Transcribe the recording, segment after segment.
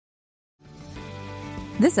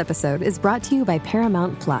This episode is brought to you by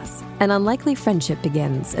Paramount Plus. An unlikely friendship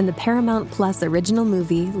begins in the Paramount Plus original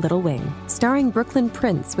movie Little Wing, starring Brooklyn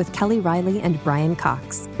Prince with Kelly Riley and Brian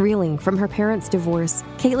Cox. Reeling from her parents' divorce,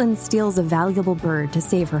 Caitlin steals a valuable bird to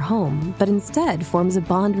save her home, but instead forms a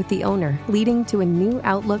bond with the owner, leading to a new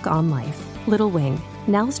outlook on life. Little Wing,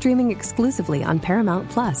 now streaming exclusively on Paramount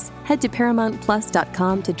Plus. Head to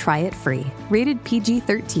ParamountPlus.com to try it free. Rated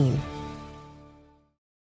PG-13.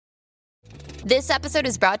 This episode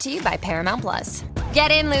is brought to you by Paramount Plus.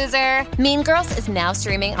 Get in, loser! Mean Girls is now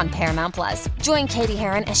streaming on Paramount Plus. Join Katie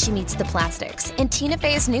Heron as she meets the plastics in Tina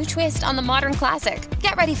Fey's new twist on the modern classic.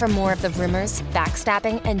 Get ready for more of the rumors,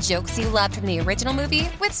 backstabbing, and jokes you loved from the original movie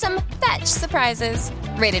with some fetch surprises.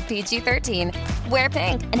 Rated PG-13. Wear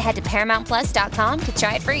pink and head to ParamountPlus.com to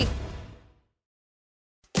try it free.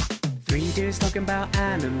 3 dudes talking about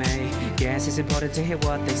anime. Guess it's important to hear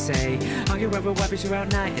what they say. Argue over what you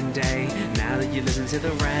out night and day. Now that you listen to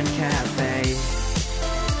the Rant Cafe.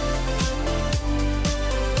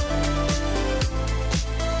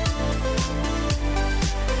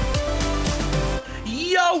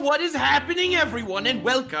 Yo, what is happening, everyone? And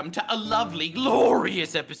welcome to a lovely,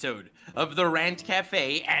 glorious episode of the Rant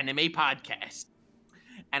Cafe Anime Podcast.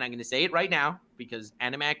 And I'm going to say it right now because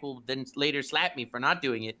Animac will then later slap me for not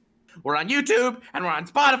doing it. We're on YouTube, and we're on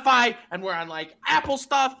Spotify, and we're on, Apple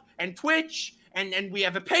stuff, and Twitch, and we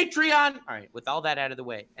have a Patreon. All right, with all that out of the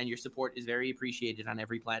way, and your support is very appreciated on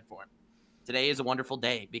every platform. Today is a wonderful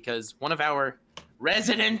day, because one of our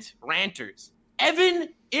resident ranters, Evan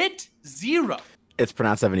It Zero. It's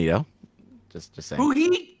pronounced Evanito. Just saying. Who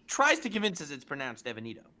he tries to convince us it's pronounced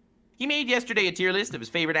Evanito. He made yesterday a tier list of his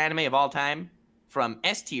favorite anime of all time, from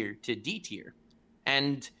S tier to D tier,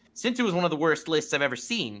 and since it was one of the worst lists I've ever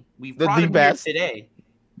seen, we've brought him here today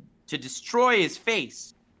to destroy his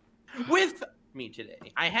face. With me today,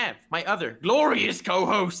 I have my other glorious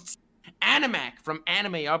co-hosts, Animac from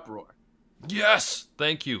Anime Uproar. Yes,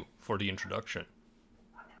 thank you for the introduction.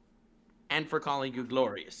 And for calling you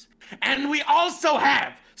glorious. And we also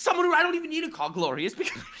have someone who I don't even need to call glorious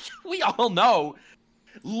because we all know,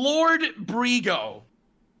 Lord Brigo.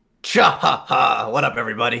 Cha-ha-ha! What up,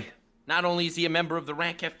 everybody? Not only is he a member of the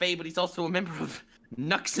Rant Cafe, but he's also a member of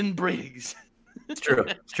Nux and Briggs. It's true.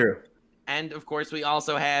 It's true. And, of course, we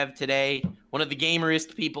also have today one of the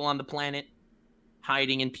gamerest people on the planet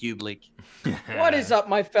hiding in public. What is up,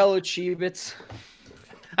 my fellow Chibits?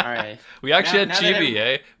 All right. We actually had Chibi,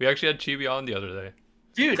 eh? We actually had Chibi on the other day.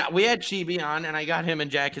 Dude, we had Chibi on, and I got him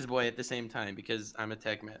and Jack his boy at the same time because I'm a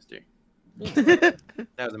tech master. That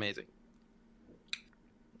was amazing.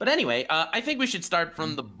 But anyway, I think we should start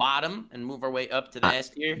from the bottom and move our way up to the S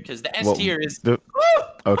tier, because the S tier is...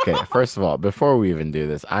 Okay, first of all, before we even do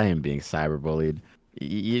this, I am being cyberbullied.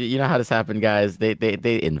 You know how this happened, guys?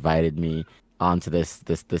 They invited me onto this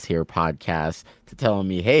here podcast to tell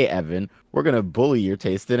me, hey, Evan, we're going to bully your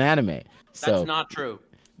taste in anime. So that's not true.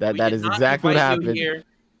 That is exactly what happened.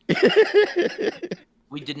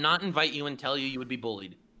 We did not invite you and tell you would be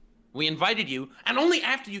bullied. We invited you, and only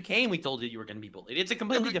after you came, we told you were going to be bullied. It's a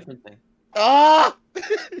completely different thing. Ah!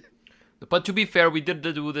 But to be fair, we did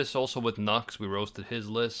do this also with Nux. We roasted his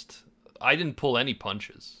list. I didn't pull any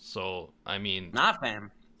punches, so, I mean... Nah,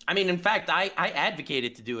 fam. I mean, in fact, I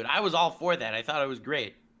advocated to do it. I was all for that. I thought it was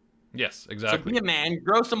great. Yes, exactly. So be a man,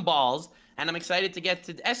 grow some balls, and I'm excited to get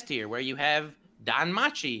to S tier, where you have Don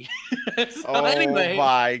Machi. Anyway.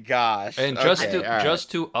 My gosh. And just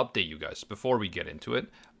to update you guys, before we get into it,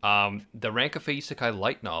 the Rant Cafe Isekai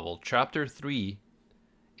light novel, Chapter 3,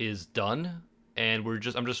 is done, and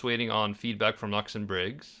I'm just waiting on feedback from Nux and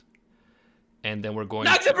Briggs, and then we're going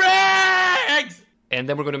Nux and Briggs! And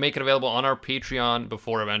then we're going to make it available on our Patreon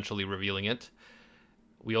before eventually revealing it.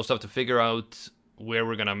 We also have to figure out where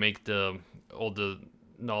we're going to make all the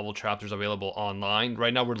novel chapters available online.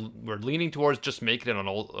 Right now, we're leaning towards just making it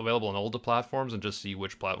available on all the platforms and just see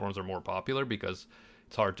which platforms are more popular because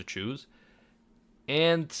it's hard to choose.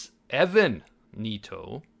 And Evan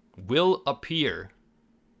Nito will appear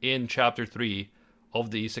in Chapter 3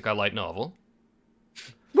 of the Isekai light novel.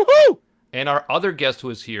 Woohoo! And our other guest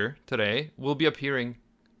who is here today will be appearing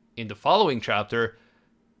in the following chapter,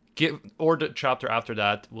 or the chapter after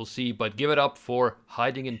that, we'll see. But give it up for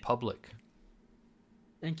Hiding in Public.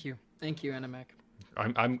 Thank you, Animac.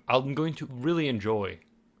 I'm going to really enjoy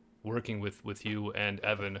working with you and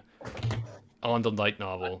Evan on the light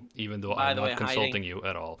novel, even though I'm not consulting you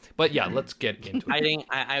at all. But yeah, let's get into it.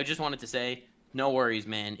 I just wanted to say, no worries,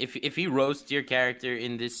 man. If he roasts your character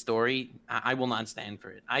in this story, I will not stand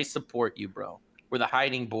for it. I support you, bro. We're the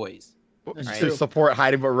Hiding Boys. To support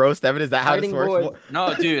hiding but roast Evan. Is that how this Hiding works? boy.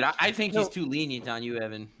 No, dude, I think he's too lenient on you,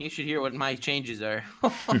 Evan. You should hear what my changes are.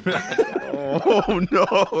 Oh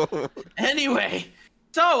no! Anyway,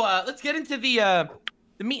 so let's get into the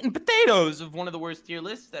meat and potatoes of one of the worst tier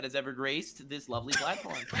lists that has ever graced this lovely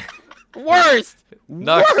platform. Worst.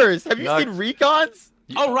 Nux. Worst. Have you Nux. seen Recons?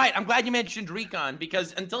 Oh, right. I'm glad you mentioned Recon,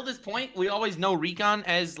 because until this point, we always know Recon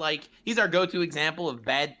as, like, he's our go-to example of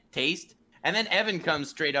bad taste. And then Evan comes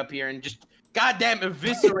straight up here and just goddamn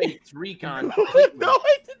eviscerates Recon. No,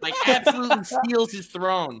 I did Like, not. absolutely steals his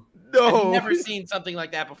throne. No. I've never seen something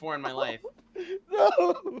like that before in my life.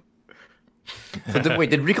 No. So wait,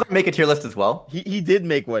 did Recon make a tier list as well? He did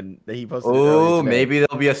make one that he posted. Oh, earlier today. maybe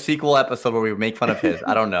there'll be a sequel episode where we make fun of his.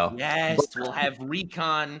 I don't know. Yes, we'll have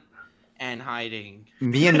Recon and hiding.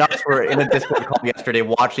 Me and Nux were in a Discord call yesterday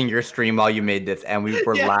watching your stream while you made this, and we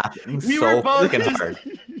were Yeah, laughing we so were both fucking just- hard.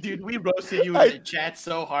 Dude, we roasted you in the chat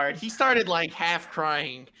so hard. He started like half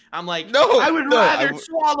crying. I'm like, No, I would no, rather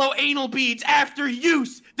swallow anal beads after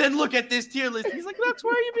use than look at this tier list. He's like, that's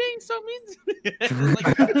why you're being so mean to me.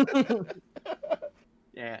 Like,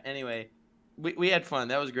 yeah, anyway, we had fun.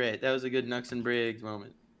 That was great. That was a good Nux and Briggs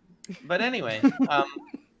moment. But anyway,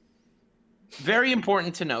 very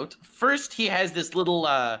important to note. First, he has this little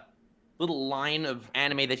line of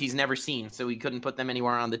anime that he's never seen, so he couldn't put them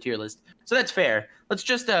anywhere on the tier list. So that's fair. Let's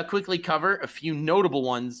just quickly cover a few notable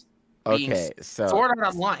ones. Being Okay, so Sword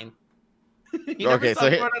Art Online. He never Okay, saw so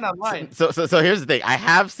here- Sword Art Online. So here's the thing. I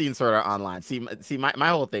have seen Sword Art Online. See, my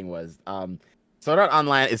whole thing was Sword Art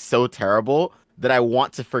Online is so terrible that I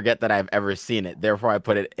want to forget that I've ever seen it. Therefore, I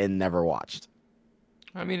put it in never watched.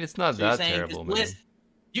 I mean, it's not So you're that saying terrible, this man. list,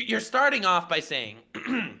 you're starting off by saying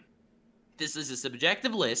this is a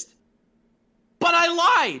subjective list, but I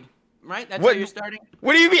lied. Right? That's What- how you're starting.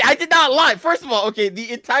 What do you mean? I did not lie. First of all, okay,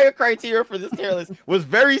 the entire criteria for this tier list was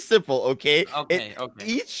very simple, okay? Okay, It- okay.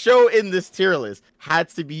 Each show in this tier list had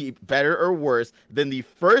to be better or worse than the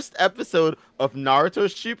first episode of Naruto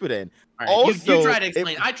Shippuden. All right, you Also, try to if-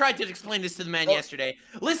 explain. I tried to explain this to the man Oh, yesterday.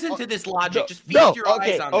 Listen to this logic. No, Just feast no, your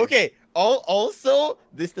okay, eyes on this. okay. Also,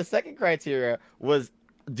 the second criteria was,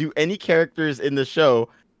 do any characters in the show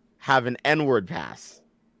have an N-word pass?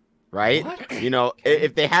 Right? What? You know,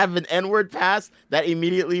 if they have an N-word pass, that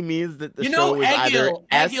immediately means that the You show know, is either Egil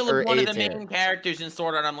S is or one A of the tier. main characters in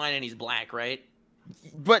Sword Art Online, and he's black, right?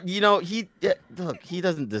 But you know, look, he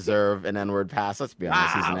doesn't deserve an N-word pass. Let's be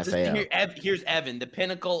honest, he's an Wow. SAO. Here's Evan, the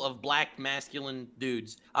pinnacle of black masculine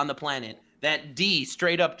dudes on the planet. That D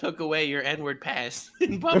straight up took away your N-word pass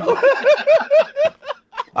in public.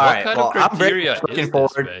 All What right, kind well, of I'm very criteria much looking is this,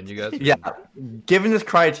 forward. man? You guys, Yeah, given this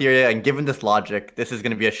criteria and given this logic, this is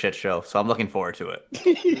going to be a shit show. So I'm looking forward to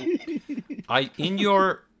it. in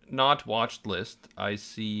your not watched list, I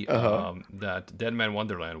see Uh-huh. that Dead Man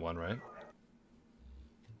Wonderland one, right?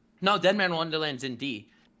 No, Dead Man Wonderland's in D.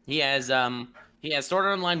 He has Sword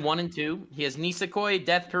Art Online 1 and 2. He has Nisekoi,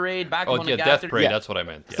 Death Parade, Oh Bakemonogatari. yeah, Death Parade. Yeah. That's what I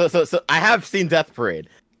meant. Yeah. So I have seen Death Parade.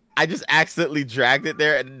 I just accidentally dragged it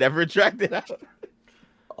there and never dragged it out.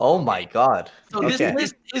 Oh my god. So this Okay.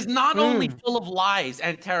 list is not only full of lies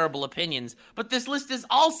and terrible opinions, but this list is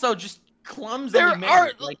also just clumsily There made.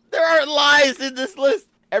 aren't Like, there aren't lies in this list.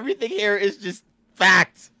 Everything here is just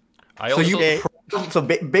facts. I So also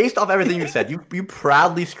you based off everything you said, you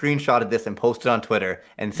proudly screenshotted this and posted on Twitter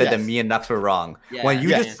and said that Yes. me and Nux were wrong. Yeah, when you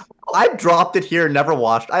yes. just I dropped it here and never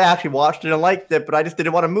watched. I actually watched it and liked it, but I just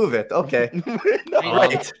didn't want to move it. Okay.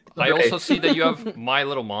 Right. I Right. also see that you have My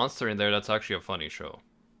Little Monster in there. That's actually a funny show.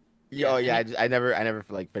 Oh yeah, I never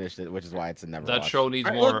like finished it, which is why it's a never. That watched. show needs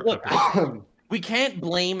All right, more. look, we can't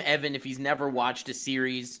blame Evan if he's never watched a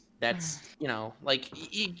series that's, like,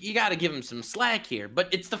 you got to give him some slack here. But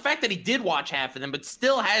it's the fact that he did watch half of them, but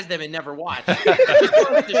still has them and never watched. It just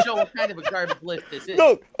goes to show what kind of a garbage list this is.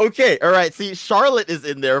 No, okay, all right. See, Charlotte is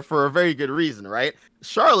in there for a very good reason, right?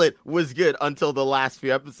 Charlotte was good until the last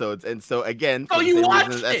few episodes, and so again, Oh, for the you same watched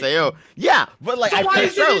reason as it? SAO. Yeah, but like So I why played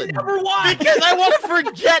is it Charlotte never watched? because I want to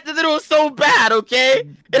forget that it was so bad. Okay,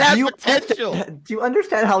 it had Do you potential. Do you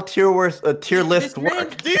understand how tier lists man-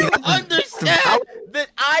 work? Do you understand that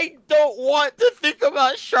I don't want to think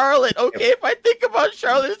about Charlotte? Okay, if I think about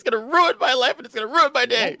Charlotte, it's gonna ruin my life and it's gonna ruin my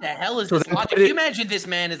day. What the hell is So this then logic? put Can it- you imagine this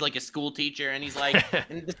man is like a school teacher and he's like,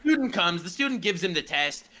 and the student comes, the student gives him the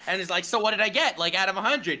test and is like, so what did I get? Like out of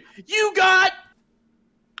 100, you got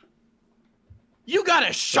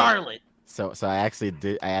a Charlotte. So I actually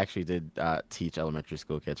did teach elementary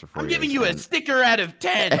school kids for 4 I'm years. giving you a and- sticker out of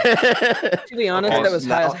 10. To be honest, Okay, that was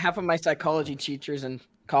now- half of my psychology teachers in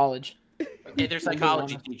college. Okay, they're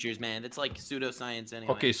psychology teachers, man. It's like pseudoscience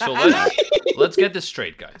anyway. Okay, so let's get this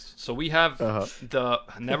straight, guys. So we have the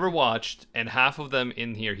never watched, and half of them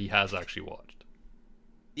in here he has actually watched.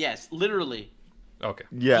 Yes, literally. Okay.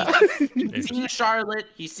 Yeah. He's seen Charlotte.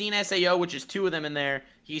 He's seen SAO, which is 2 of them in there.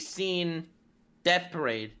 He's seen Death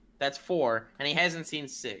Parade. That's 4, and he hasn't seen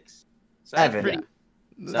 6. So that's Evan. pretty.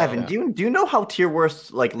 So, Evan, do you know how tier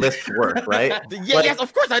worst lists work, right? Yes,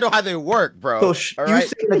 of course I know how they work, bro. So All you right?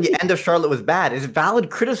 saying that the end of Charlotte was bad is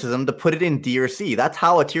valid criticism to put it in D or C. That's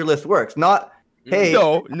how a tier list works. Not hey,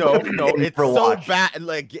 No, it's for a so watch. bad.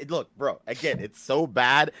 Like, look, bro. Again, it's so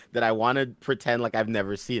bad that I want to pretend like I've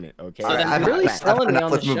never seen it. Okay, So then I'm You're really bad. selling me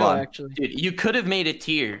on the Let's move show, on. actually. Dude, you could have made a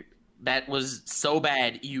tier that was so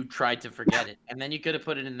bad you tried to forget it, and then you could have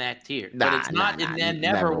put it in that tier. But it's not. And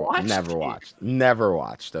never watched. Never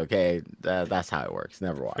watched. Okay, that's how it works.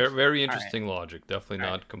 Never watched. Very interesting logic. Definitely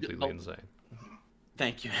not completely insane.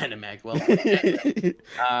 Thank you, Animag. Well,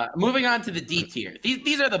 moving on to the D tier.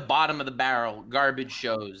 These are the bottom of the barrel garbage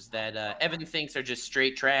shows that Evan thinks are just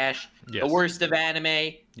straight trash. Yes. The worst of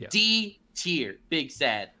anime. Yes. D tier. Big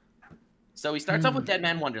sad. So he starts off with Dead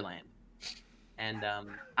Man Wonderland. And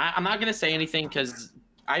I'm not going to say anything because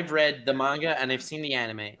I've read the manga and I've seen the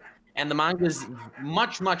anime. And the manga is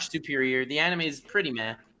much, much superior. The anime is pretty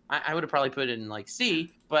meh. I would have probably put it in like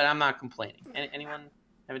C, but I'm not complaining. Anyone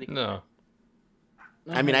have any? No.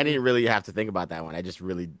 I mean, I didn't really have to think about that one. I just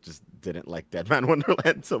didn't like Dead Man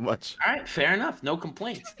Wonderland so much. All right, fair enough. No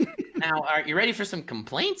complaints. Now, are you ready for some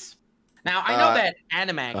complaints? Now, I know that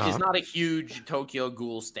Animax is not a huge Tokyo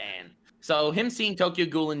Ghoul stan. So him seeing Tokyo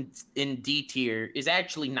Ghoul in D tier is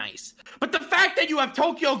actually nice. But the fact that you have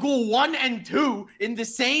Tokyo Ghoul 1 and 2 in the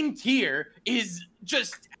same tier is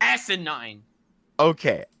just asinine.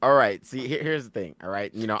 Okay, all right. See, here's the thing. All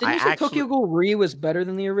right, Didn't you say Tokyo Ghoul Re was better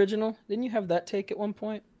than the original? Didn't you have that take at one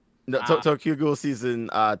point? No, Tokyo Ghoul season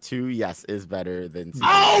 2, yes, is better than season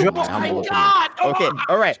Oh 1. my god! Okay,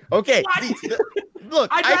 all right, okay. What? See, look,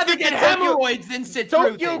 I'd I rather think get that hemorrhoids than sit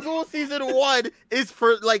through Tokyo this. Ghoul season 1 is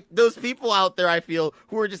for like those people out there, I feel,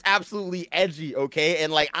 who are just absolutely edgy, okay?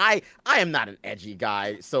 And like I am not an edgy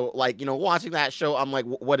guy. So like, watching that show, I'm like,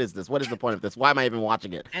 what is this? What is the point of this? Why am I even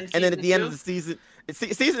watching it? And then at the end of the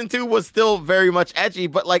season 2 was still very much edgy,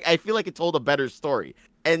 but like I feel like it told a better story.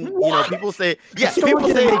 And people say,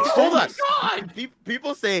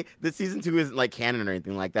 people say that season 2 isn't like canon or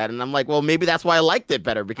anything like that, and I'm like, well, maybe that's why I liked it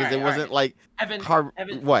better because it wasn't like Evan,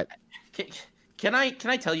 what? Can I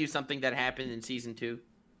tell you something that happened in season 2?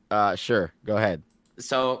 Sure, go ahead.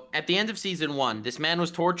 So at the end of season 1, this man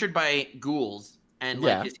was tortured by ghouls, and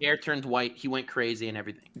like his hair turned white. He went crazy and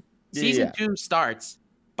everything. Season 2 starts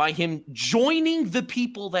by him joining the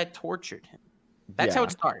people that tortured him. That's how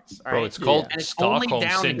it starts. All Bro, right? it's called and it's Stockholm only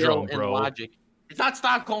downhill Syndrome, in bro. logic. It's not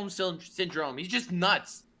Stockholm Syndrome. He's just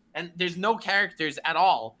nuts. And there's no characters at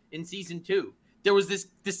all in season 2. There was this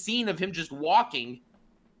scene of him just walking,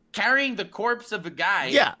 carrying the corpse of a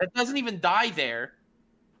guy that doesn't even die there.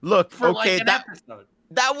 Look, for like an episode.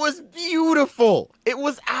 That was beautiful. It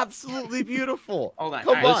was absolutely beautiful. Hold on.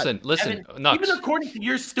 Come on. Listen. Evan, even according to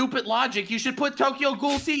your stupid logic, you should put Tokyo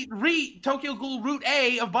Ghoul Tokyo Ghoul Route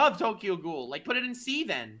A above Tokyo Ghoul. Like, put it in C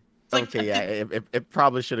then. It's like, it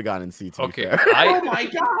probably should have gone in C. Okay. Oh my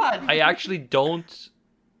god. I actually don't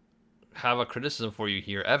have a criticism for you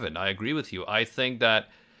here, Evan. I agree with you. I think that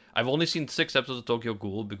I've only seen 6 episodes of Tokyo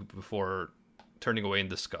Ghoul before turning away in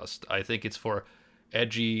disgust. I think it's for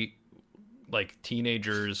edgy, like,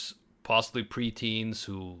 teenagers, possibly preteens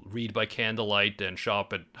who read by candlelight and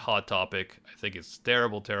shop at Hot Topic. I think it's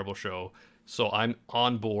terrible, terrible show. So I'm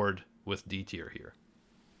on board with D tier here.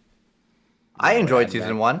 I enjoyed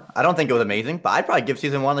season 1. I don't think it was amazing, but I'd probably give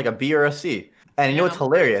season 1 like a B or a C. And you know what's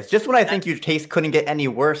hilarious? Just when I think your taste couldn't get any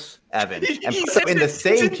worse, Evan, and put them in the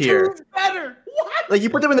same tier. Better. What? Like you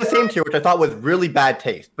put them in the same tier, which I thought was really bad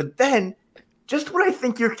taste. But then, just when I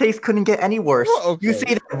think your taste couldn't get any worse, you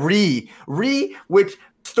say that Re, which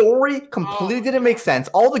story completely didn't make sense.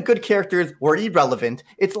 All the good characters were irrelevant.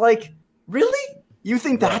 It's like, really? You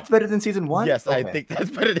think that's better than season 1? Yes, I think that's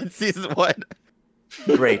better than season 1.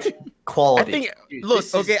 Great quality. I think,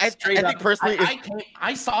 look, okay, I think personally,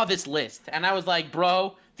 I saw this list and I was like,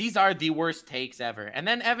 bro, these are the worst takes ever. And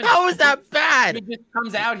then Evan, how is that bad? He just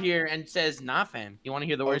comes out here and says, nah, fam, you want to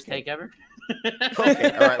hear the worst take ever?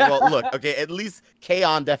 Okay, all right. Well, look, okay, at least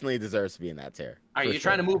K-On! Definitely deserves to be in that tier. All right, you're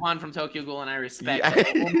trying to move on from Tokyo Ghoul, and I respect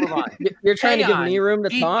it. We'll move on. You're trying to give me room to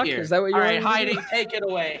D talk? tier. Is that what you're All right, hiding, take it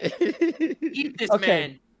away. Eat this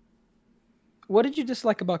man. What did you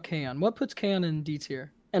dislike about K-On! What puts K-On! in D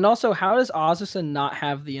tier? And also, how does Azusa not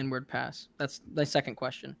have the inward pass? That's the second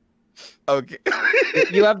question. Okay.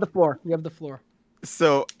 You have the floor. You have the floor.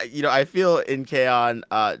 So, I feel in K-On!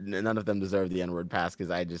 None of them deserve the N-word pass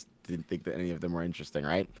because I just didn't think that any of them were interesting,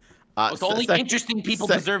 right? It's only interesting people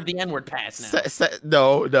deserve the N-word pass now.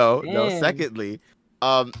 No. Damn. Secondly,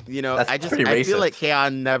 That's I feel like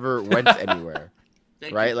K-On! Never went anywhere.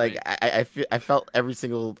 Right? Like I felt every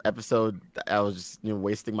single episode I was just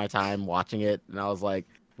wasting my time watching it, and I was like,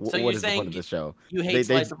 what is the point of this show? You hate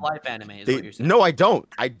slice of life anime, is what you're saying. No, I don't.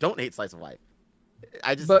 I don't hate slice of life.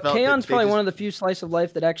 But K-On's probably one of the few slice of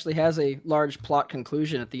life that actually has a large plot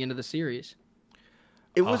conclusion at the end of the series.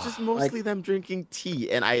 It was just mostly them drinking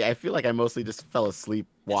tea, and I feel like I mostly just fell asleep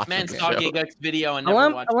watching this man saw Giga's video and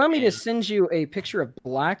allow me to send you a picture of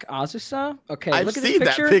Black Azusa. Okay, I've look at seen this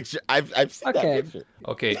picture. that picture. I've seen that picture.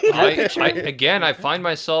 Okay, I find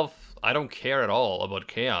myself, I don't care at all about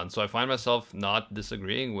K-On!, so I find myself not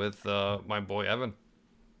disagreeing with my boy Evan.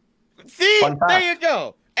 See, there you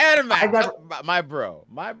go. Animax, my bro.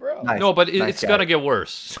 Nice. No, but it's gonna get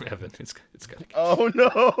worse, Evan. It's gonna get Oh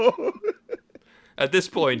no. At this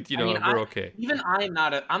point, we're okay. Even I'm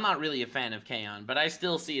not really a fan of K-On!, but I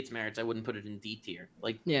still see its merits. I wouldn't put it in D tier.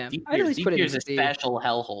 Like, yeah, D I'd at least put it in is a D. special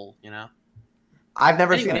hellhole, I've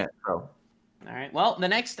never seen it, so. All right. Well, the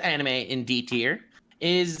next anime in D tier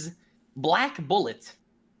is Black Bullet.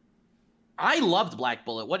 I loved Black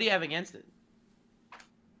Bullet. What do you have against it?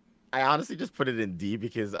 I honestly just put it in D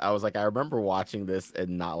because I was like, I remember watching this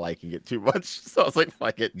and not liking it too much, so I was like,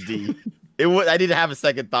 fuck it, D. I didn't have a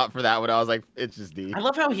second thought for that one. I was like, it's just D. I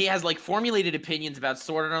love how he has like formulated opinions about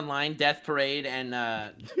Sword Art Online, Death Parade, and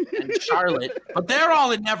Charlotte, but they're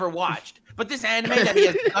all in never watched. But this anime that he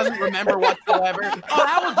doesn't remember whatsoever,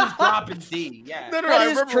 that was just drop in D. Yeah. No, I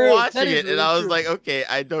remember watching it, and I was like, okay,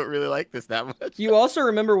 I don't really like this that much. You also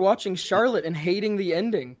remember watching Charlotte and hating the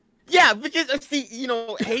ending. Yeah, because see,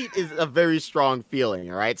 hate is a very strong feeling,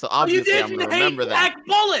 all right? So obviously, I'm gonna remember that. Black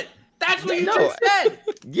Bullet. That's what you just said.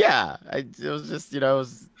 Yeah, it was just, it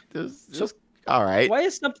was just all right. Why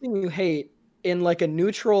is something you hate in like a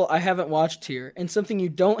neutral I haven't watched tier, and something you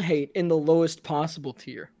don't hate in the lowest possible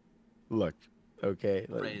tier? Look, okay.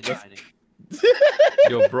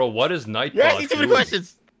 Yo, bro, what is Nightbot? You're asking too many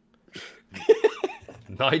questions.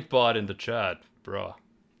 Nightbot in the chat, bro.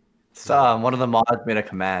 So, one of the mods made a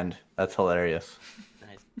command. That's hilarious.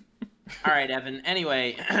 Nice. All right, Evan.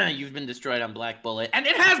 Anyway, you've been destroyed on Black Bullet, and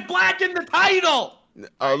it has black in the title. Moving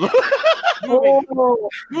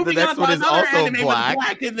the next on one to is another also anime with black.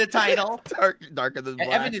 black in the title. Darker than black.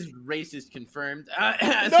 Evan is racist confirmed. No,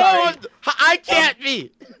 sorry. I can't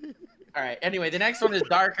be. All right. Anyway, the next one is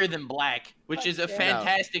Darker Than Black, which is a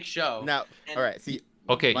fantastic show. Now, all right. See.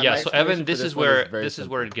 Okay, My yeah. So Evan, this is where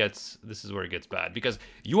it gets bad because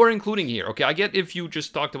you are including here. Okay, I get if you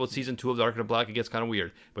just talked about season 2 of Darker Than Black, it gets kind of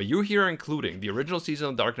weird. But you here including the original season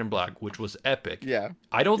of Darker Than Black, which was epic. Yeah.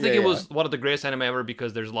 I don't think it was one of the greatest anime ever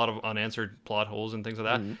because there's a lot of unanswered plot holes and things like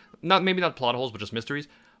that. Mm-hmm. Maybe not plot holes, but just mysteries.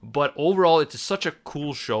 But overall, it's such a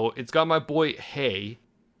cool show. It's got my boy Hey,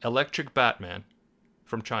 Electric Batman,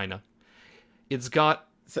 from China. It's got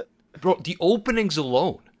the openings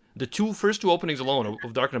alone. The first two openings alone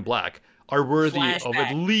of Darker Than Black are worthy of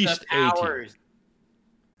at least 18.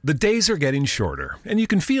 The days are getting shorter, and you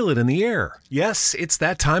can feel it in the air. Yes, it's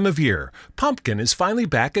that time of year. Pumpkin is finally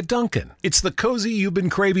back at Dunkin'. It's the cozy you've been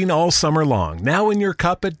craving all summer long, now in your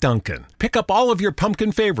cup at Dunkin'. Pick up all of your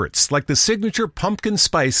pumpkin favorites, like the signature pumpkin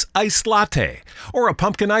spice iced latte, or a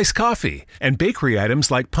pumpkin iced coffee, and bakery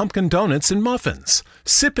items like pumpkin donuts and muffins.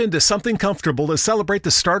 Sip into something comfortable to celebrate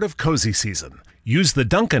the start of cozy season. Use the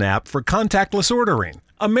Dunkin' app for contactless ordering.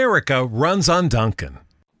 America runs on Dunkin'.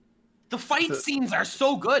 The fight scenes are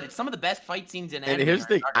so good. It's some of the best fight scenes in anime. And here's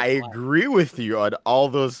the thing, I agree with you on all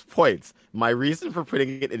those points. My reason for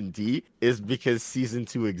putting it in D is because season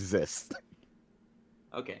 2 exists.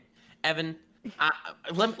 Okay. Evan,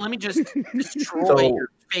 let me just destroy your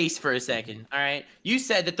face for a second, all right? You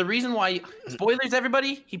said that the reason why... Spoilers,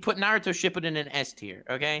 everybody? He put Naruto Shippuden in S tier,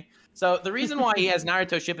 okay? So the reason why he has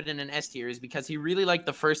Naruto Shippuden in S tier is because he really liked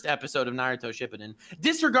the first episode of Naruto Shippuden,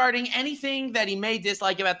 disregarding anything that he may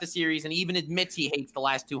dislike about the series, and he even admits he hates the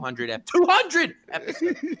last 200 episodes. All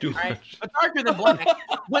right? But Darker Than Black,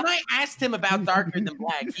 when I asked him about Darker Than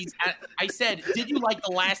Black, I said, did you like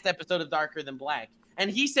the last episode of Darker Than Black? And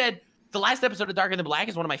he said, the last episode of Darker Than Black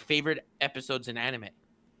is one of my favorite episodes in anime.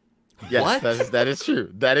 Yes, what? that is true.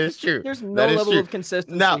 That is true. There's no level of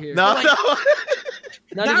consistency here. No.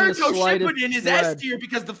 Naruto Shippuden is S tier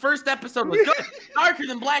because the first episode was good. Darker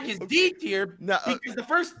Than Black is D tier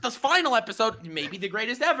because the final episode, maybe the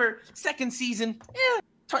greatest ever. Second season,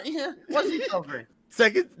 wasn't so great.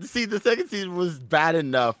 The second season was bad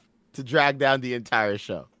enough to drag down the entire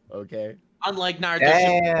show. Okay. Unlike Naruto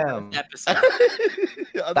Damn. Shippuden episode.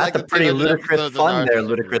 That's a pretty ludicrous fun there,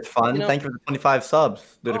 ludicrous fun. You know- Thank you for the 25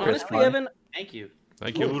 subs. Ludicrous Honestly, fun. Evan, Thank you.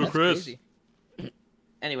 Thank you, Ooh, that's Ludacris. crazy.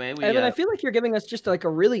 Anyway, we Evan, I feel like you're giving us just like a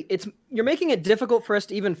really you're making it difficult for us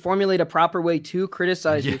to even formulate a proper way to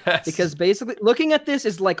criticize you, Yes. because basically looking at this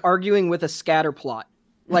is like arguing with a scatter plot.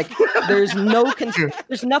 Like there's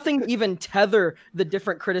there's nothing to even tether the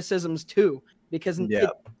different criticisms to, because Yeah.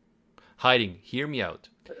 Hiding, hear me out.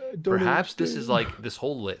 Perhaps this is like this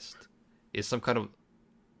whole list is some kind of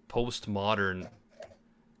postmodern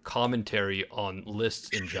commentary on lists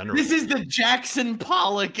in general. This is the Jackson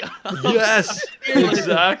Pollock. Yes,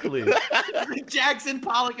 exactly. The Jackson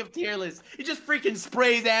Pollock of tier list. He just freaking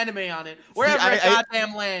sprays anime on it wherever I- it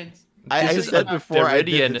goddamn lands. I This is said before I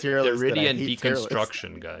Deridian, did the tier list that I Deridian hate tier lists.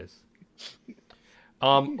 deconstruction, guys.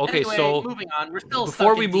 Okay, Anyway, so moving on. We're still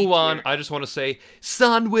before stuck we in move D on, tier. I just want to say,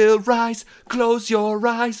 sun will rise, close your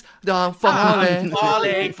eyes, I'm falling.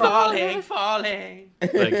 falling. Thank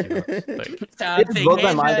you. Thank you. Something blows my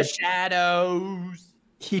in mind the that- shadows.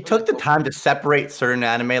 He took the time to separate certain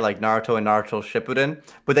anime like Naruto and Naruto Shippuden,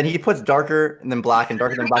 but then he puts Darker Than Black and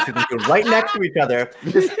Darker Than Black season 2 right next to each other,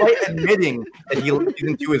 despite admitting that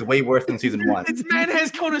season 2 is way worse than season 1. This man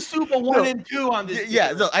has Konosuba 1 and 2 on this. Yeah,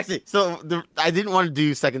 tier so list. actually, I didn't want to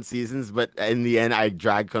do second seasons, but in the end, I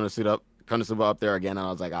dragged Konosuba up there again, and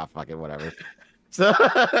I was like, fuck it, whatever. So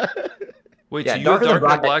Wait, Yeah, so you have Darker Than Dark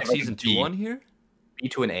Black, Black I think, season is 2 D. on here? B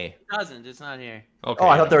to an A. It doesn't. It's not here. Okay. Oh,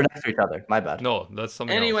 I yeah. thought they were next to each other. My bad. No, that's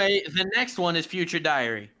something else. Anyway, the next one is Future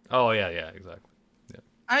Diary. Oh, yeah, exactly.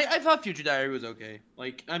 I thought Future Diary was okay.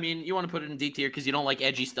 Like, I mean, you want to put it in D tier because you don't like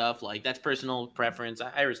edgy stuff. Like, that's personal preference.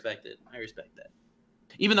 I respect it. I respect that.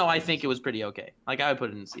 Even though I think it was pretty okay. Like, I would put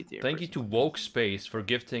it in C tier. Thank you to Woke Space for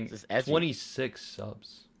gifting This is edgy. 26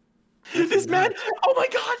 subs. This man, oh my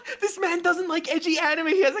god, this man doesn't like edgy anime.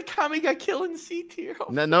 He has a Kamiga Kill in C tier. Oh,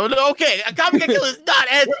 no, okay, a Kamiga Kill is not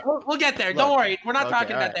edgy. we'll get there. Don't Look, worry. We're not okay,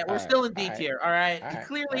 talking about alright, that. We're alright, still in D alright, tier. All right. alright,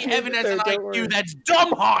 Clearly, alright. Evan has an Don't IQ worry. that's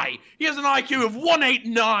dumb high. He has an IQ of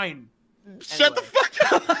 189. Shut the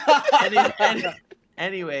fuck up.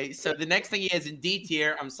 Anyway, so the next thing he has in D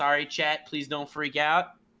tier, I'm sorry, chat, please don't freak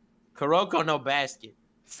out. Kuroko no Basket.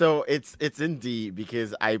 So it's in D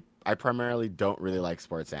because I primarily don't really like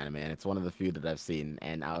sports anime, and it's one of the few that I've seen,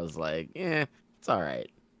 and I was like, it's all right.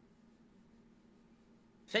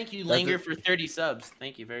 Thank you, That's Langer, it. for 30 subs.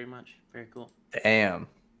 Thank you very much. Very cool. Damn.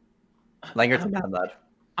 Langer's not bad.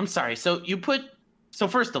 I'm sorry. So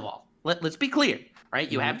first of all, let's be clear, right?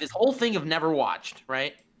 You have this whole thing of never watched,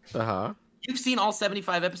 right? Uh-huh. You've seen all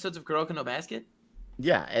 75 episodes of Kuroko no Basket?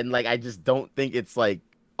 Yeah, and like I just don't think it's like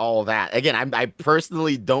all that. Again, I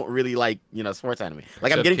personally don't really like, sports anime.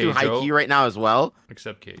 Like I'm Except getting through Keijo. Haikyuu right now as well.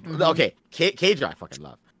 Except Kate. Okay, Keijo I fucking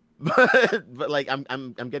love. But like I'm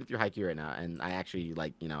getting through Haikyuu right now, and I actually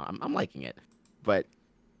like, I'm liking it. But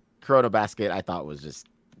Kuroko no Basket I thought was just,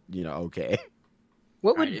 okay.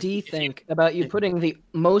 What would Alright, D if you- think about you putting the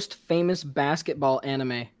most famous basketball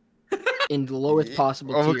anime in the lowest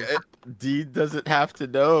possible tier? Okay, D doesn't have to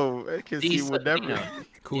know because he D's, would never.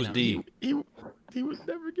 Who's D? He would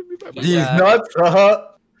never give me my money. He's, He's nuts.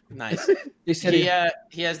 Nice. They said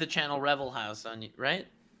He has the channel Revel House on you, right?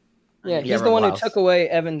 yeah, Yeah, he's the one who Rebel took House. away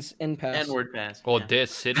Evan's in-pass. N-word pass. Oh, yeah.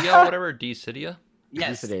 Dissidia, whatever? Dissidia?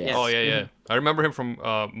 Yes. Dissidia, yes. Oh, yeah. I remember him from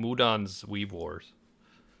Mudan's Weeb Wars.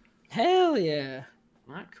 Hell yeah.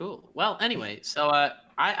 All right, cool. Well, anyway, so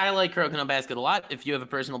I like Kuroko no Basket a lot. If you have a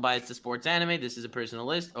personal bias to sports anime, this is a personal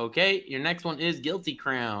list. Okay, your next one is Guilty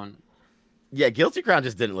Crown. Yeah, Guilty Crown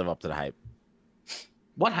just didn't live up to the hype.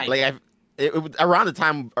 What hype? Like it was around the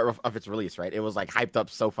time of its release, right? It was like hyped up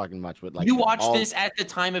so fucking much with like. you watched all- this at the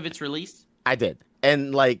time of its release? I did,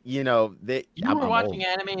 and like they. You I'm were watching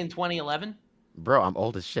old. anime in 2011? Bro, I'm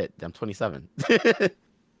old as shit. I'm 27.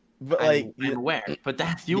 But like, I'm aware. But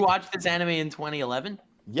you watched this anime in 2011?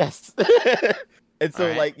 yes. And so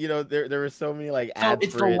Alright. like there were so many like So ads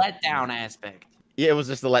it's the for it. letdown aspect. Yeah, it was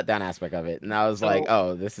just the letdown aspect of it, and I was like,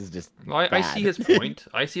 oh, this is just. I bad. see his point.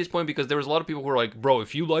 I see his point because there was a lot of people who were like, bro,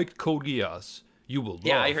 if you liked Code Geass, you will love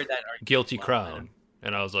Yeah, I heard that argument Guilty as well, I know. Crown.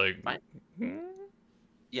 And I was like, Fine.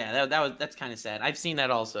 Yeah, that's kind of sad. I've seen that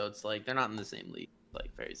also. It's like they're not in the same league.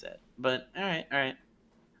 Like very sad. But all right.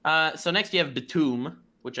 So next you have Batum,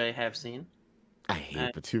 which I have seen. I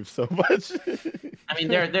hate Batum so much. I mean,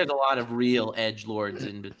 there's a lot of real edge lords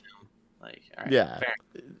in Batum. Like, all right, Yeah. fair.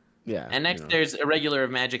 Yeah. And next you know. there's Irregular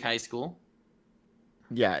of Magic High School.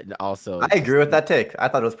 Yeah. Also, I agree with that take. I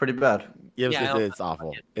thought it was pretty bad. Yeah, it's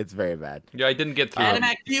awful. It's very bad. yeah, I didn't get through.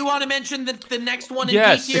 Animac, do you want to mention the next one in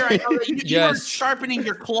Yes. D tier? I know that you were Yes. sharpening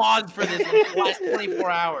your claws for this in the last 24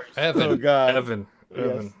 hours. Evan, Oh, God. Evan,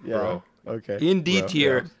 Evan, yeah. bro. Okay. In D Bro,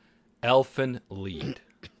 tier, yeah. Elfen Lied.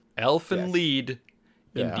 Elfen Yes. Lied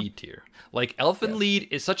in Yeah. D tier. Like Elfen Yes. Lied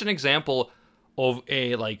is such an example of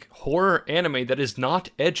a like horror anime that is not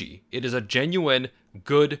edgy. It is a genuine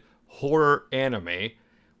good horror anime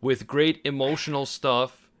with great emotional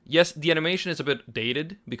stuff. Yes, the animation is a bit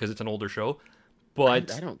dated because it's an older show,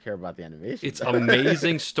 but I don't care about the animation. it's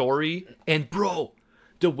amazing story. And bro,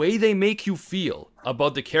 the way they make you feel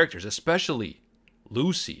about the characters, especially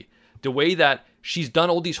Lucy, the way that she's done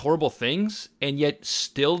all these horrible things and yet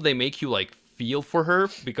still they make you like feel for her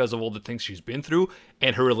because of all the things she's been through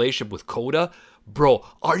and her relationship with Coda. Bro,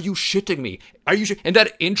 are you shitting me? Are you and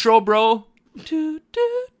that intro, bro? Intro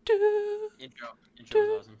was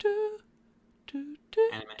awesome.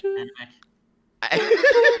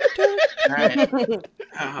 Anime.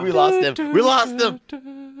 We lost him. We lost him.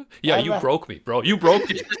 Yeah, you broke me, bro. You broke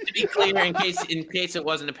me. Just to be clear, in case it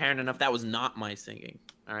wasn't apparent enough, that was not my singing.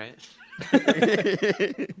 All right.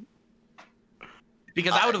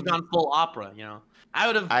 Because I would have gone full opera, you know. I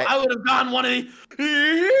would have gone one of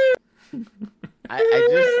the.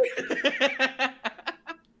 I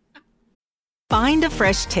Find a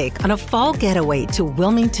fresh take on a fall getaway to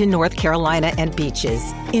Wilmington, North Carolina and beaches.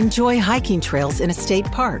 Enjoy hiking trails in a state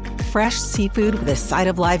park, fresh seafood with a side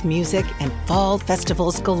of live music, and fall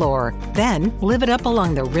festivals galore. Then live it up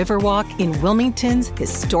along the Riverwalk in Wilmington's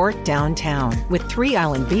historic downtown. With 3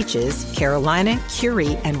 island beaches, Carolina,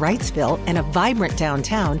 Curie, and Wrightsville, and a vibrant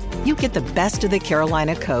downtown, you get the best of the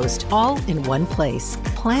Carolina coast all in one place.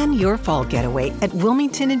 Plan your fall getaway at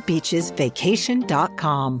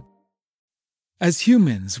WilmingtonandBeachesVacation.com. As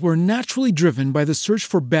humans, we're naturally driven by the search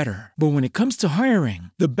for better. But when it comes to hiring,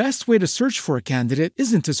 the best way to search for a candidate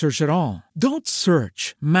isn't to search at all. Don't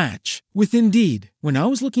search, match with Indeed. When I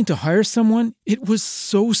was looking to hire someone, it was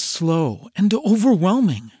so slow and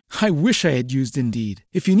overwhelming. I wish I had used Indeed.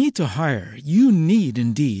 If you need to hire, you need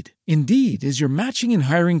Indeed. Indeed is your matching and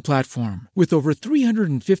hiring platform with over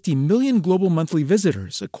 350 million global monthly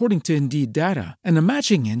visitors, according to Indeed data, and a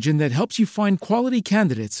matching engine that helps you find quality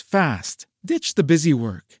candidates fast. Ditch the busy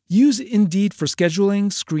work. Use Indeed for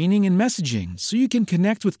scheduling, screening, and messaging so you can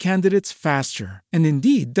connect with candidates faster. And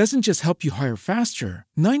Indeed doesn't just help you hire faster.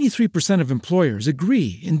 93% of employers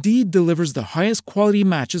agree Indeed delivers the highest quality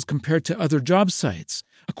matches compared to other job sites,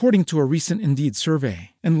 according to a recent Indeed survey.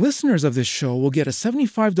 And listeners of this show will get a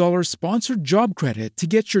 $75 sponsored job credit to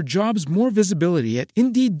get your jobs more visibility at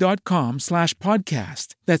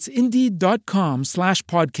Indeed.com/podcast. That's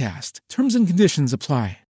Indeed.com/podcast. Terms and conditions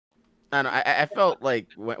apply. don't know. I felt like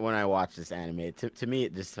when I watched this anime, to me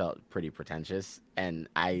it just felt pretty pretentious, and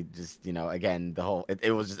I just, again,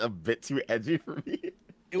 it was just a bit too edgy for me.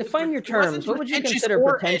 Define your terms. What would you consider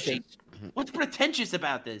pretentious? What's pretentious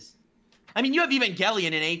about this? I mean, you have Evangelion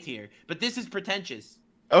in A tier, but this is pretentious.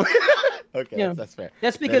 Oh, okay, that's fair.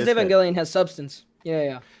 That's because Evangelion has substance.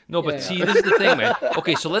 Yeah. No, but see, this is the thing, man.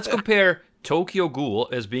 Okay, so let's compare Tokyo Ghoul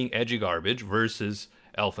as being edgy garbage versus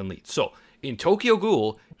Elfen Lied. So, in Tokyo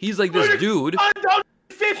Ghoul, he's like this dude.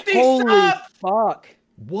 50 Holy subs! fuck.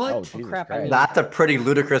 What? Oh, Jesus crap, Christ. That's a pretty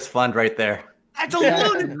ludicrous fund right there. That's a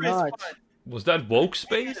ludicrous nuts. fun. Was that Woke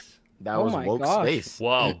Space? That Oh was my woke gosh. space.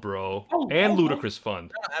 Wow, bro. And Ludicrous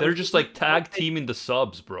Fund. They're just like tag teaming the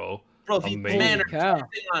subs, bro. Bro, these Amazing. men are Cow.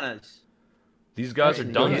 jumping on us. These guys are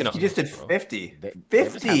dunking on He just did us, bro. 50. They're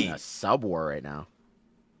just 50. having a sub war right now.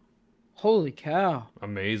 Holy cow.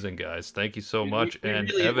 Amazing, guys. Thank you so We- much. we And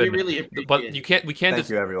really- we Evan, really appreciate but it. we can't Thank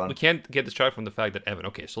you, everyone. we can't get distracted from the fact that Evan.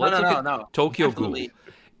 Okay, so No, let's no, look no, at no. Tokyo Ghoul. Absolutely.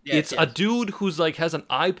 Yes, It's yes. a dude who's like has an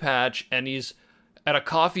eye patch and he's at a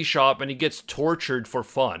coffee shop and he gets tortured for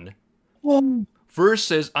fun.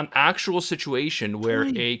 Versus an actual situation where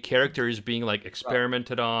a character is being like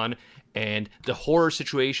experimented on and the horror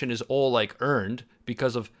situation is all like earned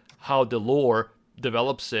because of how the lore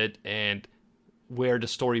develops it and where the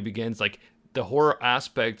story begins. Like the horror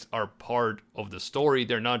aspects are part of the story.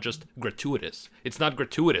 They're not just gratuitous. It's not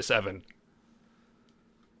gratuitous, Evan.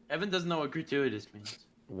 Evan doesn't know what gratuitous means.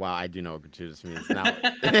 Wow, I do know what gratuitous means now.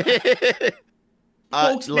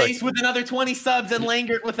 Folks look. Space with another 20 subs and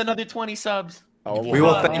Langert with another 20 subs. We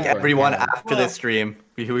will thank everyone after this stream.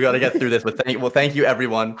 We got to get through this, but thank you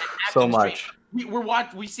everyone so much.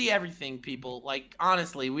 We see everything, people. Like,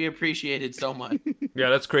 honestly, we appreciate it so much. Yeah,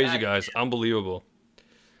 that's crazy, guys. Unbelievable.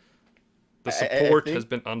 The support think- has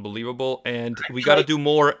been unbelievable, and we got to do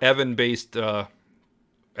more Evan-based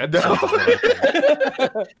episodes.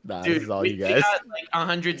 Nah, Dude, this is all we you guys. got like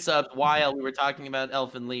 100 subs while we were talking about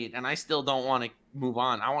Elfen Lied, and I still don't want to move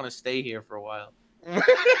on. I want to stay here for a while.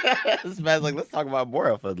 This man's like, let's talk about more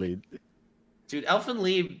Elfen Lied. Dude, Elfen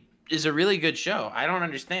Lied is a really good show. I don't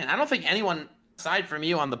understand. I don't think anyone aside from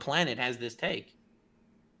you on the planet has this take?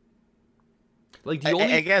 Like the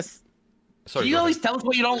only, I guess. Sorry, Can you go at ahead. least tell us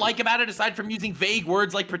what you don't like about it, aside from using vague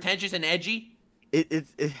words like pretentious and edgy?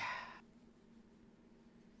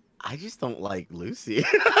 I just don't like Lucy.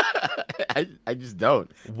 I just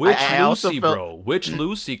don't. Which I also Lucy, felt- bro? Which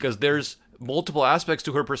Lucy? Because there's multiple aspects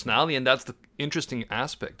to her personality, and that's the interesting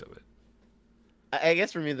aspect of it. I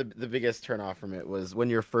guess for me, the biggest turnoff from it was when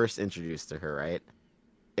you're first introduced to her, right?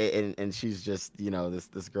 And she's just, you know,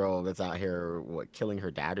 this girl that's out here, killing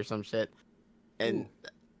her dad or some shit. And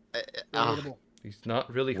He's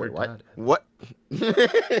not really her wait, what? dad. What?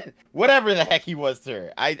 Whatever the heck he was to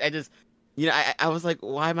her. I just, you know, I was like,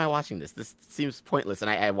 why am I watching this? This seems pointless.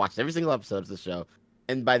 And I watched every single episode of the show.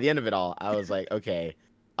 And by the end of it all, I was like, okay,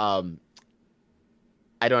 I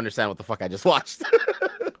don't understand what the fuck I just watched.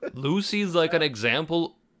 Lucy's like an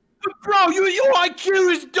example. Bro, your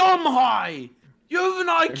IQ is dumb high. You have an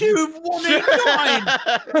IQ of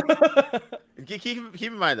 189. keep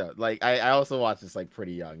in mind though, like I also watched this like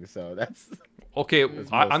pretty young, so that's Okay,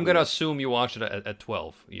 It's I'm mostly- gonna assume you watched it at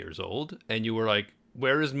 12 years old, and you were like,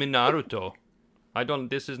 "Where is Minaruto? I don't.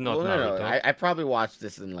 This is not well, Naruto." no. I probably watched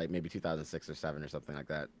this in like maybe 2006 or 7 or something like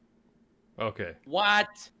that. Okay. What?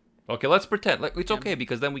 Okay, let's pretend like it's okay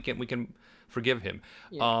because then we can forgive him.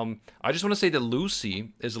 Yeah. I just want to say that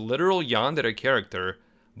Lucy is a literal yandere character,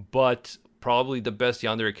 but probably the best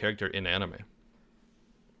yandere character in anime.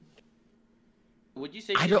 Would you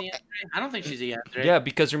say I she's don't- a yandere? I don't think she's a yandere. Yeah,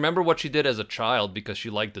 because remember what she did as a child because she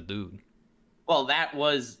liked the dude. Well, that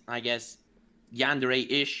was, I guess,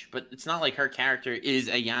 yandere-ish, but it's not like her character is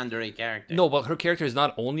a yandere character. No, but her character is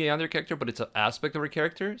not only a yandere character, but it's an aspect of her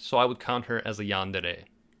character, so I would count her as a yandere.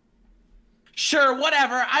 Sure,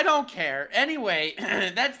 whatever. I don't care. Anyway,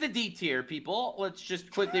 that's the D tier, people. Let's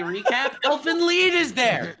just quickly recap. Elfin Lead is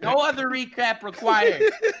there. No other recap required.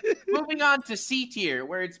 Moving on to C tier,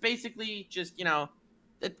 where it's basically just, you know,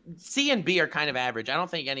 C and B are kind of average. I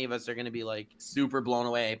don't think any of us are going to be like super blown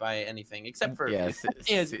away by anything, except for Yeah,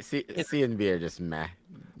 C and B are just meh.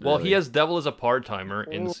 Well, he really. has Devil as a part-timer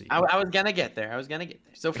in C. I was gonna get there.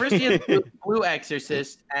 So first he has Blue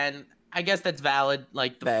Exorcist, and I guess that's valid.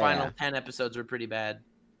 Like the Yeah. final 10 episodes were pretty bad,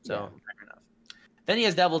 so fair enough. Then he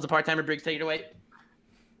has Devil as a part-timer. Briggs, take it away.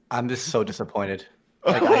 I'm just so disappointed.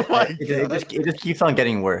 Oh my It just keeps on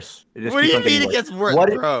getting worse. It just What do keeps you on getting mean it worse. gets worse, What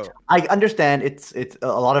bro? I understand it's a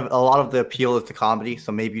lot of the appeal is the comedy,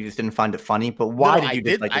 so maybe you just didn't find it funny. But why No, did you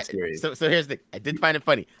dislike the series? So here's the thing. I did find it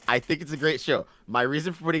funny. I think it's a great show. My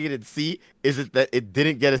reason for putting it in C is that it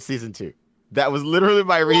didn't get a season 2. That was literally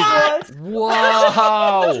my reason.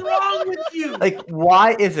 Wow! What's wrong with you? Like,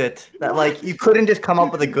 why is it that like you couldn't just come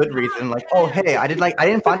up with a good reason? Like, oh hey, I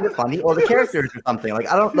didn't find it funny, or the characters or something.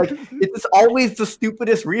 Like, I don't like. It's always the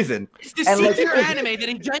stupidest reason. It's the and, like- C-tier anime that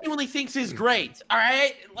he genuinely thinks is great. All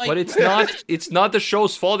right, like, But it's not. It's not the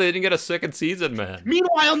show's fault they didn't get a second season, man.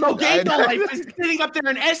 Meanwhile, No Game No Life is sitting up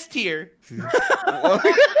there in S tier.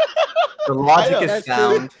 The logic is That's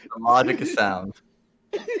sound. The logic is sound.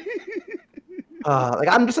 Like,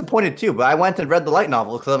 I'm disappointed too, but I went and read the light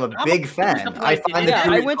novel because I'm a big fan. I find the Yeah, I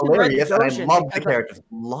series went and read hilarious, and I Goshen love the because characters.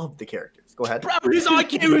 Love the characters. Go ahead. Bro, his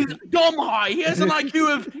IQ is dumb high. He has an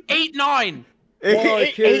IQ of 8-9. Well,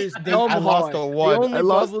 is dumb I lost high. a 1. The only I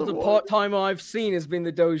lost Devils a of 1. part-time I've seen has been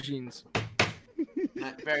the Dojins.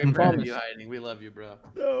 Very proud of you, hiding. We love you, bro.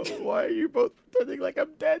 No, why are you both pretending like I'm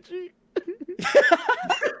Deji?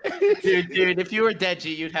 Dude, if you were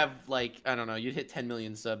Deji, you'd have like, I don't know, you'd hit 10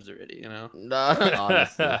 million subs already, you know? No,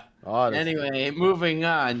 honestly. Anyway, moving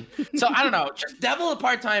on. So I don't know, just Devil a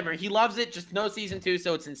part-timer. He loves it, just no season 2,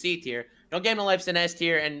 so it's in C tier. No Game No Life's in S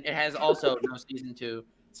tier, and it has also no season 2.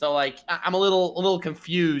 So like, I'm a little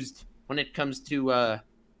confused when it comes to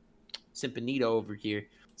Simpanito over here.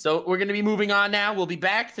 So we're gonna be moving on now. We'll be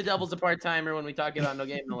back to Devil's a part-timer when we talk about No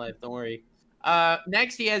Game No Life. Don't worry.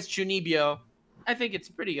 Next he has Chunibyo. I think it's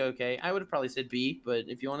pretty okay. I would have probably said B, but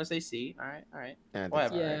if you want to say C, all right. Yeah,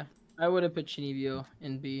 Whatever. Yeah, I would have put Chinibyo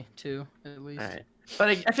in B too, at least. All right. But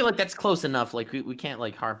I feel like that's close enough. Like we can't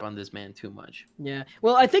like harp on this man too much. Yeah.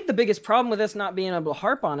 Well, I think the biggest problem with us not being able to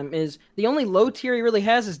harp on him is the only low tier he really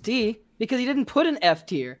has is D because he didn't put an F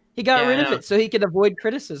tier. He got Yeah, rid I of know. it so he could avoid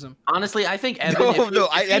criticism. Honestly, I think Evan.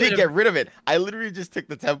 I didn't get rid of it. I literally just took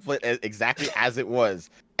the template exactly as it was,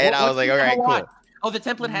 and I was like, all right, cool. Oh, the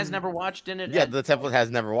template has never watched in it. Yeah, the template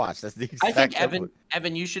has never watched. That's the I exact think template.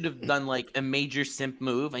 Evan, you should have done like a major simp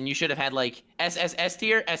move, and you should have had like S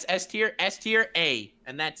tier, S tier, S tier, A,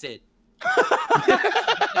 and that's it.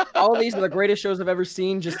 All these are the greatest shows I've ever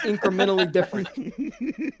seen, just incrementally different.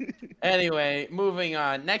 Anyway, moving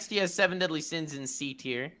on. Next, he has 7 Deadly Sins in C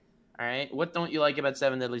tier. All right. What don't you like about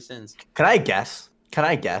Seven Deadly Sins? Can I guess?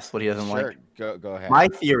 What he doesn't Sure, like? go ahead. My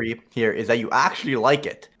theory here is that you actually like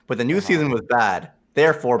it, but the new season was bad,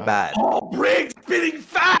 therefore bad. Oh, Briggs spitting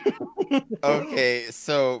fat. Okay,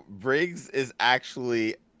 so Briggs is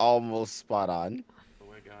actually almost spot on. Oh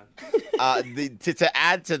my god. To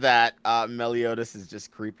add to that, Meliodas is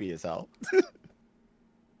just creepy as hell.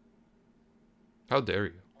 How dare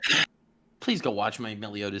you? Please go watch my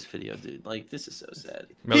Meliodas video, dude. Like, this is so sad.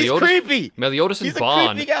 He's creepy. Meliodas and He's a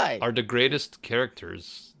Bond creepy guy. are the greatest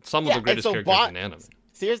characters. Some of the greatest characters in anime.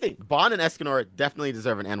 Seriously, Bond and Escanor definitely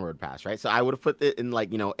deserve an N-word pass, right? So I would have put it in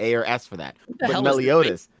like, A or S for that. But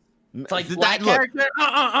Meliodas, it's like white character,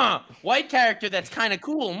 white character that's kind of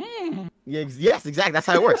cool. Yes, exactly. That's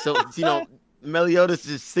how it works. So Meliodas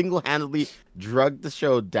just single-handedly drugged the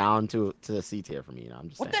show down to the C tier for me. I'm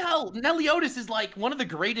just what saying. the hell? Meliodas is like one of the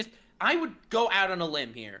greatest. I would go out on a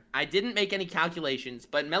limb here. I didn't make any calculations,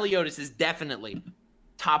 but Meliodas is definitely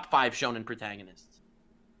top 5 shonen protagonists.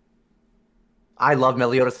 I love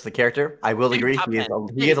Meliodas as a character. I will agree. He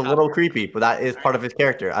is a little creepy, but that is part of his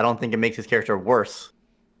character. I don't think it makes his character worse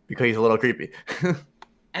because he's a little creepy.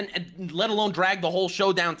 and let alone drag the whole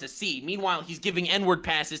show down to C. Meanwhile, he's giving N-word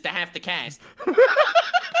passes to half the cast.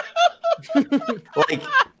 Like,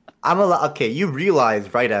 okay, you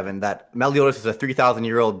realize, right, Evan, that Meliodas is a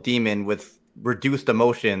 3,000-year-old demon with reduced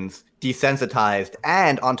emotions, desensitized,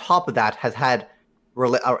 and on top of that has had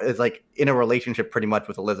is like in a relationship pretty much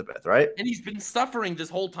with Elizabeth, right? And he's been suffering this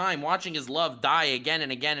whole time, watching his love die again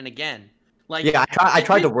and again and again. Like, yeah, I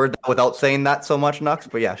tried to word that without saying that so much, Nux,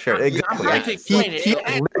 but yeah, sure, exactly. He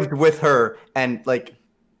lived with her and like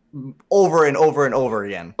over and over and over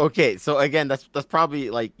again. Okay, so again, that's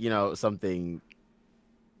probably like something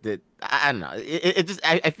that I don't know. It just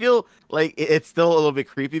I feel like it's still a little bit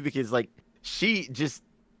creepy because like she just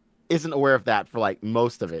isn't aware of that for like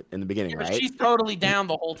most of it in the beginning, right? She's totally down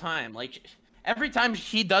the whole time. Like every time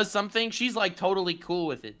he does something, she's like totally cool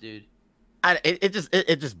with it, dude. It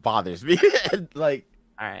just bothers me. Like,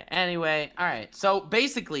 all right. Anyway, all right. So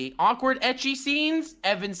basically, awkward ecchi scenes.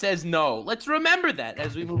 Evan says no. Let's remember that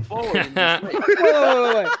as we move forward. In this race.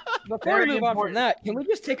 Wait. Before we move on from that, can we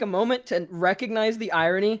just take a moment to recognize the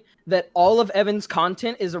irony that all of Evan's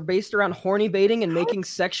content is based around horny baiting and making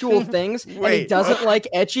sexual things, and he doesn't like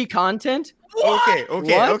ecchi content? Okay.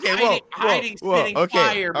 Hiding spitting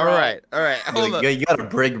fire, bro. All right. Hold on. You got a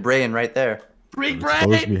brig brain right there. Brig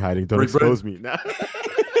brain. Expose me, hiding. Don't expose me. Nah.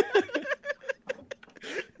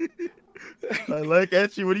 I like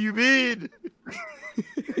ecchi. What do you mean?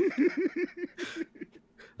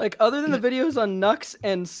 Like, other than the videos on Nux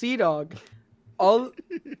and Sea Dog, all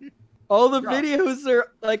the videos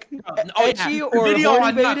are like ecchi or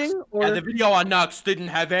horny baiting. Or... Yeah, the video on Nux didn't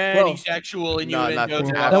have any sexual innuendos.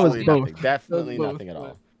 That was both. Definitely nothing at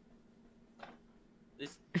all.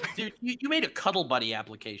 Dude, you made a Cuddle Buddy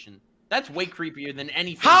application. That's way creepier than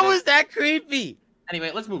anything. How is that creepy?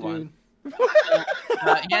 Anyway, let's move on.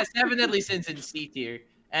 He has Seven Deadly Sins in C tier,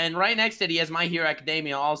 and right next to it, he has My Hero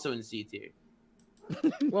Academia also in C tier.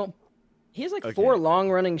 Well, he has like 4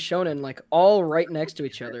 long-running shonen, like all right next to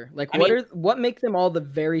each other. Like, what make them all the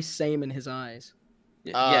very same in his eyes?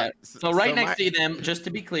 So next to them, just to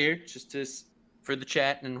be clear, for the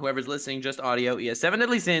chat and whoever's listening, just audio. He has Seven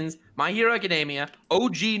Deadly Sins, My Hero Academia,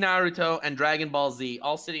 OG Naruto, and Dragon Ball Z,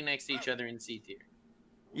 all sitting next to each other in C tier.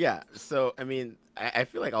 Yeah, so I mean, I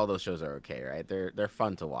feel like all those shows are okay, right? They're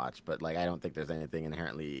fun to watch, but like I don't think there's anything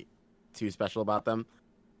inherently too special about them,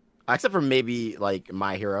 except for maybe like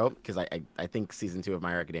My Hero, because I think season 2 of My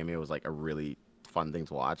Hero Academia was like a really fun thing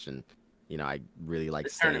to watch, and I really liked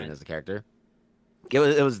Stain as a character.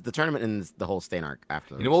 It was the tournament and the whole Stain arc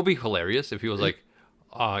after. You know what would be hilarious if he was like,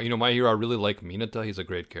 My Hero, I really like Mineta. He's a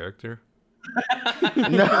great character.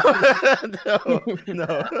 No.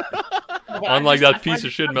 Unlike that piece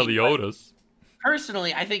of shit Meliodas.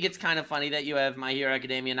 Personally, I think it's kind of funny that you have My Hero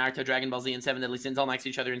Academia, Naruto, Dragon Ball Z, and Seven Deadly Sins all next to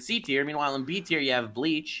each other in C tier. Meanwhile, in B tier, you have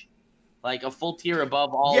Bleach, like a full tier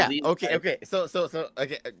above all of these. Okay. So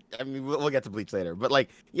okay. I mean, we'll get to Bleach later, but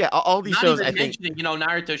like, yeah, all these shows. I think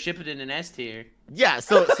Naruto Shippuden in S tier. Yeah.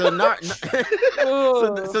 So Naruto.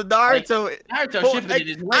 Naruto Shippuden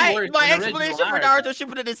is way worse. My explanation for Naruto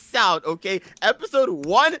Shippuden is sound. Okay, episode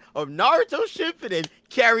 1 of Naruto Shippuden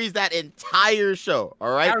carries that entire show.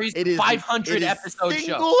 All right, it is 500 episode show.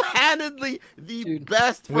 Single-handedly the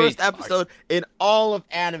best first episode in all of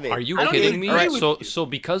anime. Are you kidding me? So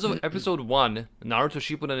because of episode 1, Naruto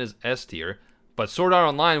Shippuden is S tier, but Sword Art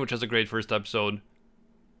Online, which has a great first episode,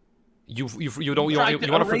 you want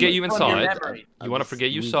to forget you even saw it. You want to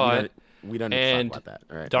forget you saw it. We don't need to talk about that.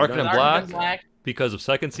 All right. Dark and Black, because of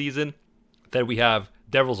second season. Then we have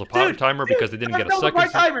Devil's a part-timer because they didn't get a second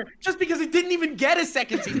part-timer just because it didn't even get a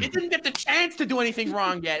second season. It didn't get the chance to do anything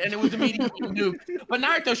wrong yet, and it was immediately nuked. But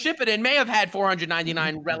Naruto Shippuden may have had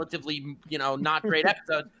 499 relatively, not great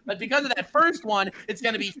episodes, but because of that first one, it's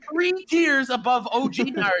going to be 3 tiers above OG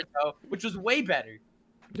Naruto, which was way better.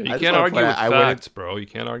 Yeah, you can't argue with facts, bro. You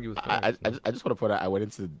can't argue with facts. I just want to point out, I went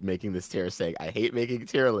into making this tier saying I hate making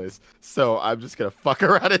tier lists, so I'm just going to fuck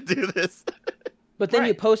around and do this. But then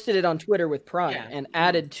you posted it on Twitter with Prime and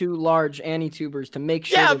added 2 large Anitubers to make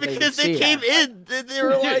sure. Yeah, because they came in. They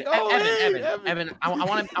were like, "Oh, Evan, I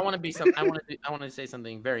want to say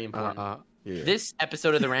something very important. This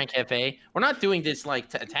episode of the Rant Cafe, we're not doing this like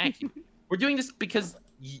to attack you. We're doing this because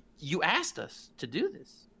you asked us to do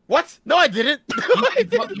this. What? No, I didn't.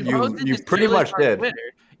 You pretty much did. Twitter.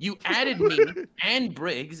 You added me and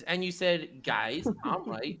Briggs, and you said, "Guys, I'm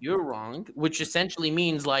right, you're wrong," which essentially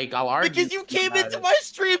means like I'll argue. Because you came into my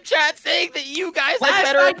stream chat saying that you guys have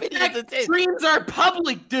better opinions than Tate. Streams are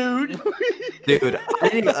public, dude. Dude, I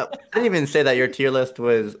didn't even say that your tier list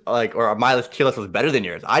was or my tier list was better than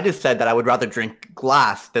yours. I just said that I would rather drink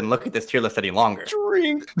glass than look at this tier list any longer.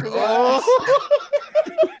 Drink glass.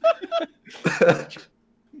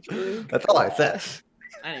 That's all I said.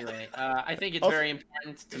 Anyway, I think it's very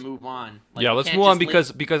important to move on. Yeah, let's move on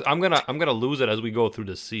because I'm gonna lose it as we go through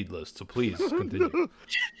the seed list. So please continue.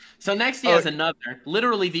 So next he has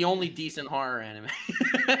literally the only decent horror anime.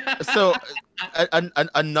 So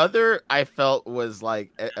another I felt was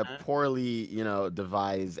like a poorly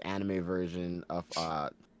devised anime version of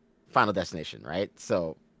Final Destination, right?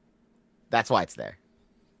 So that's why it's there.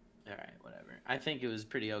 All right. I think it was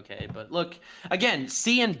pretty okay, but look, again,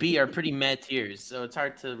 C and B are pretty meh tiers, so it's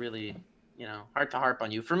hard to really, hard to harp on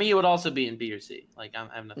you. For me, it would also be in B or C. Like, I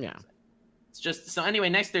have nothing to say. It's just, so anyway,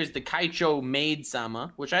 next there's the Kaicho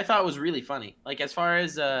Maid-sama, which I thought was really funny. Like, as far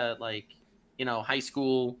as, high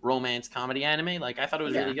school romance comedy anime, like, I thought it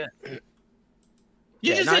was really good.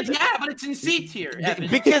 You just said, but it's in C tier, Evan.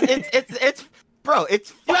 Because it's bro,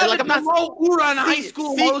 it's fun. Like, I'm not Uran High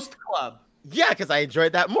School Host Club. Yeah, because I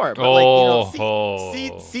enjoyed that more. But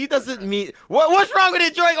C doesn't mean what's wrong with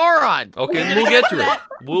enjoying Oron? Okay, we'll get to it.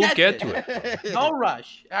 We'll get to it. No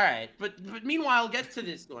rush. All right, but meanwhile, get to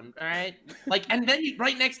this one. All right, and then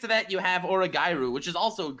right next to that you have Oragairu, which is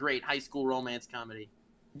also a great high school romance comedy.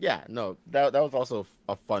 Yeah, no, that was also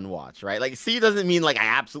a fun watch, right? Like C doesn't mean like I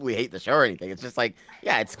absolutely hate the show or anything. It's just like,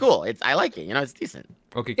 yeah, it's cool. I like it. It's decent.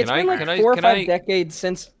 Okay, It's been 4 or 5 decades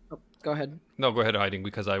since. Go ahead. No, go ahead, Hiding,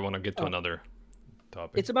 because I want to get to another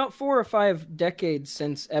topic. It's about 4 or 5 decades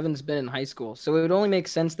since Evan's been in high school, so it would only make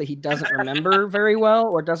sense that he doesn't remember very well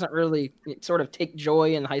or doesn't really sort of take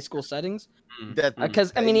joy in high school settings.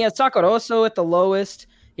 Because, he had Sakuraso at the lowest,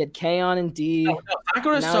 he had K-On! And D. No,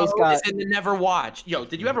 Sakuraso is in the Never Watch. Yo,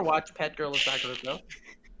 did you ever watch Pet Girl of Sakuraso?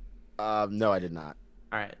 No, I did not.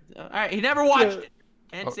 All right, he never watched it.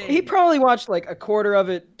 He probably watched like a quarter of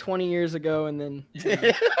it 20 years ago, and then.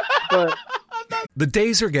 But the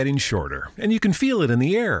days are getting shorter, and you can feel it in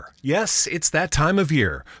the air. Yes, it's that time of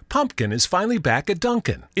year. Pumpkin is finally back at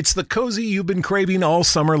Dunkin'. It's the cozy you've been craving all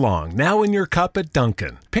summer long, now in your cup at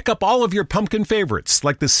Dunkin'. Pick up all of your pumpkin favorites,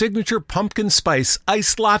 like the signature pumpkin spice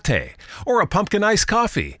iced latte, or a pumpkin iced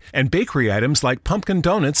coffee, and bakery items like pumpkin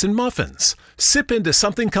donuts and muffins. Sip into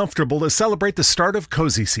something comfortable to celebrate the start of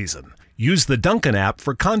cozy season. Use the Dunkin' app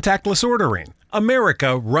for contactless ordering.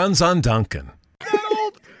 America runs on Dunkin'.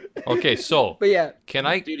 Okay, so but yeah, can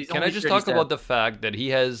I just talk about the fact that he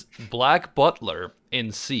has Black Butler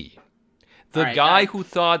in C? The guy who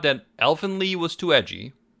thought that Elfen Lee was too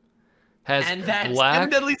edgy has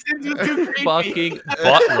Black fucking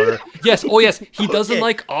Butler. Yes, he doesn't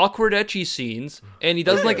like awkward edgy scenes, and he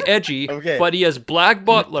doesn't like edgy, but he has Black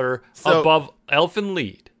Butler above Elfen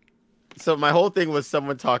Lee. So my whole thing was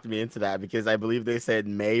someone talked me into that because I believe they said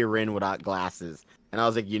Mei Rin without glasses. And I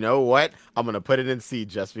was like, you know what? I'm going to put it in C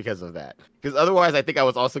just because of that. Because otherwise, I think I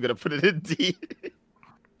was also going to put it in D.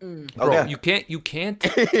 Bro, you can't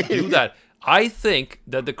do that. I think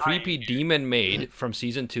that the creepy demon maid from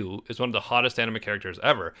season 2 is one of the hottest anime characters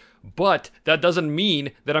ever. But that doesn't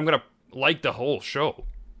mean that I'm going to like the whole show. All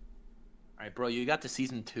right, bro, you got to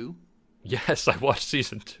season 2? Yes, I watched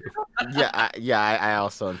season 2. I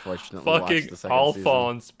also unfortunately fucking watched the second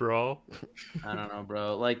Alphonse, season. Bro. I don't know,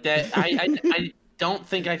 bro. Like that, I don't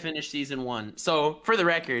think I finished season 1. So for the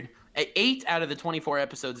record, 8 out of the 24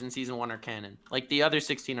 episodes in season 1 are canon. Like the other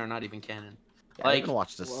 16 are not even canon. Yeah, I didn't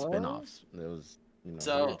watch the spin-offs. It was,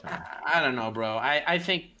 so I don't know, bro. I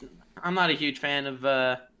think I'm not a huge fan of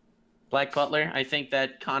Black Butler. I think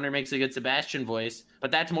that Connor makes a good Sebastian voice,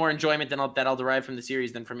 but that's more enjoyment that I'll derive from the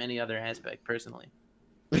series than from any other aspect, personally.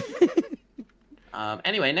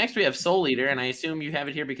 Anyway, next we have Soul Eater, and I assume you have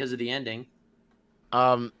it here because of the ending.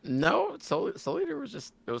 No, Soul Eater was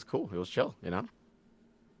just, it was cool. It was chill, you know?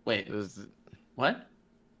 Wait, It was, what?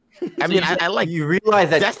 I mean, I like, You realize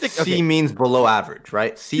that Destic- C okay. means below average,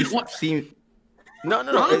 right? C. no.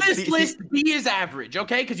 On this see- list, B is average,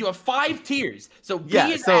 okay? Because you have 5 tiers. So B Yeah,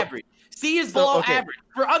 is so- average. C is below okay. average.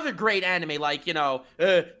 For other great anime, like,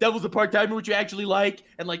 Devil's a Part-Timer, which you actually like,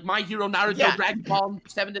 and like My Hero, Naruto, Yeah. Dragon Ball,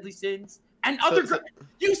 Seven Deadly Sins, and So- other. so-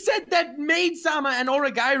 You said that Maid-sama and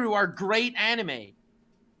Origairu are great anime.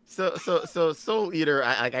 So Soul Eater,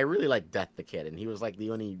 I really like Death the Kid, and he was like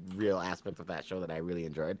the only real aspect of that show that I really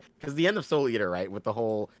enjoyed. Because the end of Soul Eater, right, with the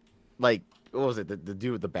whole, like, what was it, the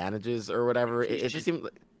dude with the bandages or whatever? It just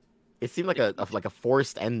seemed like a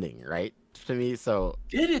forced ending, right, to me. So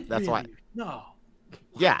Did it? That's why. really? No.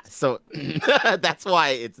 yeah, so that's why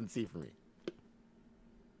it's in C for me.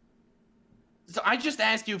 So I just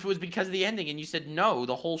asked you if it was because of the ending, and you said no.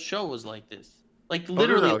 The whole show was like this, like no,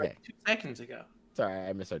 literally no, like okay. 2 seconds ago. Sorry,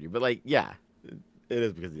 I misheard you, but like, yeah, it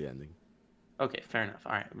is because of the ending. Okay, fair enough.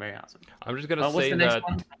 All right, very awesome. I'm just gonna What's say the next that.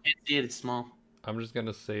 one? I can't see it. It's small. I'm just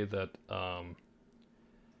gonna say that.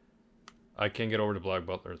 I can't get over the Black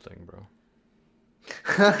Butler thing, bro.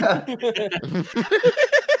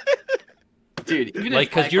 Dude, even Like, if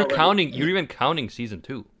because Black you're Butler- counting. You're even counting season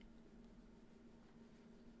 2.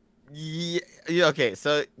 Yeah, okay,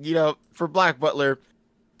 so for Black Butler,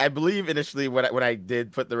 I believe initially when I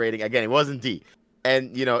did put the rating again, it wasn't D,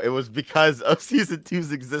 and it was because of season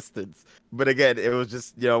 2's existence. But again, it was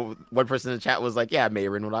just one person in the chat was like, "Yeah,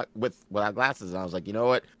 Mayrin without glasses," and I was like, "You know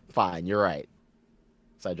what? Fine, you're right."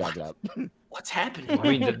 So I dropped it out. What's happening? I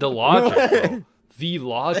mean, the logic, bro. The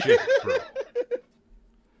logic, bro.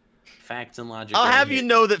 Facts and logic. I'll right have here. you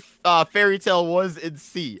know that Fairy Tail was in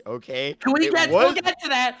C. Okay. Can we we'll get to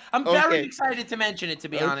that? I'm very Okay. excited to mention it. To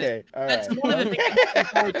be Okay, honest, all that's right. one of the things I'm looking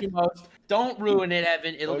forward to most. Don't ruin it,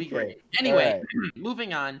 Evan. It'll be Okay, great. Anyway, all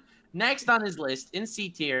moving on. Next on his list in C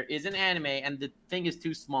tier is an anime, and the thing is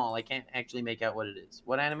too small. I can't actually make out what it is.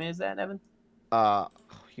 What anime is that, Evan?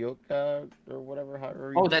 Hyoka or whatever.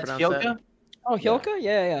 However Oh, you that's pronounce Hyoka. that. Oh, Hyoka?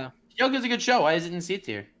 Yeah. Hyoka's a good show. Why is it in C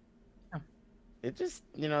tier? It just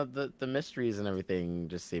the mysteries and everything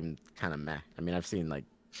just seemed kind of meh. I mean, I've seen like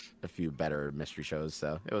a few better mystery shows,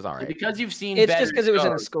 so it was alright. Because you've seen. It's better just because it was in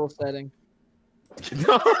a shows. school setting.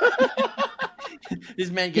 This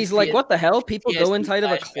man gets He's like, what the hell? People go PTSD inside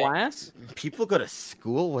of a flashback. class? People go to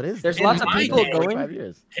school. What is? There's this? lots of my people day, going. 5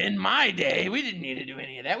 years. In my day, we didn't need to do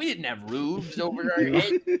any of that. We didn't have roofs over our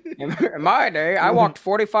head. In my day, I walked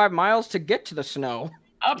 45 miles to get to the snow.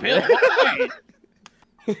 Uphill.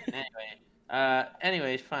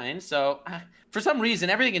 Anyway, fine. So, for some reason,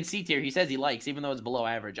 everything in C tier he says he likes, even though it's below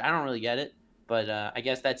average. I don't really get it, but I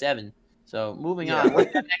guess that's Evan. So, moving on.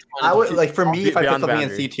 What's the next one? I would like for me if I put Beyond something in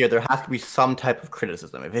boundary. C tier, there has to be some type of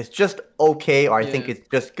criticism. If it's just okay or I think Yeah. it's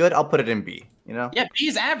just good, I'll put it in B. Yeah, B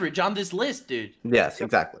is average on this list, dude. Yes,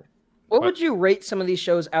 exactly. What would you rate some of these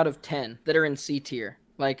shows out of 10 that are in C tier?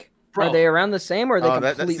 Like, Bro. are they around the same or are they Oh,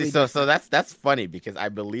 completely so that's funny because I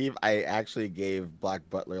believe I actually gave Black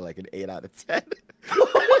Butler like an 8 out of 10.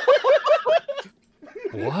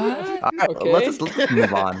 What? All right, Okay. let's just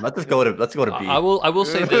move on. Let's go to B. I will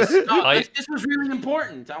say this. No, I this was really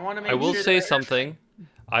important. I want to make I will sure say that something.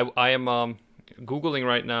 I am googling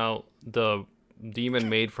right now the demon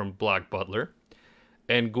maid from Black Butler,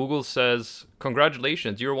 and Google says,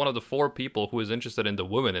 "Congratulations, you're one of the 4 people who is interested in the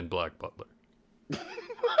woman in Black Butler."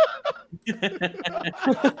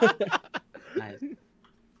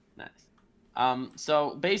 Nice.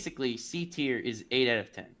 So basically, C tier is 8 out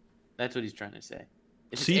of 10. That's what he's trying to say.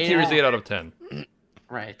 If it's C tier is 8 out of 10.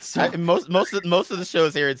 Right. So Most of the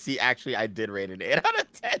shows here in C actually I did rate an 8 out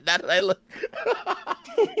of 10. That I look.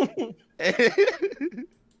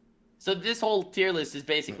 So this whole tier list is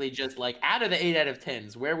basically just like out of the 8 out of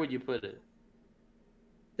 10s, where would you put it?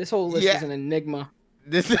 This whole list Yeah. is an enigma.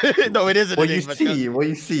 This no, it isn't. What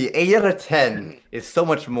you see, 8 out of 10 is so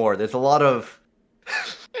much more. There's a lot of.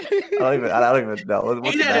 I don't even know.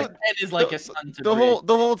 What's 8 out that? of 10 is like a sun to the bridge.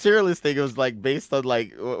 whole tier list thing was like based on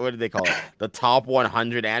like what did they call it? The top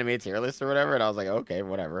 100 anime tier list or whatever. And I was like, okay,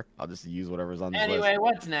 whatever. I'll just use whatever's on this Anyway, list.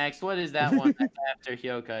 what's next? What is that one that's after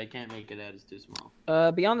Hyoka? I can't make it out. It's too small.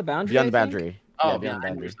 Beyond the Boundary. Beyond the I think? Boundary. Oh, Yeah, Beyond the I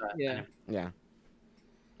never Boundary. saw it. Yeah. Yeah.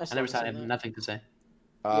 I never saw it. I have nothing to say.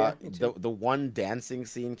 me too. The one dancing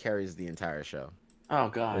scene carries the entire show. Oh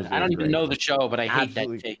It God, was I don't really even great. know the show, but I hate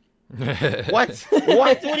Absolutely. that chick. What?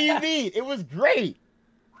 What do you mean? It was great.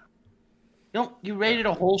 You rated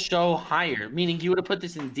a whole show higher, meaning you would have put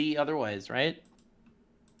this in D otherwise, right?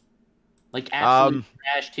 Like absolute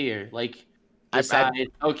trash tier. Like Besides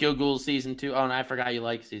Tokyo Ghoul season 2. Oh, and I forgot you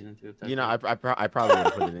like season 2. You know, I probably would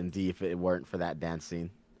have put it in D if it weren't for that dance scene.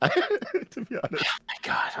 To be honest. Oh my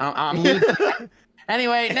God, I'm losing.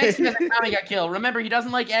 Anyway, next is Akame ga Kill. Remember, he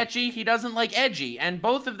doesn't like ecchi, he doesn't like edgy, and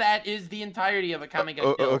both of that is the entirety of Akame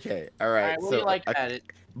ga Kill. Okay, all right. What do you like about it?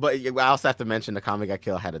 But I also have to mention Akame ga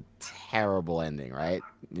Kill had a terrible ending, right?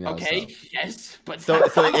 You know, okay, yes, but so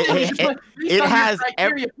it has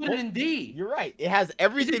put it in D. You're right. It has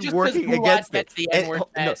everything working against it.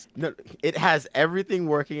 It has everything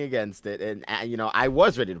working against it, and you know, I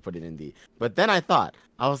was ready to put it in D, but then I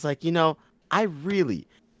was like, you know, I really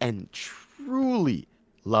and truly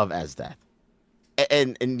love Esdeath.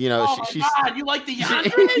 And you know, she's God, you like the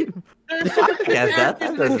yandere?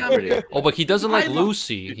 Oh, but he doesn't like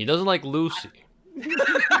Lucy. He doesn't like Lucy. You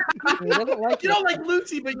don't like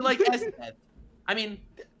Lucy, but you like Esdeath. I mean,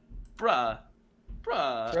 bruh.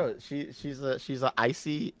 Bro, she's a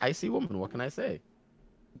icy woman. What can I say?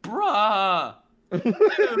 Bruh.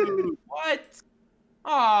 Dude, what?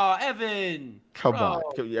 Oh, Evan. Come on.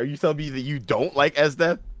 Are you telling me that you don't like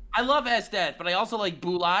Esdeath? I love Esdeath, but I also like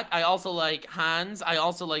Bulat. I also like Hans. I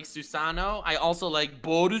also like Susanoo. I also like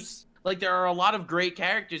Borus. Like, there are a lot of great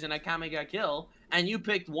characters in Akame ga Kill, and you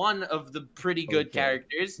picked one of the pretty good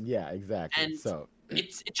characters. Yeah, exactly. And so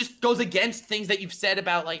it just goes against things that you've said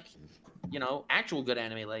about, like, you know, actual good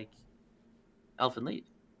anime like Elfen Lied.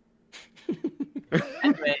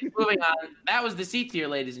 Anyway, moving on. That was the C tier,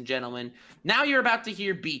 ladies and gentlemen. Now you're about to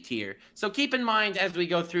hear B tier. So keep in mind as we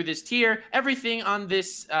go through this tier, everything on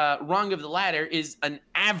this rung of the ladder is an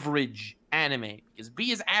average anime. Because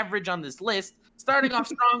B is average on this list, starting off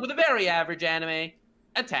strong with a very average anime,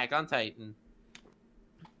 Attack on Titan.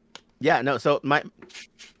 Yeah, no, so I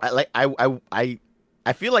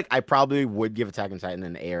feel like I probably would give Attack on Titan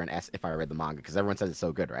an A or an S if I read the manga, because everyone says it's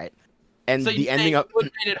so good, right? And so the ending of would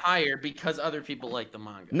rate it higher because other people like the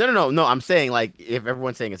manga. No. I'm saying, like, if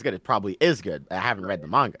everyone's saying it's good, it probably is good. I haven't read the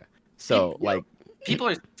manga, so people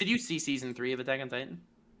are. Did you see season 3 of Attack on Titan?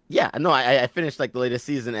 Yeah, no, I finished like the latest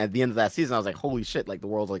season. At the end of that season, I was like, holy shit! Like, the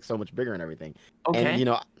world's like so much bigger and everything. Okay. And you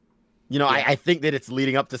know, I think that it's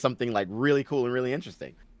leading up to something like really cool and really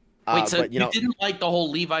interesting. Wait, so but, you didn't like the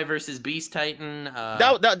whole Levi versus Beast Titan?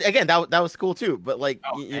 That was cool too. But like,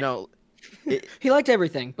 you know. He liked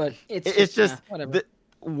everything, but it's just whatever.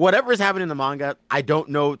 Whatever's happening in the manga, I don't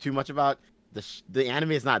know too much about. The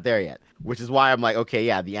anime is not there yet, which is why I'm like, okay,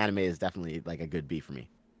 yeah, the anime is definitely like a good B for me.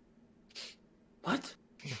 What?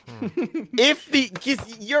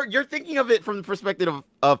 Because you're thinking of it from the perspective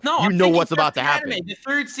of no, you know what's about to happen. The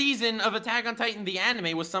third season of Attack on Titan, the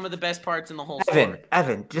anime, was some of the best parts in the whole story.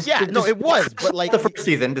 Evan, it was, but like the first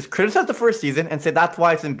season, just criticize the first season and say that's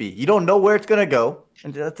why it's in B. You don't know where it's gonna go,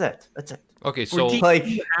 and that's it. Okay, so like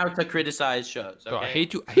how to criticize shows. Okay?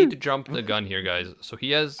 So I hate to jump the gun here, guys. So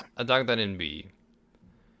he has Attack on Titan in B.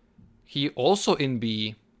 He also in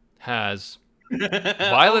B has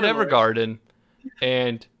Violet Evergarden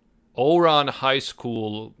and Ouran High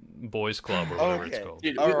School Boys Club or whatever it's called.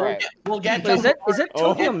 Dude, we'll get is it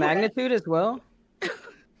Tokyo Magnitude as well?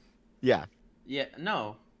 Yeah. Yeah.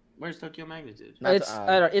 No. Where's Tokyo Magnitude? It's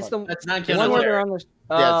the that's not one where they're on the.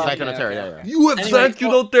 Yeah, it's Psycho Terror. You have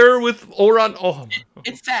Psycho out there with Ouran. Oh,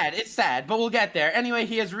 it's sad, but we'll get there. Anyway,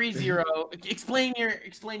 he has ReZero. Explain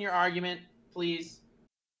your argument, please.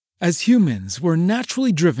 As humans, we're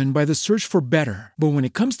naturally driven by the search for better. But when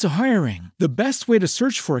it comes to hiring, the best way to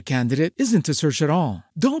search for a candidate isn't to search at all.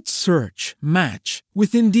 Don't search, match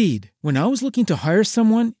with Indeed. When I was looking to hire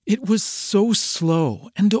someone, it was so slow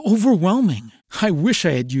and overwhelming. I wish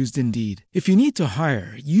I had used Indeed. If you need to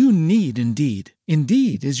hire, you need Indeed.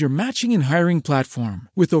 Indeed is your matching and hiring platform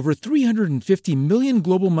with over 350 million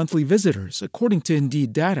global monthly visitors, according to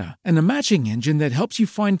Indeed data, and a matching engine that helps you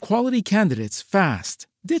find quality candidates fast.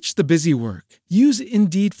 Ditch the busy work. Use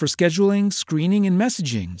Indeed for scheduling, screening, and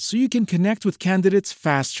messaging so you can connect with candidates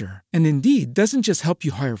faster. And Indeed doesn't just help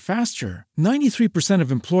you hire faster. 93%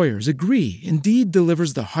 of employers agree Indeed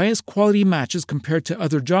delivers the highest quality matches compared to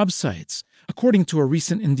other job sites, according to a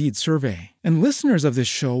recent Indeed survey. And listeners of this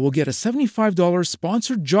show will get a $75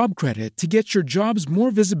 sponsored job credit to get your jobs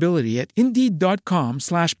more visibility at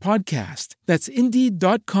Indeed.com/podcast. That's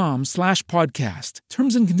Indeed.com/podcast.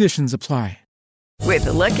 Terms and conditions apply. With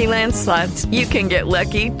the Lucky Land Slots, you can get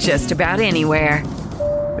lucky just about anywhere.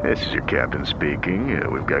 This is your captain speaking.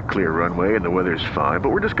 We've got clear runway and the weather's fine, but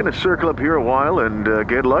we're just going to circle up here a while and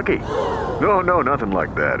get lucky. No, nothing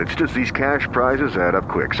like that. It's just these cash prizes add up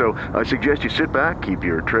quick. So I suggest you sit back, keep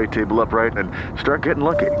your tray table upright, and start getting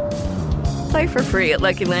lucky. Play for free at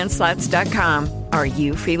LuckyLandSlots.com. Are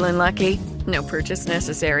you feeling lucky? No purchase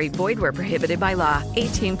necessary. Void where prohibited by law.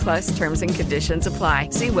 18 plus terms and conditions apply.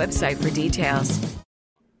 See website for details.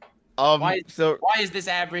 Why is this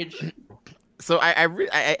average? So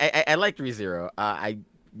I liked ReZero. I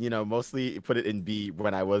mostly put it in B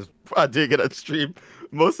when I was doing it on stream,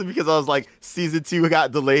 mostly because I was like, season 2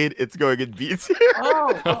 got delayed. It's going in B tier.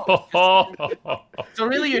 So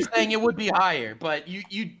really, you're saying it would be higher, but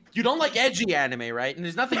you don't like edgy anime, right? And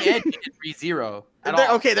there's nothing edgy in ReZero at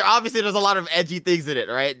all. Okay, there's a lot of edgy things in it,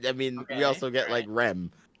 right? I mean, we also get like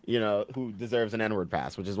Rem, who deserves an N-word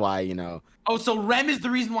pass, which is why, Oh, so Rem is the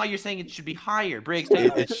reason why you're saying it should be higher. Briggs,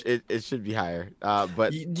 it should be higher.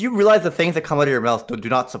 But do you realize the things that come out of your mouth do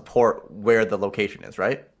not support where the location is,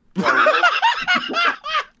 right?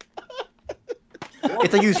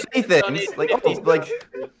 It's like you say things like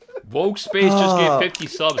Woke Space just gave 50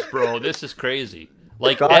 subs, bro. This is crazy.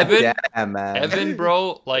 Like God Evan, damn, man. Evan,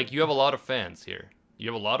 bro, like you have a lot of fans here.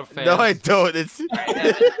 You have a lot of fans. No, I don't. It's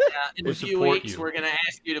in a few weeks, we're gonna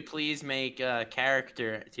ask you to please make a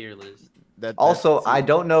character tier list. I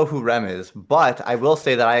don't know who Rem is, but I will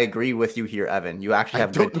say that I agree with you here, Evan. You actually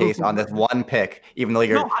have good taste on this one pick, even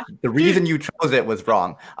though the reason you chose it was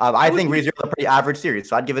wrong. I think ReZero is a pretty average series,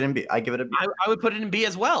 so I'd give it in B. I would put it in B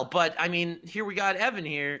as well, but I mean, here we got Evan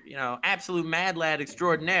here, absolute mad lad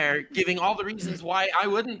extraordinaire, giving all the reasons why I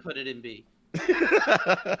wouldn't put it in B.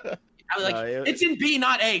 It's in B,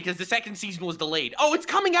 not A, because the second season was delayed. Oh, it's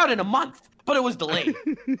coming out in a month, but it was delayed.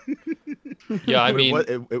 Yeah, I mean,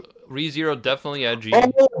 ReZero definitely edgy.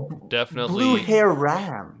 Definitely. Blue hair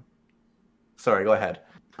Ram. Sorry, go ahead.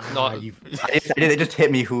 No, it just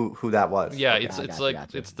hit me who that was. Yeah, it's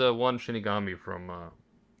the one Shinigami from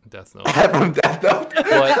Death Note. From Death Note.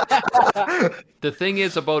 But the thing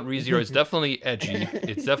is about ReZero, it's definitely edgy.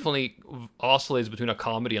 It's definitely oscillates between a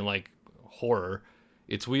comedy and like horror.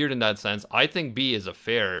 It's weird in that sense. I think B is a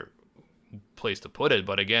fair place to put it,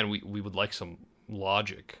 but again, we would like some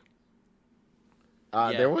logic.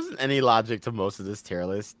 There wasn't any logic to most of this tier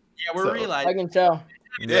list. Yeah, we're realizing. I can tell.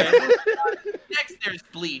 Yeah. Next, there's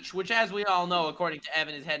Bleach, which, as we all know, according to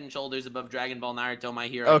Evan, is head and shoulders above Dragon Ball, Naruto, My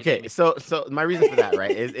Hero. Okay, so my reason for that,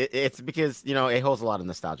 right, is it's because it holds a lot of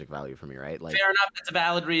nostalgic value for me, right? Like, fair enough, that's a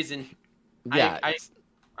valid reason. Yeah,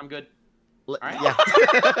 I'm good. Right. Yeah.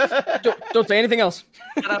 don't say anything else.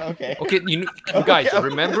 Okay, you guys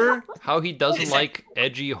remember how he doesn't like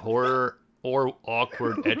edgy horror or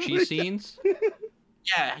awkward ecchi scenes?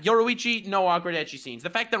 Yeah, Yoruichi, no awkward ecchi scenes. The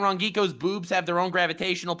fact that Rongiko's boobs have their own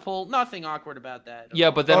gravitational pull, nothing awkward about that. Yeah,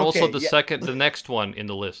 but then also the next one in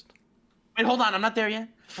the list. Wait, hold on, I'm not there yet.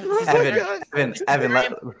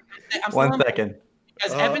 Evan, one second.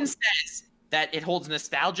 Because Evan says that it holds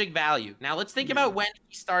nostalgic value. Now let's think about when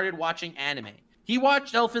he started watching anime. He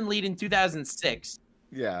watched Elfen Lied in 2006.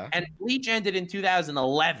 Yeah. And Bleach ended in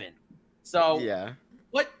 2011. So yeah.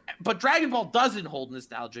 But Dragon Ball doesn't hold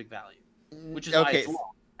nostalgic value, which is why it's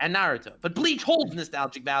long. And Naruto. But Bleach holds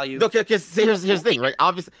nostalgic value. Okay, because here's the thing, right?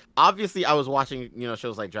 Obviously, I was watching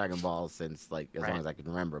shows like Dragon Ball since as long as I can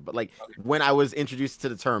remember. But when I was introduced to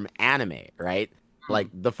the term anime, right? Like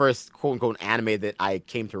the first quote unquote anime that I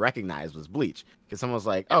came to recognize was Bleach, because someone was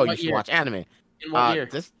like, "Oh, you should watch anime." In what year?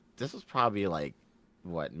 This was probably like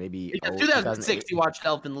what, maybe 2006. You watched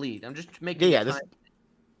Elfen Lied. I'm just making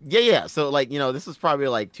yeah. So this was probably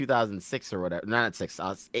like 2006 or whatever. Not 6,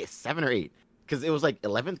 7 or 8. Because it was like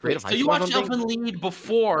 11th grade of high school. So you watched Elfen Lied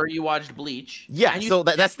before you watched Bleach. Yeah, so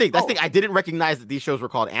that's the thing. That's the thing. I didn't recognize that these shows were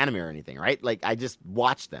called anime or anything, right? Like I just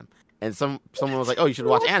watched them. And someone was like, "Oh, you should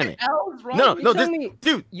watch anime." No,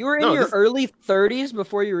 dude, you were in your early 30s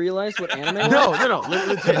before you realized what anime was? No,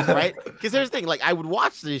 legit, right? Because here's the thing, like I would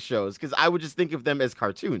watch these shows because I would just think of them as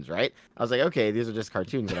cartoons, right? I was like, okay, these are just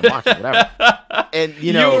cartoons that I'm watching, whatever. And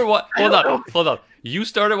hold on. You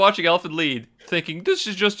started watching Elfen Lied thinking this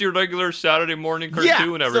is just your regular Saturday morning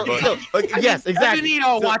cartoon, everybody. Yes, exactly.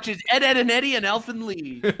 Evan watches Ed, Ed, and Eddie and Elfen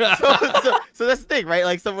Lied. So that's the thing, right?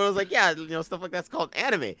 Like someone was like, yeah, stuff like that's called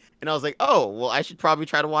anime. And I was like, oh, well, I should probably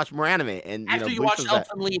try to watch more anime. And after you watched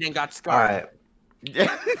Elfen Lied and got scarred. All right.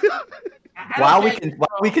 While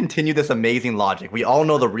we continue this amazing logic, we all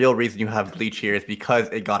know the real reason you have Bleach here is because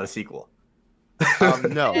it got a sequel.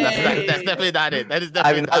 No, that's definitely not it. That is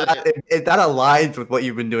definitely not it. That aligns with what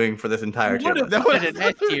you've been doing for this entire tier.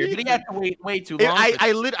 Did he have to wait way too long?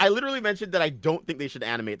 I literally mentioned that I don't think they should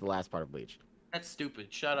animate the last part of Bleach. That's stupid.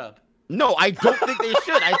 Shut up. No, I don't think they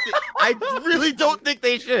should. I really don't think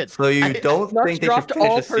they should. So you don't think they should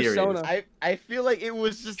finish the series? I feel like it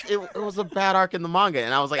was just it was a bad arc in the manga,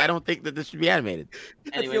 and I was like, I don't think that this should be animated.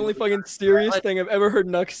 That's the only fucking serious thing I've ever heard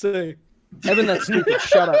Nux say. Evan, that's stupid.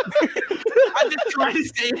 Shut up. I'm just trying to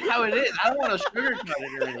say it how it is. I don't want to sugarcoat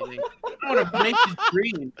it or anything. I don't want to make it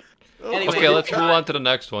green. Anyway, Okay, let's move on to the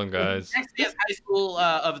next one, guys. Next is High School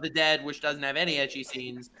of the Dead, which doesn't have any ecchi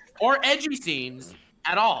scenes or edgy scenes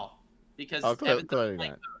at all. Because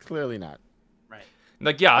Clearly not. Right.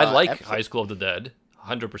 Like, yeah, I like High School of the Dead,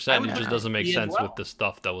 100%. It just doesn't make sense with the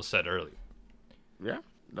stuff that was said earlier. Yeah,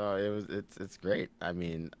 no, it's great. I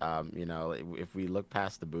mean, you know, if we look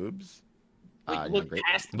past the boobs, look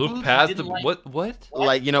past the what?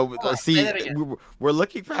 Like, you know, see, we're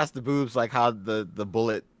looking past the boobs, like how the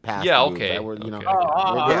bullet passed. Yeah, the okay. Boobs, right? We're, you know,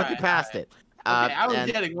 Okay. we're looking past it. Okay, I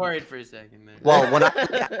was getting worried for a second. There. Well, when I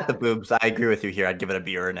look at the boobs, I agree with you here. I'd give it a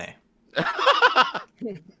B or an A.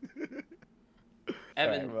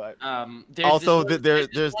 Evan, there's also there's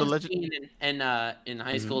the legend scene in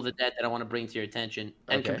High School of the Dead that I want to bring to your attention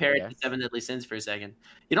and compare it to Seven Deadly Sins for a second.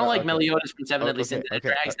 You don't like Meliodas from Seven Deadly Sins, and it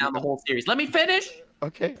drags down the whole series. Let me finish.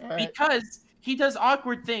 Okay. Because he does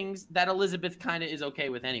awkward things that Elizabeth kind of is okay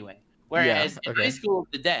with anyway. Whereas in High School of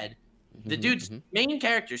the Dead, the dude's main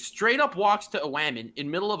character straight up walks to a woman in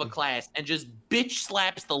middle of a class and just bitch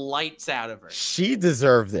slaps the lights out of her. She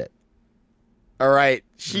deserved it. All right,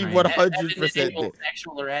 she 100% did.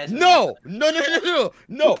 Sexual harassment. No,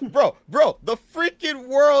 bro. The freaking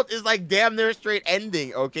world is like damn near straight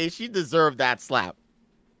ending. Okay, she deserved that slap.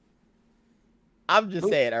 I'm just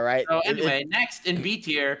saying. All right. So anyway, next in B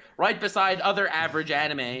tier, right beside other average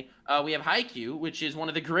anime, we have Haikyuu, which is one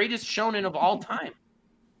of the greatest shonen of all time.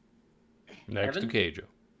 Next to Keijo.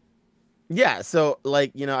 Yeah, so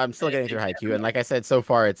like, you know, I'm still getting through Haikyuu, and like I said, so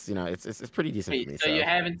far it's, you know, it's pretty decent for me. So you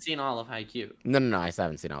haven't seen all of Haikyuu? No, I still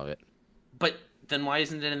haven't seen all of it. But then why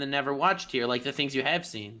isn't it in the never watched tier, like the things you have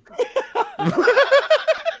seen?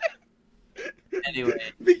 Anyway,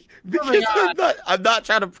 because I'm not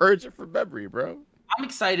trying to purge it from memory, bro. I'm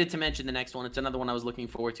excited to mention the next one. It's another one I was looking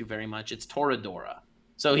forward to very much. It's Toradora.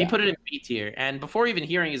 So he put it in B tier, and before even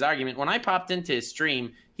hearing his argument, when I popped into his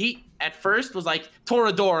stream, he at first was like,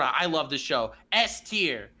 Toradora, I love this show, S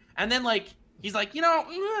tier. And then like he's like, you know,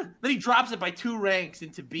 then he drops it by 2 ranks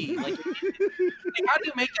into B. Like how do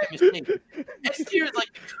you make that mistake? S tier is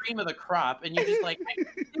like the cream of the crop, and you're just like, you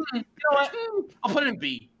know what? I'll put it in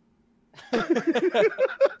B.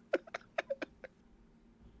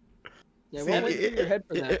 Yeah, what went through your head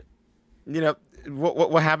for that? You know,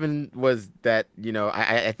 what happened was that, you know,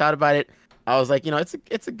 I thought about it. I was like, you know,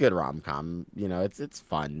 it's a good rom-com. You know, it's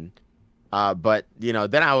fun. But you know,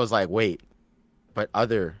 then I was like, wait, but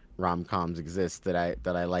other rom-coms exist that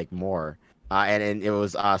I like more. And it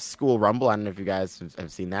was School Rumble. I don't know if you guys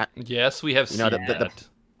have seen that. Yes, we have seen that.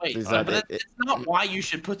 Wait, but that's not why you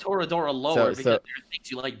should put Toradora lower, because there are things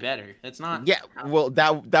you like better. That's not. Yeah, well,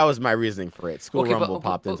 that was my reasoning for it. School Rumble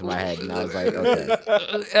popped into my head, and I was like,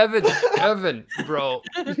 okay. Evan, bro,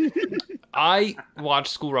 I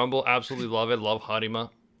watched School Rumble. Absolutely love it. Love Harima.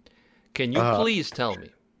 Can you please tell me,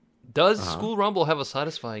 does School Rumble have a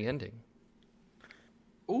satisfying ending?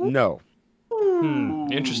 No.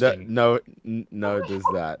 Interesting. No, it does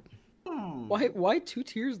not. Why 2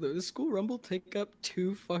 tiers though? Does School Rumble take up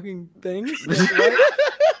 2 fucking things?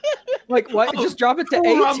 Like why just drop it to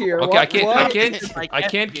A tier? Okay, I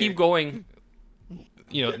can't keep going.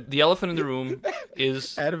 You know, the elephant in the room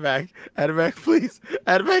is Adamac, please.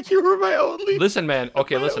 Adamac, you were my only. Listen, man.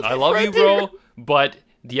 Okay, listen. I love you, bro, but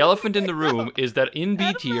the elephant in the room is that in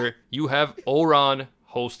B tier you have Ouran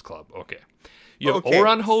Host Club. Okay. You have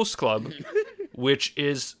Ouran Host Club, which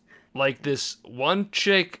is like this one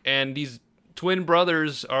chick and these twin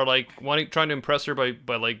brothers are like trying to impress her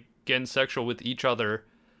by like getting sexual with each other.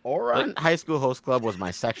 Ouran High School Host Club was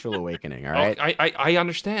my sexual awakening. All right, I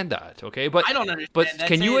understand that. Okay, but I don't understand. But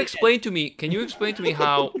can you explain to me? Can you explain to me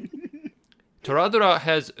how Toradora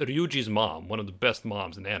has Ryuji's mom, one of the best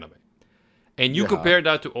moms in anime, and you compare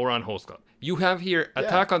that to Ouran Host Club? You have here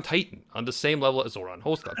Attack on Titan on the same level as Ouran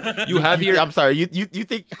Host Club. You have here. I'm sorry. You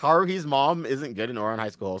think Haruhi's mom isn't good in Ouran High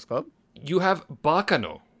School Host Club? You have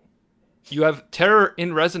Bakano. You have Terror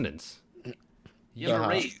in Resonance. You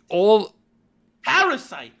have all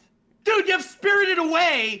Parasite. Dude, you have Spirited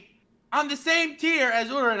Away on the same tier as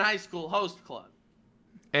Ouran High School Host Club.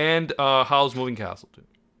 And Howl's Moving Castle too.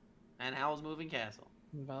 And Howl's Moving Castle.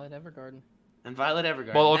 And Violet Evergarden.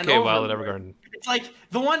 Well, okay, Violet Evergarden. It's like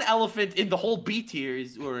the one elephant in the whole B tier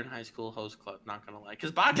is Ouran High School Host Club. Not gonna lie,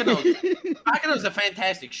 because Bakano's a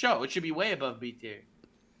fantastic show. It should be way above B tier.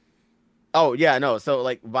 Oh yeah, no. So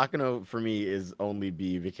like Bakano for me is only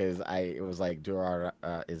B because it was like Durara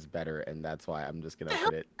is better, and that's why I'm just gonna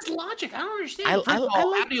put it. That's logic. I don't understand.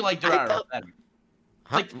 How do you like Durara better?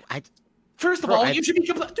 Huh? First of all, you should be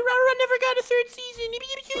complaining. Durarara never got a third season.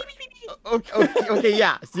 Okay,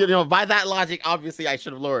 yeah. So, by that logic, obviously I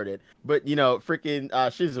should have lowered it. But freaking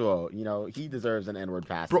Shizuo, he deserves an N-word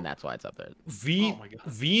pass, and that's why it's up there.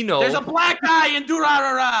 Vino. There's a black guy in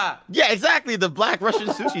Durarara. Yeah, exactly. The black Russian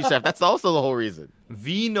sushi chef. That's also the whole reason.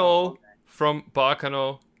 Vino from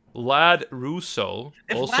Bakano. Lad Russo.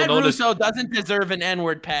 If also Lad known Russo as... doesn't deserve an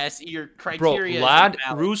N-word pass, your criteria Bro, Lad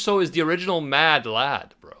Russo is the original Mad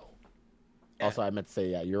Lad, bro. Also, I meant to say,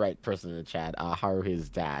 yeah, you're right, person in the chat, Haruhi's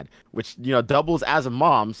dad, which, doubles as a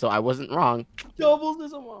mom, so I wasn't wrong. Doubles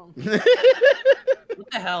as a mom.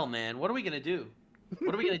 What the hell, man? What are we going to do?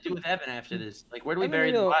 What are we going to do with Evan after this? Like, where do we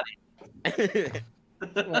bury the body?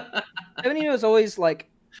 Evan is always,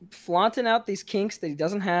 flaunting out these kinks that he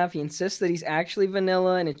doesn't have. He insists that he's actually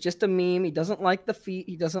vanilla and it's just a meme. He doesn't like the feet.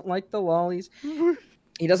 He doesn't like the lollies.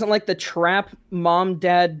 He doesn't like the trap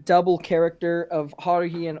mom-dad double character of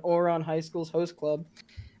Haruhi and Ouran High School's host club.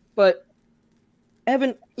 But,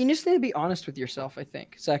 Evan, you just need to be honest with yourself, I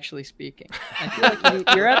think, sexually speaking. I feel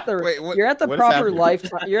like you're at the proper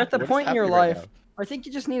lifetime. You're at the point in your life. I think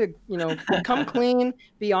you just need to, come clean,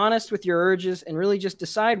 be honest with your urges, and really just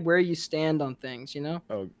decide where you stand on things,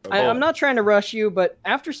 I'm not trying to rush you, but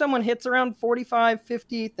after someone hits around 45,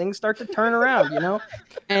 50, things start to turn around,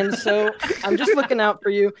 And so I'm just looking out for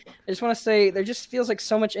you. I just want to say there just feels like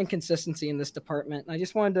so much inconsistency in this department. I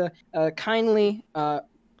just wanted to kindly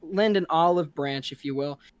lend an olive branch, if you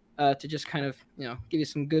will, to just kind of, give you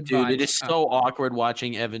some good vibes. Dude, it is so awkward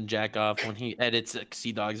watching Evan jack off when he edits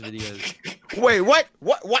Sea Dogs videos. Wait, what?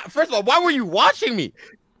 First of all, why were you watching me?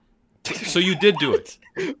 So you did do it.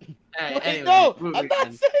 Anyway, no, I'm not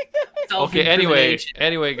saying that. Okay,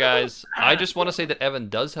 anyway, guys, I just want to say that Evan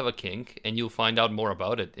does have a kink, and you'll find out more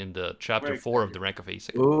about it in the chapter 4 of the Rank of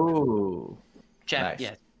A6. Ooh. Nice.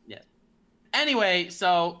 Yes. Anyway,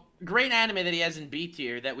 so great anime that he has in B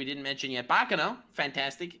tier that we didn't mention yet. Bakano,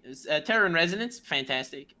 fantastic. Terror in Resonance,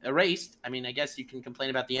 fantastic. Erased, I mean, I guess you can complain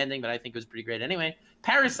about the ending, but I think it was pretty great anyway.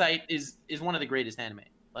 Parasite is one of the greatest anime.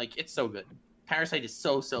 Like, it's so good. Parasite is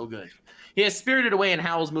so good. He has Spirited Away and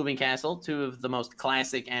Howl's Moving Castle, two of the most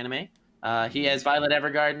classic anime. He has Violet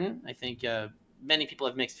Evergarden. I think many people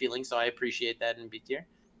have mixed feelings, so I appreciate that in B tier.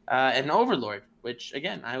 And Overlord, which,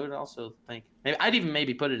 again, I would also think... I'd even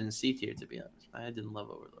maybe put it in C tier, to be honest. I didn't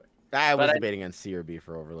love Overlord. I was debating on C or B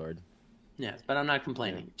for Overlord. Yes, but I'm not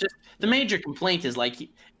complaining. Yeah. Just the major complaint is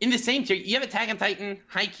in the same tier, you have Attack on Titan,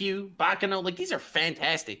 Haikyuu, Bakano. These are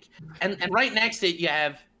fantastic. And right next to it, you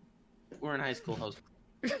have Ouran High School Host.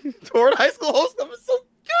 Ouran High School Host Club is so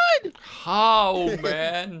good. How,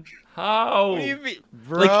 man? How? What do you mean,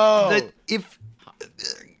 bro?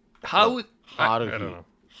 Haruhi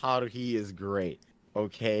is great.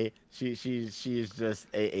 Okay, she's just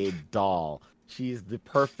a doll. She's the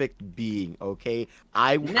perfect being, okay?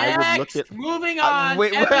 I would look at... Moving on.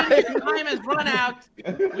 Wait. Time has run out.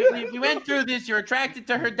 We went through this. You're attracted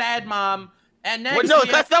to her dad, mom. And next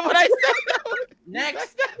that's not what I said.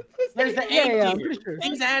 Next, there's the A tier. Sure.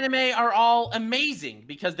 These anime are all amazing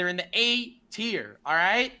because they're in the A tier, all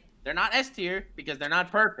right? They're not S tier because they're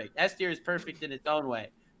not perfect. S tier is perfect in its own way.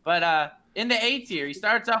 But in the A tier, he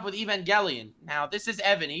starts off with Evangelion. Now, this is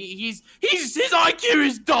Evan. His IQ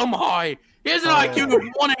is dumb high. He has an IQ of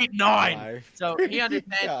 189. So he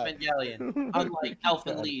understands Evangelion, unlike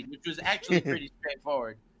Elfen Lied, which was actually pretty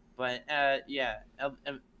straightforward. But Evangelion.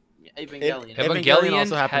 Evangelion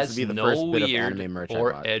also happens has to be the no first bit of weird anime merch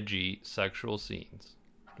or edgy sexual scenes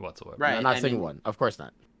whatsoever. Right. No, not a single one. Of course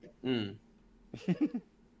not. Mm.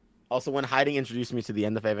 Also, when Hiding introduced me to the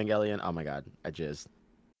end of Evangelion, oh my god, I jizzed.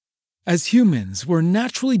 As humans, we're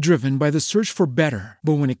naturally driven by the search for better.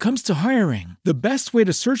 But when it comes to hiring, the best way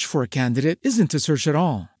to search for a candidate isn't to search at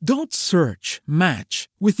all. Don't search, match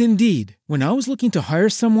with Indeed. When I was looking to hire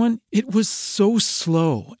someone, it was so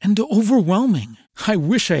slow and overwhelming. I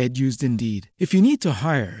wish I had used Indeed. If you need to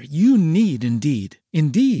hire, you need Indeed.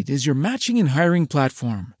 Indeed is your matching and hiring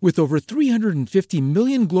platform with over 350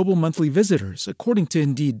 million global monthly visitors, according to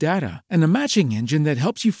Indeed data, and a matching engine that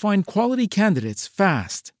helps you find quality candidates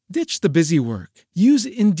fast. Ditch the busy work. Use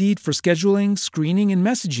Indeed for scheduling, screening, and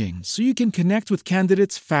messaging so you can connect with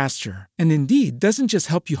candidates faster. And Indeed doesn't just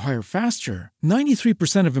help you hire faster.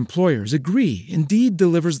 93% of employers agree Indeed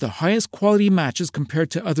delivers the highest quality matches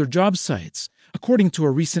compared to other job sites, according to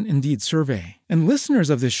a recent Indeed survey. And listeners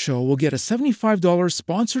of this show will get a $75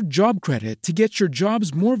 sponsored job credit to get your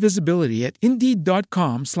jobs more visibility at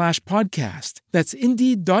Indeed.com/podcast. That's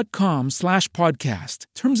Indeed.com/podcast.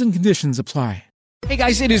 Terms and conditions apply. Hey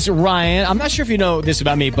guys, it is Ryan. I'm not sure if you know this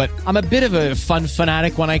about me, but I'm a bit of a fun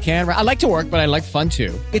fanatic when I can. I like to work, but I like fun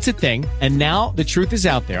too. It's a thing. And now the truth is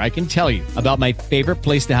out there. I can tell you about my favorite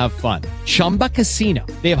place to have fun. Chumba Casino.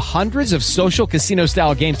 They have hundreds of social casino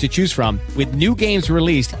style games to choose from with new games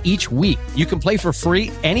released each week. You can play for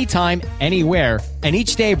free anytime, anywhere. And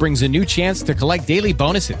each day brings a new chance to collect daily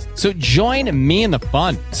bonuses. So join me in the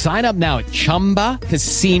fun. Sign up now at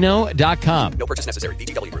ChumbaCasino.com. No purchase necessary.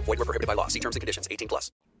 VGW Group. Void where prohibited by law. See terms and conditions.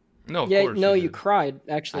 18+. No, of yeah, course. no, you cried.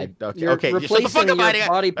 Actually, you're okay, replacing your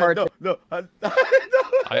body part. No. I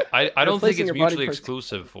don't think Replacing it's your body mutually parts.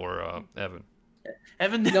 exclusive for Evan.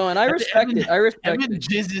 Evan, No, and I respect it. I respect Evan it.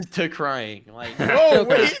 jizzes to crying. Like, Oh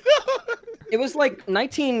wait. It was like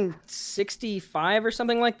 1965 or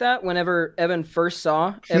something like that. Whenever Evan first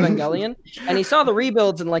saw Evangelion, and he saw the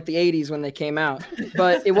rebuilds in like the 80s when they came out.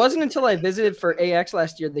 But it wasn't until I visited for AX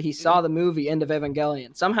last year that he saw the movie End of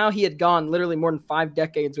Evangelion. Somehow he had gone literally more than 5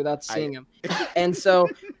 decades without seeing him, and so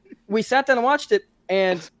we sat down and watched it.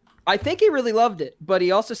 And I think he really loved it, but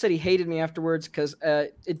he also said he hated me afterwards because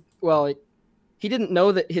he didn't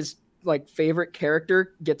know that his like favorite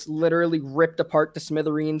character gets literally ripped apart to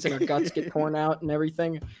smithereens and her guts get torn out and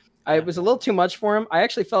everything. It was a little too much for him. I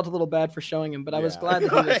actually felt a little bad for showing him, but I was glad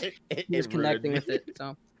that he was connecting with it.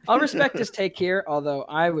 So I'll respect his take here, although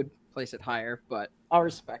I would place it higher, but I'll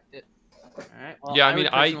respect it. all right. Well, Yeah, I mean,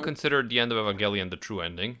 I consider the end of Evangelion the true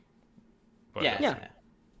ending. But, Yeah.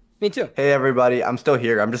 Me too. Hey everybody, I'm still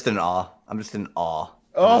here. I'm just in awe.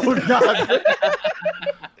 Oh god.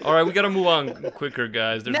 All right, we gotta move on quicker,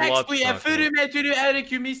 guys. There's a lot Next, to we have talk about. Furumeturu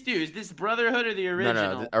Arakumistu. Is this Brotherhood or the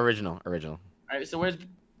original? No, the original. All right, so where's...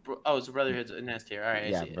 so Brotherhood's in S tier. All right,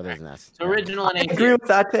 I see it. Brother's All right. Nest. So original and I A agree tier. with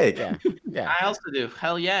that take. Yeah. I also do.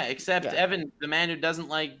 Hell yeah. Except Evan, the man who doesn't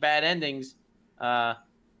like bad endings. I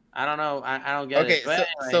don't know. I don't get it. But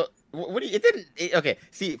anyway. So what do you? It didn't. Okay.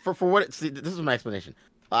 See, for what? See, this is my explanation.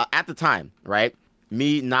 At the time, right?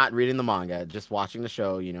 Me not reading the manga, just watching the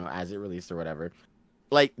show, as it released or whatever.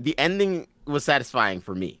 Like the ending was satisfying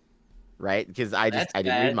for me, right? Because I didn't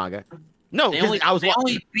read manga. No, they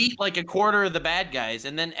only beat like a quarter of the bad guys,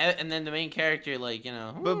 and then the main character, like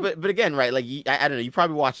But again, right? Like I don't know. You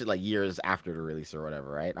probably watched it like years after the release or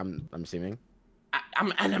whatever, right? I'm assuming.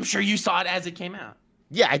 I'm sure you saw it as it came out.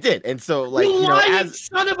 Yeah, I did, and so like you lying as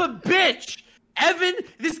son of a bitch. Evan,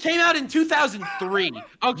 this came out in 2003.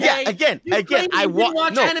 Okay. Yeah, again, I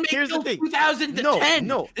watch anime here's the till thing. 2010.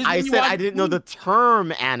 No, I said I didn't know the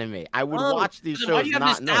term anime. I would watch these shows. Why do you have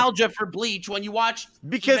not nostalgia for Bleach when you watch?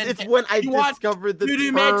 Because it's when I discovered the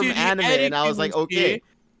term anime, and I was like, okay.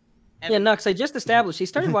 Yeah, Nux, I just established he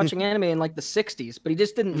started watching anime in like the 60s, but he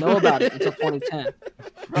just didn't know about it until 2010.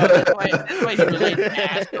 Bro, that's why he relates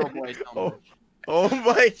to Astro Boy so much. Oh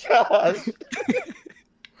my god.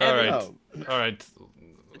 All right.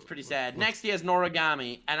 It's pretty sad. Next, he has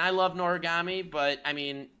Noragami, and I love Noragami, but I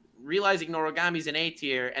mean, realizing Noragami's in A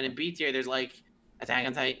tier, and in B tier, there's like Attack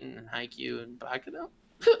on Titan, and Haikyuu, and Bakudo.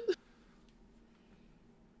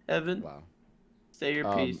 Evan, wow. Say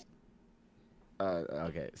your piece.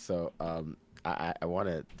 Okay, so I want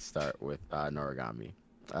to start with Noragami.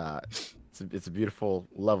 It's a beautiful,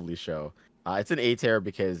 lovely show. It's an A tier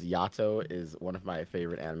because Yato is one of my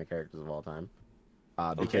favorite anime characters of all time.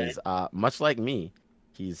 Because much like me,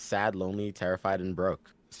 he's sad, lonely, terrified, and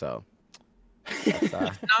broke. So it's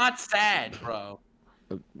not sad, bro.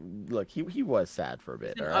 Look, he was sad for a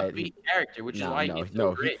bit. He's an all right? upbeat character, which is why he's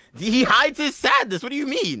so great. He hides his sadness. What do you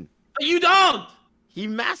mean? But you don't. He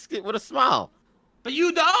masked it with a smile. But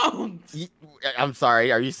you don't. I'm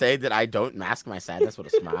sorry. Are you saying that I don't mask my sadness with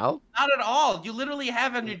a smile? Not at all. You literally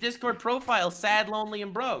have on your Discord profile sad, lonely,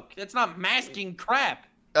 and broke. That's not masking crap.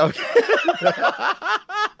 Okay.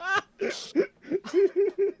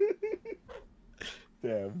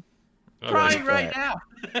 Damn. Crying right now.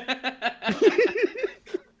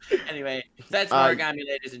 Anyway, that's Noragami,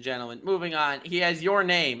 ladies and gentlemen. Moving on. He has Your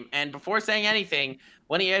Name. And before saying anything,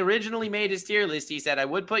 when he originally made his tier list, he said, I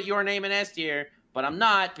would put Your Name in S tier, but I'm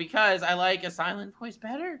not because I like a silent voice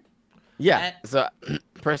better. Yeah. So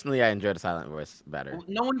personally, I enjoy the silent voice better.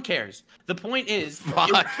 No one cares. The point is,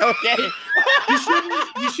 okay. you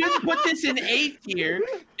shouldn't put this in A tier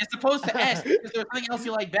as opposed to S because there's something else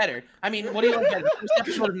you like better. I mean, what do you like better? The first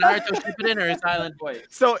episode of Naruto Shippuden or a silent voice?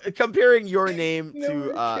 So comparing Your Name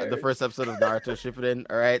to the first episode of Naruto Shippuden,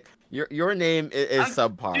 all right, your name is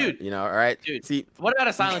subpar, dude, all right. Dude, see, what about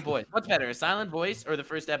a silent voice? What's better, a silent voice or the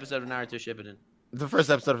first episode of Naruto Shippuden? The first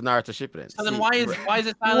episode of Naruto Shippuden. So then why is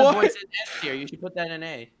a silent voice in S tier? You should put that in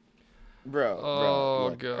A. Bro,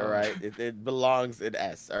 look, God. all right, it belongs in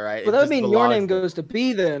S, all right. Well, that would mean your name goes to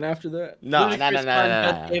B then after that. No.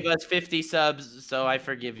 Just gave us 50 subs, so I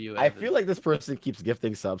forgive you. I Evan. feel like this person keeps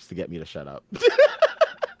gifting subs to get me to shut up.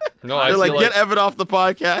 No, They're I feel like, get Evan off the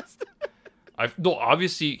podcast. No,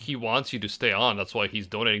 obviously he wants you to stay on. That's why he's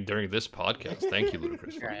donating during this podcast. Thank you,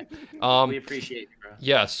 Ludicrous. Right. We appreciate you, bro.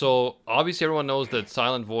 Yeah, so obviously everyone knows that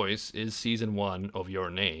Silent Voice is season 1 of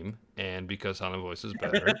Your Name, and because Silent Voice is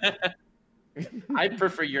better. I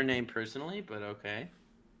prefer your name personally, but okay.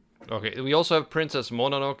 Okay, we also have Princess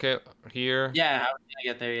Mononoke here. Yeah, how did I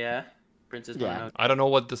get there? Yeah, Princess Mononoke. I don't know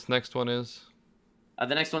what this next one is.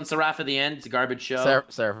 The next one's Seraph of the End. It's a garbage show.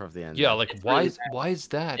 Seraph of the End. Yeah, like It's why really is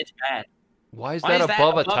bad. that? It's bad. Why is that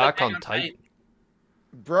above Attack on Titan?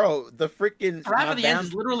 Bro, the freaking Seraph of the End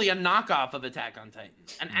is literally a knockoff of Attack on Titan.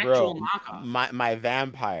 An actual knockoff. My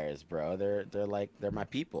vampires, bro. They're my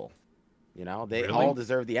people. You know, they Really? all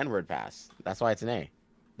deserve the N-word pass. That's why it's an A.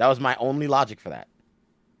 That was my only logic for that.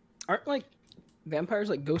 Aren't like vampires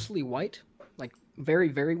like ghostly white, like very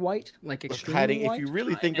very white, like extremely Hiding, white? if you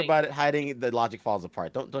really think about it, hiding the logic falls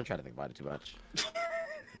apart. Don't try to think about it too much.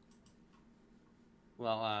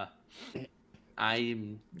 Well,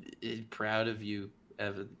 I'm proud of you,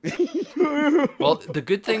 Evan. Well, the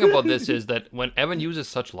good thing about this is that when Evan uses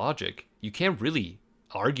such logic, you can't really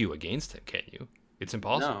argue against it, can you? It's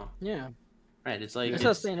impossible. No. Yeah. Right. It's like That's what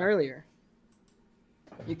I was saying earlier.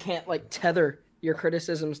 You can't like tether your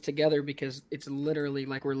criticisms together because it's literally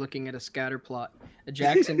like we're looking at a scatter plot, a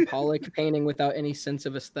Jackson Pollock painting without any sense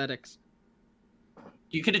of aesthetics.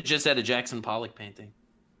 You could have just said a Jackson Pollock painting.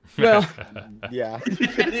 Well, yeah.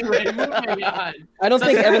 Anyway, moving on. I don't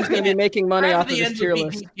think Evan's going to be making money Seraph off of the this End tier would be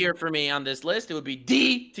list. D tier for me on this list. It would be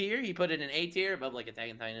D tier. He put it in A tier above like Attack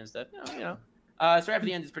on Titan and stuff. No, you know. Seraph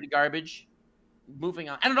the End is pretty garbage. Moving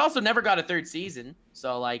on, and it also never got a third season.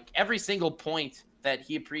 So like every single point that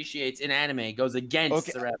he appreciates in anime goes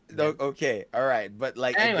against Seraph. Okay, all right, but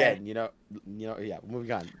like Anyway. again, you know, yeah.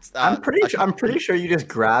 Moving on. I'm pretty sure you just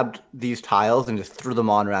grabbed these tiles and just threw them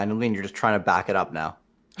on randomly, and you're just trying to back it up now.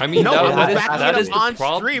 I mean, No, that is the on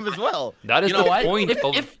problem. stream as well. That is You know the what? point If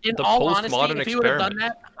of in the all honesty, postmodern if he would have done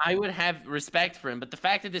experiment. that, I would have respect for him. But the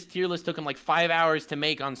fact that this tier list took him like 5 hours to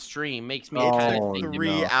make on stream makes me kind of think.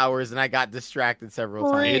 3 hours, and I got distracted several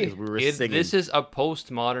times because we were singing. This is a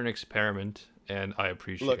postmodern experiment, and I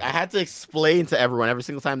appreciate Look, it. I had to explain to everyone every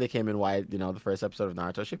single time they came in why the first episode of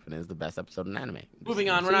Naruto Shippuden is the best episode in anime. Moving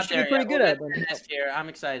on, So we're you not should there be pretty yet. good We'll at get them. to the next tier. I'm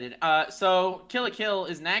excited. So Kill la Kill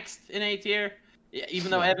is next in A tier,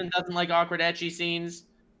 even though Evan doesn't like awkward ecchi scenes.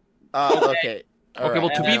 Okay. Okay, well,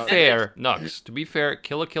 to be Evan- fair, Nux, to be fair,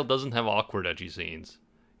 Kill la Kill doesn't have awkward edgy scenes.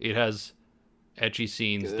 It has edgy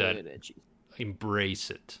scenes that embrace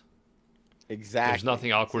it. Exactly. There's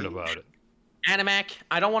nothing awkward about it. Animac,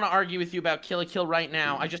 I don't want to argue with you about Kill la Kill right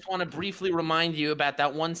now. I just want to briefly remind you about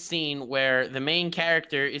that one scene where the main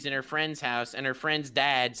character is in her friend's house and her friend's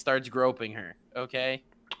dad starts groping her. Okay.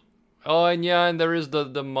 Oh, and yeah, and there is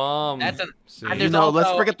the mom. That's scene. and there's let's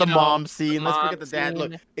also, forget the you know, mom scene. Let's mom forget the dad. Look,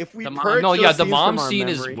 scene. if we The mom- purge No, yeah, those the scenes mom from our scene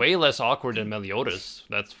is memory- way less awkward than Meliodas.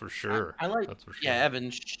 That's for sure. I like. That's for sure. Yeah,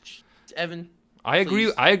 Evan. Evan. I agree.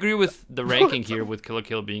 please. I agree with the ranking here with Kill la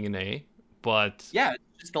Kill being an A, but Yeah, it's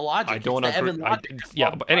just the logic. I don't it's the agree. Evan logic.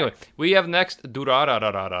 Yeah, but anyway, we have next. Even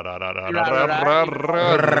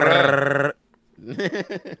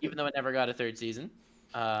though it never got a third season.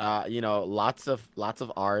 lots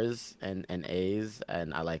of R's and A's,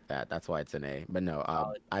 and I like that. That's why it's an A. But no,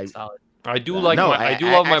 Solid. I do No, like. no, I do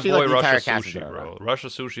love my actually boy like the entire Russia cast of Sushi, Dororo. bro. Russia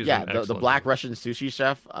Sushi is yeah, an the excellent black movie. Russian sushi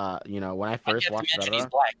chef. When I first I watched mention he's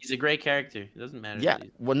Dororo, black. He's a great character. It doesn't matter. yeah, that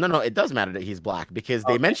he's- well, no, it does matter that he's black because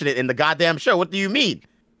they mention it in the goddamn show. What do you mean,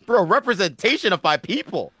 bro? Representation of my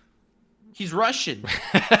people. He's Russian.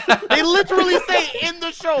 They literally say in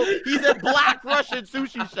the show he's a black Russian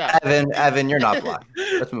sushi chef. Evan, you're not black.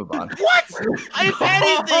 Let's move on. What? If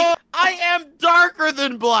anything, I am darker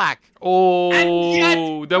than black.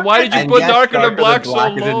 Oh, then why did you And put yes, darker than black so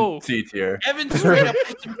is in low? C tier. Evan straight up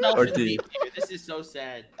puts himself Or in D. D tier. This is so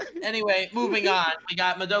sad. Anyway, moving on. We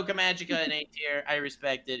got Madoka Magica in A tier. I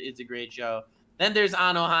respect it. It's a great show. Then there's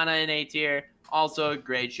Anohana in A tier. Also a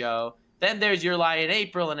great show. Then there's Your Lie in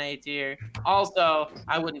April in A tier. Also,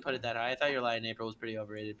 I wouldn't put it that high. I thought Your Lie in April was pretty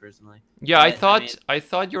overrated, personally. Yeah, I But,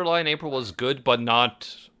 thought Your Lie in April was good, but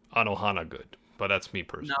not Anohana good. But that's me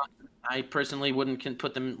personally. No, I personally wouldn't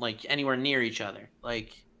put them like anywhere near each other.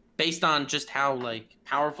 Like based on just how like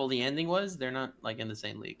powerful the ending was, they're not like in the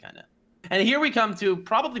same league, kind of. And here we come to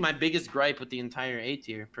probably my biggest gripe with the entire A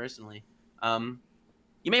tier, personally.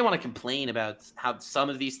 You may want to complain about how some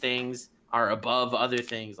of these things are above other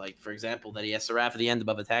things. Like, for example, that he has Seraph at the end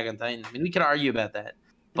above Attack on Titan. I mean, we could argue about that.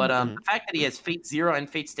 But the fact that he has Fate Zero and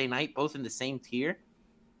Fate Stay Night both in the same tier.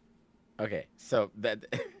 Okay, so that.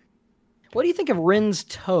 What do you think of Rin's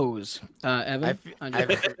toes, Evan?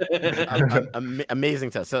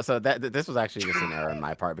 Amazing toes. So this was actually just an error on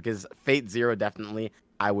my part because Fate Zero definitely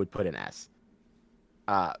I would put an S.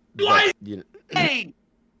 But, Hey!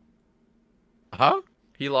 Huh?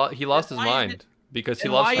 He lost his mind because he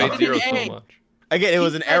lost Fate Zero so much. Again, it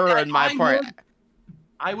was an error on my part.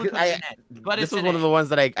 I would put an S, but this was one of the ones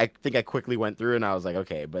that I think I quickly went through, and I was like,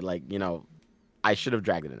 okay, but like, you know, I should have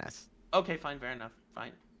dragged it an S. Okay, fine, fair enough,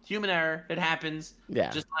 fine. Human error, it happens. Yeah.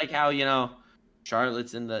 Just like how, you know,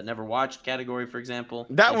 Charlotte's in the never watched category, for example.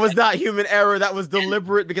 That was not human error. That was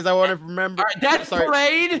deliberate because I want to remember. Death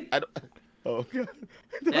Parade. Oh god.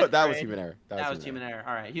 No, that was human error. That was human error.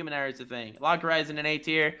 All right, human error is the thing. Log Horizon in A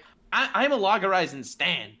tier. I'm a Log Horizon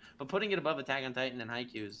stan, but putting it above Attack on Titan and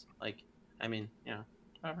Haikyuu is like, I mean, you know,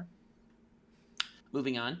 whatever.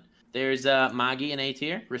 Moving on. There's Magi in A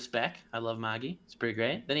tier. Respect. I love Magi. It's pretty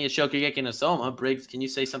great. Then he has Shokugeki no Soma. Briggs, can you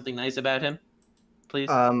say something nice about him, please?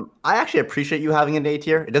 I actually appreciate you having an A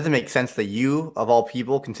tier. It doesn't make sense that you, of all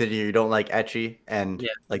people, consider you don't like ecchi and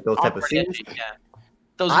like those type of scenes.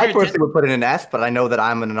 I personally would put it in an S, but I know that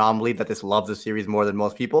I'm an anomaly that just loves the series more than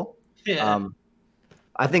most people. Yeah.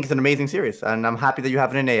 I think it's an amazing series, and I'm happy that you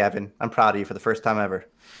have an A, Evan. I'm proud of you for the first time ever.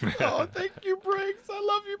 Oh, thank you, Briggs. I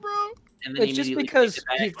love you, bro. And then It's just because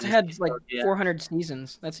he's had like 400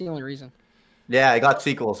 seasons. That's the only reason. Yeah, I got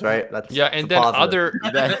sequels, right? That's and then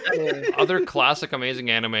other classic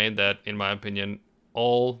amazing anime that, in my opinion,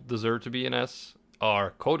 all deserve to be an S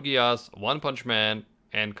are Code Geass, One Punch Man,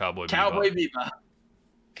 and Cowboy Bebop.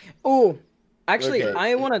 Oh, actually,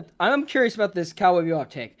 I'm curious about this Cowboy Bebop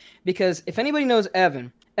take because if anybody knows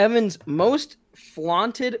Evan's most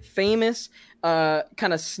flaunted, famous, kind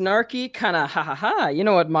of snarky, kind of ha ha ha. You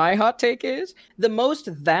know what my hot take is? The most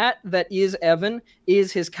that is Evan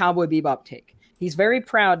is his Cowboy Bebop take. He's very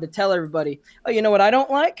proud to tell everybody, oh, you know what I don't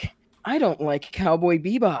like? I don't like Cowboy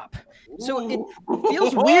Bebop. So it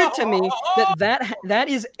feels weird to me that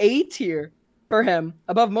is A tier for him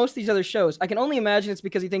above most of these other shows. I can only imagine it's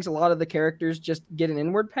because he thinks a lot of the characters just get an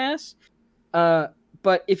inward pass.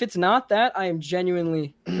 But if it's not that, I am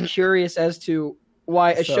genuinely curious as to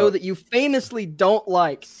why a show that you famously don't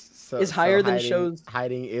like is higher than shows.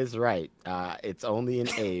 Hiding is right. It's only an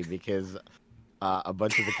A because a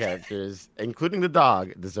bunch of the characters, including the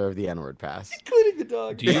dog, deserve the N-word pass. Including the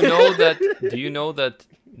dog. Do you know that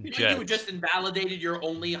Jet? You just invalidated your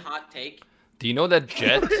only hot take. Do you know that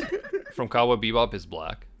Jet from Cowboy Bebop is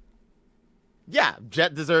black? Yeah,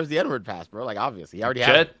 Jet deserves the N-word pass, bro. Like, obviously, he already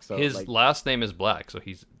Jet, has it. So, his last name is Black, so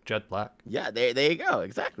he's Jet Black. Yeah, there you go.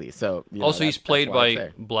 Exactly. So also, he's played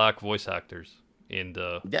by black voice actors in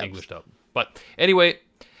the English dub. But anyway,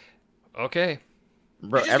 okay,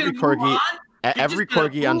 bro. Every corgi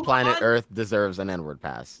on planet Earth deserves an N-word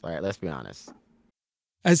pass. All right, let's be honest.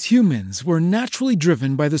 As humans, we're naturally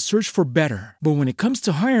driven by the search for better. But when it comes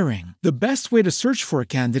to hiring, the best way to search for a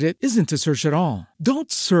candidate isn't to search at all.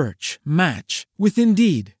 Don't search, match with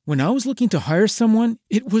Indeed. When I was looking to hire someone,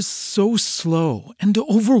 it was so slow and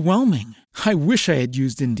overwhelming. I wish I had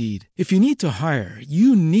used Indeed. If you need to hire,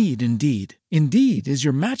 you need Indeed. Indeed is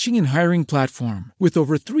your matching and hiring platform with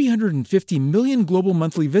over 350 million global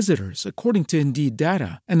monthly visitors, according to Indeed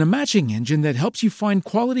data, and a matching engine that helps you find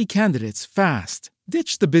quality candidates fast.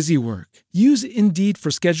 Ditch the busy work. Use Indeed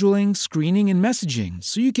for scheduling, screening, and messaging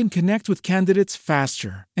so you can connect with candidates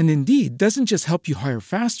faster. And Indeed doesn't just help you hire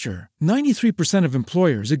faster. 93% of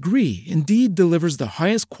employers agree Indeed delivers the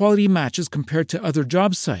highest quality matches compared to other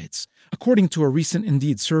job sites, according to a recent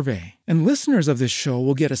Indeed survey. And listeners of this show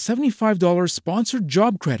will get a $75 sponsored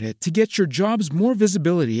job credit to get your jobs more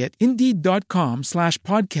visibility at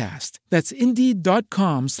Indeed.com/podcast. That's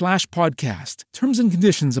Indeed.com/podcast. Terms and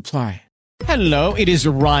conditions apply. Hello, it is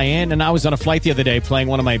Ryan, and I was on a flight the other day playing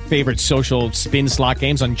one of my favorite social spin slot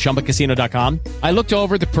games on ChumbaCasino.com. I looked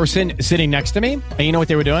over at the person sitting next to me, and you know what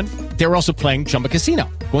they were doing? They were also playing Chumba Casino.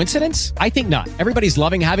 Coincidence? I think not. Everybody's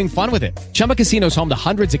loving having fun with it. Chumba Casino is home to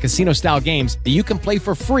hundreds of casino-style games that you can play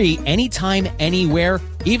for free anytime, anywhere,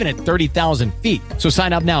 even at 30,000 feet. So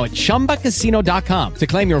sign up now at ChumbaCasino.com to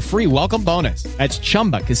claim your free welcome bonus. That's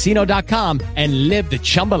ChumbaCasino.com and live the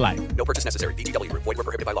Chumba life. No purchase necessary. VGW. Void where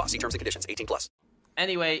prohibited by law. See terms and conditions. 18+.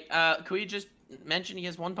 Anyway, could we just mention he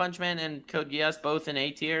has One Punch Man and Code Geass both in A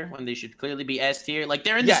tier when they should clearly be S tier? Like,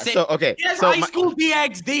 they're in the same. He has High School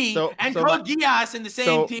DxD and Code Geass in the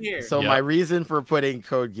same tier. So my reason for putting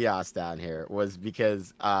Code Geass down here was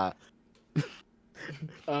because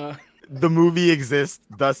the movie exists,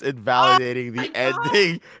 thus invalidating the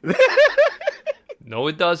ending. No,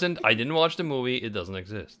 it doesn't. I didn't watch the movie. It doesn't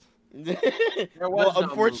exist. Well,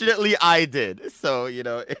 unfortunately, I did. So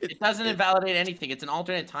it doesn't invalidate anything. It's an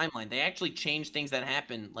alternate timeline. They actually change things that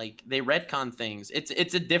happen. Like they retcon things.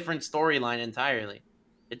 It's a different storyline entirely.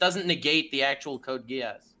 It doesn't negate the actual Code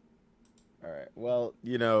Geass. All right. Well,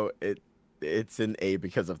 it's an A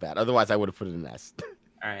because of that. Otherwise, I would have put it in S.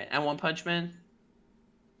 All right. And One Punch Man.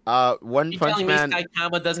 One Punch Man. Me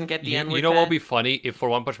Saitama doesn't get the N-word. You know what would be funny if for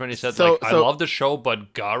One Punch Man he said I love the show,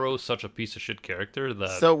 but Garo's such a piece of shit character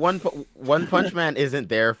that. So One Punch Man isn't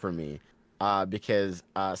there for me, because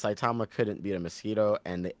Saitama couldn't beat a mosquito,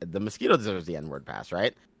 and the mosquito deserves the N-word pass,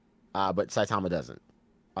 right? But Saitama doesn't.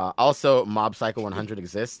 Also, Mob Psycho 100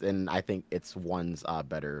 exists, and I think it's one's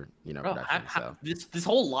better, production. So this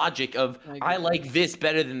whole logic of I like this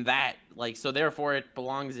better than that, like so therefore it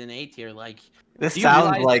belongs in A tier. Like this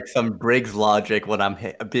sounds like some Briggs logic when I'm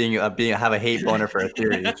have a hate boner for a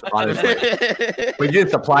series. Honestly, we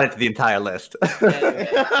just applied it to the entire list.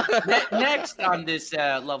 Next on this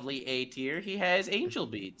lovely A tier, he has Angel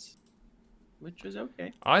Beats, which was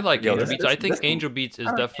okay. I like Angel Beats. I think Angel Beats is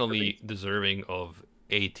definitely deserving of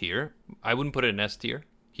A tier. I wouldn't put it in S tier.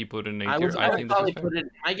 He put it in A tier. I think probably put it.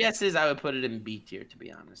 My guess is I would put it in B tier, to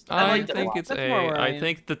be honest. I think it's A. I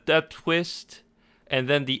think that twist, and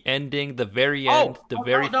then the ending, the very end,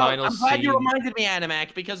 final I'm glad scene. you reminded me,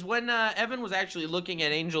 Animac, because when Evan was actually looking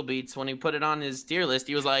at Angel Beats when he put it on his tier list,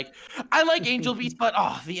 he was like, "I like Angel Beats, but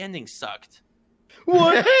the ending sucked."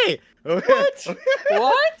 What? Hey! What?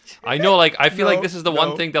 What? I know, I feel like this is the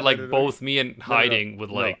one thing that both me and Hiding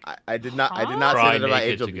would like. I did not say that about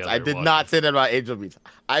Angel Beats. I did not say that about Angel Beats.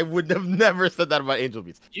 I would have never said that about Angel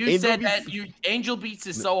Beats. You said that Angel Beats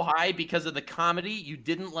is so high because of the comedy. You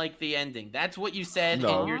didn't like the ending. That's what you said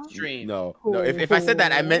in your stream. No. If I said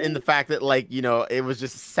that, I meant in the fact that it was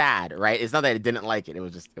just sad, right? It's not that I didn't like it. It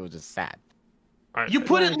was just sad. You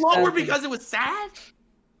put it lower because it was sad?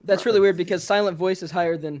 That's really weird because Silent Voice is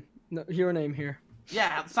higher than your name here.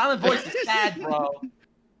 Yeah, Silent Voice is sad, bro.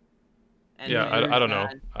 And yeah, I don't know.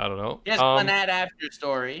 I don't know. Yes, Clannad After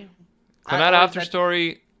Story. Clannad After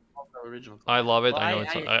Story. Original. I love it. Well,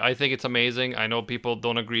 I think it's amazing. I know people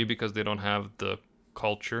don't agree because they don't have the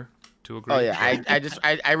culture to agree. Oh yeah,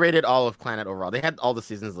 I rated all of Clannad overall. They had all the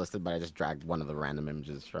seasons listed, but I just dragged one of the random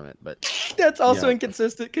images from it. But that's also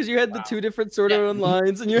inconsistent because you had the two different sort of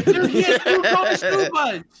lines, and you had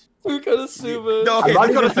Fukonosuba. No, okay,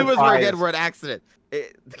 Fukonosuba's were again were an accident.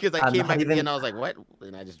 Because I came back again and I was like, what?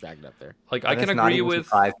 And I just dragged it up there. I can agree with.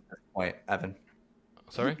 Surprised at this point, Evan.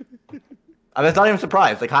 Sorry. I'm not even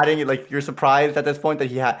surprised. Hiding, you're surprised at this point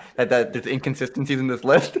that that there's inconsistencies in this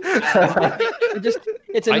list.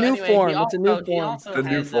 It's a new form. It's a new form. It's a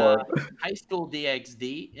new form. High School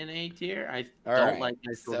DxD in A tier. I don't like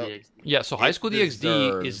High School DxD. Yeah, so High School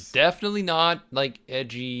DxD is definitely not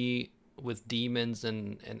edgy with demons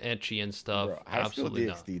and ecchi and stuff. Bro, High School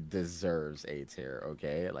DxD deserves A tier.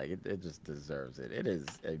 Okay, it just deserves it. It is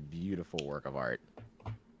a beautiful work of art.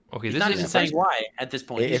 Okay, He's this not is even saying why at this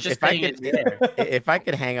point. He's just saying it's there. If I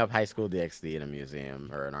could hang up High School DxD in a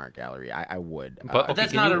museum or an art gallery, I would. But okay,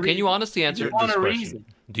 that's not a reason. Can you honestly answer this question?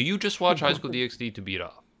 Do you just watch High School DxD to beat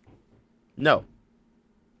up? No.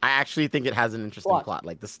 I actually think it has an interesting plot.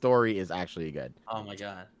 The story is actually good. Oh my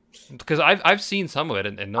god. Because I've seen some of it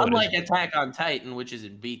and no. Unlike Attack on Titan, which is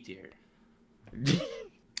in B tier.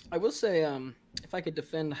 I will say, if I could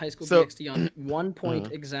defend High School DxD on 1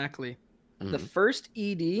 point exactly. The first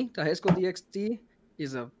ED to High School DxD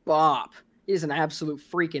is a bop. It is an absolute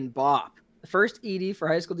freaking bop. The first ED for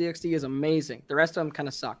High School DxD is amazing. The rest of them kind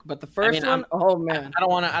of suck. But the first one, oh man. I don't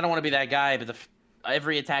want to be that guy, but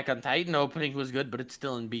every Attack on Titan opening was good, but it's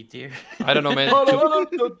still in B tier. I don't know, man.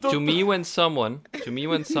 To me, when someone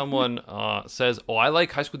says, "Oh, I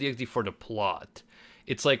like High School DxD for the plot,"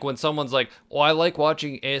 it's like when someone's like, "Oh, I like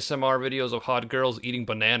watching ASMR videos of hot girls eating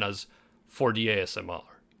bananas for the ASMR."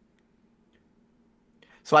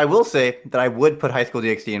 So I will say that I would put High School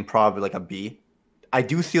DxD in probably a B. I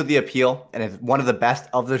do see the appeal, and it's one of the best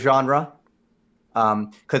of the genre.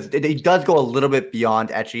 Because it does go a little bit beyond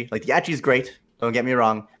ecchi. The ecchi is great, don't get me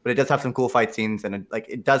wrong, but it does have some cool fight scenes, and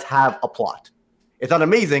it does have a plot. It's not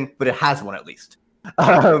amazing, but it has one at least.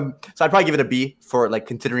 So I'd probably give it a B for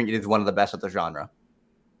considering it is one of the best of the genre.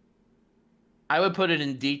 I would put it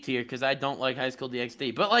in D tier because I don't like High School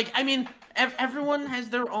DxD. But everyone has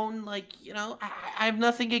their own I have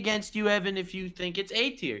nothing against you, Evan, if you think it's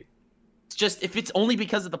A tier. It's just if it's only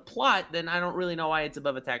because of the plot, then I don't really know why it's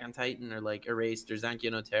above Attack on Titan or Erased or Zankyo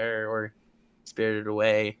no Terror or Spirited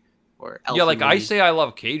Away or yeah, like I movies. say I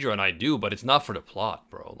love Keijo and I do, but it's not for the plot,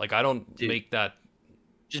 bro. Like I don't make that.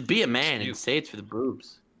 Just be a man and say it's for the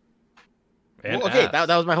boobs. And Well, okay, ass.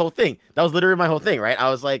 that was my whole thing. That was literally my whole thing, right? I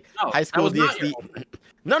was like, No, high school that was not your DxD. whole thing.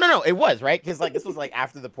 No, it was right because like this was like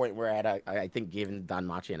after the point where I think given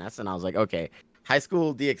Danmachi and S, and I was like, okay, high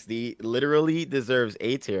school DxD literally deserves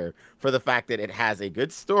A tier for the fact that it has a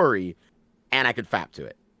good story, and I could fap to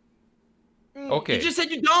it. Okay. You just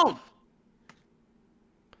said you don't.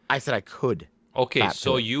 I said I could. Okay, fap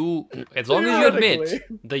so to it. you, as long as you admit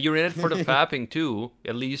Theoretically. that you're in it for the fapping too,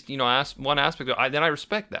 at least one aspect of it, then I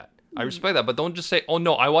respect that. I respect that, but don't just say, "Oh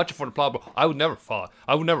no, I watch it for the plot." But I would never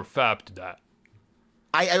fap to that.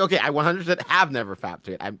 I 100% have never fapped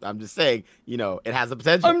to it. I'm just saying, it has the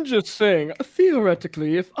potential. I'm just saying,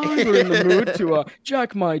 theoretically, if I were in the mood to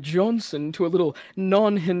jack my Johnson to a little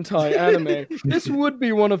non-hentai anime, this would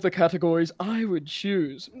be one of the categories I would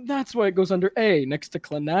choose. That's why it goes under A, next to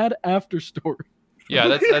Clannad After Story. Yeah,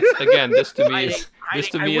 that's again. This to me I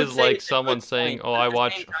would is say like it's a someone good saying, point, "Oh, but I at the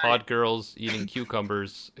watch same hot girls eating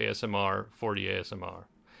cucumbers ASMR, 40 ASMR."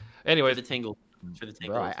 Anyway, For the tingles. For the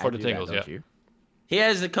tingles. Bro, I for the do that, tingles, don't yeah. you? He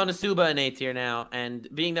has the Konosuba in A tier now, and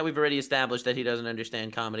being that we've already established that he doesn't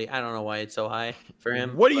understand comedy, I don't know why it's so high for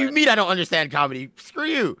him. What do you but- mean I don't understand comedy? Screw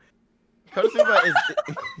you. Konosuba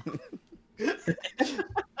is.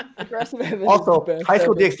 Aggressive Evans is Also, the best High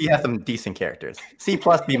School ever. DxD has some decent characters. C+,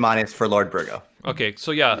 B- for Lord Burgo. okay,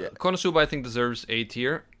 so yeah, Konosuba I think deserves A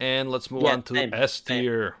tier, and let's move Yeah, on to same, S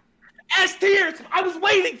tier. S tier! I was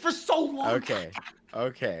waiting for so long. Okay.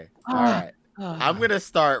 All right. I'm gonna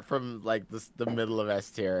start from like the middle of S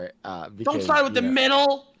tier. Don't Because, start with the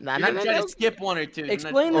middle. Nah, You're nah, gonna try nah. to skip one or two.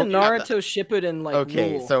 Explain the Okay. Naruto Shippuden like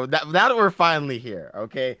Okay, rule. so now that we're finally here,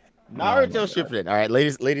 okay, Naruto Shippuden. All right,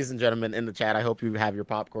 ladies and gentlemen in the chat, I hope you have your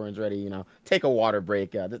popcorns ready. Take a water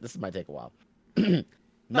break. This might take a while.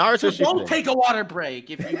 Naruto So don't Shippuden. take a water break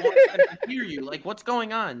if you want them to hear you. Like, what's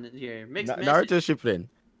going on here? Mixed Naruto message.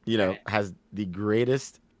 Shippuden, has the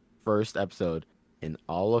greatest first episode in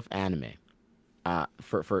all of anime.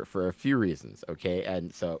 For a few reasons, okay?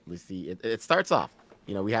 And so let's see. It starts off.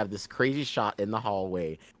 We have this crazy shot in the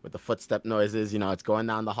hallway with the footstep noises. It's going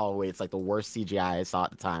down the hallway. It's like the worst CGI I saw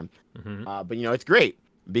at the time. Mhm. But it's great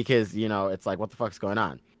because it's like, what the fuck's going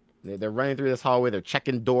on? They're running through this hallway. They're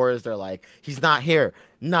checking doors. They're like, he's not here,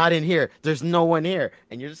 not in here. There's no one here.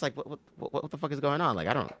 And you're just like, what the fuck is going on? Like,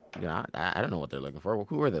 I don't know what they're looking for. Well,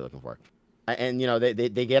 who are they looking for? And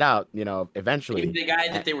they get out. Eventually. Maybe the guy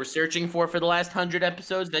that they were searching for the last 100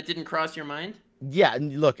 episodes that didn't cross your mind. Yeah,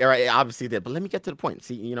 and look, all right, obviously did, but let me get to the point.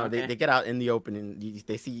 See, Okay. they get out in the open and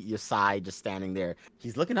they see Yosai just standing there.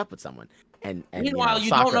 He's looking up at someone, and Meanwhile, you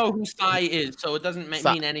Sakura- don't know who Sai is, so it doesn't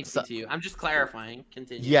mean anything to you. I'm just clarifying.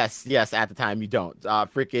 Continue. Yes, at the time you don't.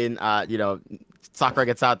 Sakura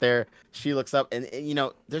gets out there. She looks up, and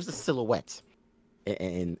there's a silhouette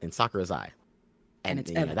in Sakura's eye, and it's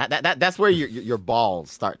you know, that's where your balls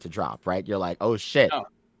start to drop, right? You're like, oh shit, Oh.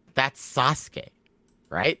 that's Sasuke,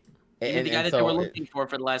 right? Maybe the guy that they were looking for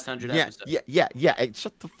the last 100 episodes. Yeah. Hey,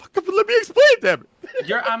 shut the fuck up and let me explain them.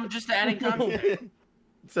 I'm just adding context.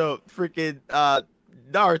 So freaking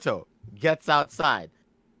Naruto gets outside,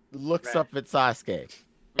 looks up at Sasuke,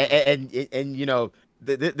 and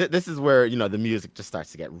this is where the music just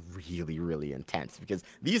starts to get really, really intense because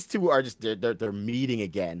these two are just they're meeting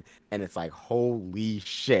again, and it's like holy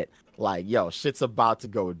shit. Like, yo, shit's about to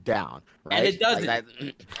go down, right? And it doesn't.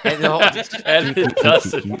 And it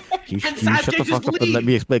doesn't. Can you shut the fuck up and let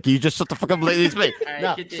me explain? Can you just shut the fuck up and let me explain? All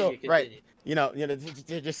right, continue. Right.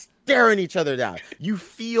 They're just staring each other down. You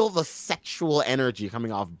feel the sexual energy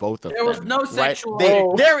coming off both of them. There was no right? sexual.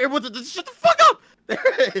 It was. Shut the fuck up.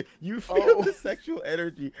 You feel the sexual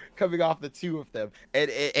energy coming off the two of them, and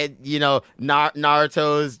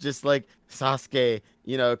Naruto's just like, Sasuke,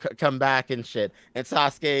 come back and shit, and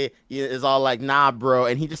Sasuke is all like, nah, bro,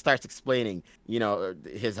 and he just starts explaining,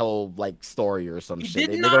 his whole like story or some shit.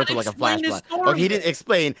 They go into like a flashback. Okay, he didn't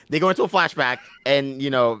explain. They go into a flashback, and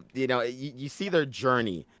you see their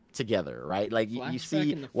journey together, right? Like you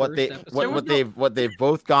see what they've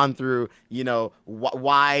both gone through,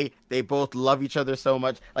 why they both love each other so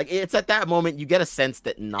much. Like, it's at that moment you get a sense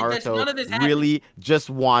that Naruto really just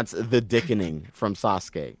wants the dickening from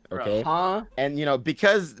Sasuke, okay? And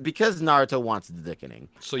because Naruto wants the dickening.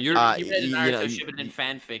 You So you're read Naruto Shippuden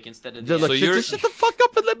fanfic instead of just shut the fuck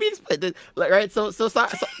up and let me explain. Right? So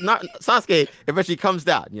Sasuke eventually comes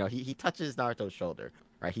down. He touches Naruto's shoulder,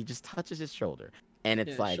 right? He just touches his shoulder. And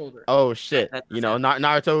it's oh shit,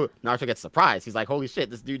 Naruto gets surprised. He's like, holy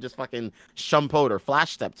shit, this dude just fucking shumpoed or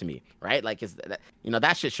flash stepped to me, right? Like,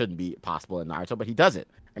 that shit shouldn't be possible in Naruto, but he does it.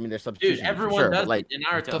 I mean, there's substitution. Dude, everyone for sure, does but, like, in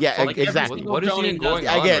Naruto. Yeah, Like, exactly. What is even going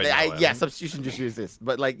on? I get it. Right now, Yeah, substitution just uses this,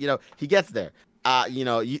 but like he gets there.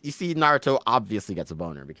 You see Naruto obviously gets a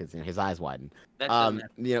boner because his eyes widen.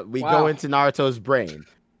 We go into Naruto's brain.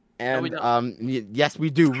 And yes, we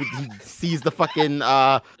do. He sees the fucking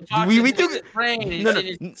we do his brain.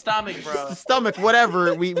 It's in his stomach, bro. Stomach,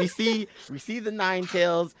 whatever. We see the Nine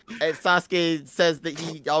Tails. And Sasuke says that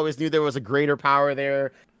he always knew there was a greater power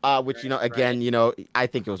there. Which I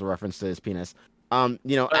think it was a reference to his penis.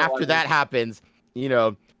 After that happens,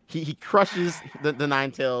 he crushes the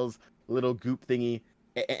Nine Tails little goop thingy,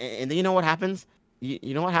 and then you know what happens?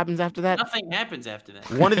 You know what happens after that? Nothing happens after that.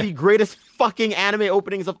 One of the greatest fucking anime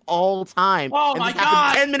openings of all time. Oh my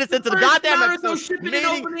god! 10 minutes into the goddamn Naruto episode.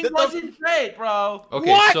 Shippuden opening wasn't great, bro.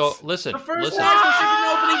 Okay, what? so listen. The first Naruto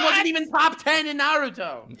Shippuden opening wasn't even top 10 in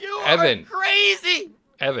Naruto. You Evan, are crazy.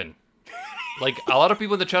 Evan, like a lot of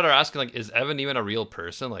people in the chat are asking, like, is Evan even a real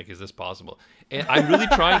person? Like, is this possible? And I'm really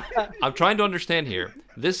trying. I'm trying to understand here.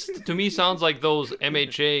 This to me sounds like those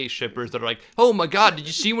MHA shippers that are like, oh my god, did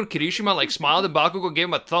you see when Kirishima like smiled and Bakugo gave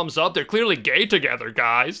him a thumbs up? They're clearly gay together,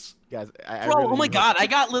 guys. Guys, bro, oh my god, I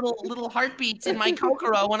got little heartbeats in my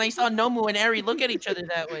Kokoro when I saw Nomu and Eri look at each other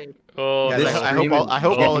that way. Oh, guys, I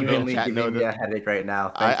hope all of you in the chat know that. Headache right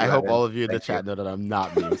now. I hope all of you in the chat know that I'm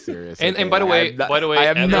not being serious. And by the way, I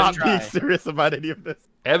am Evan, not being serious about any of this.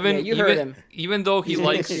 Evan, you heard him. Even though he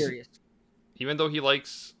likes, serious. Even though he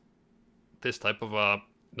likes this type of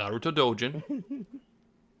Naruto Dojin,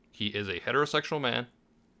 he is a heterosexual man,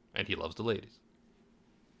 and he loves the ladies.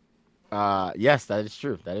 Yes, that is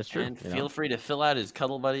true. That is true. And feel free to fill out his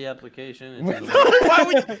Cuddle Buddy application. Why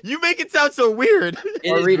would you make it sound so weird?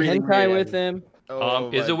 Or read hentai with him.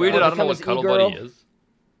 Is it weird that I don't know what Cuddle Buddy is?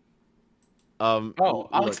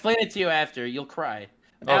 I'll explain it to you after. You'll cry.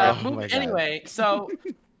 Anyway, so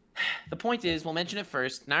the point is, we'll mention it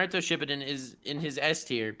first. Naruto Shippuden is in his S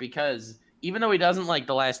tier because even though he doesn't like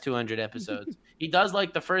the last 200 episodes, he does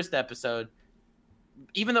like the first episode.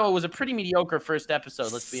 Even though it was a pretty mediocre first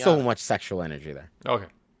episode, let's be honest. So much sexual energy there. Okay.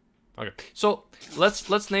 So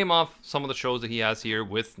let's name off some of the shows that he has here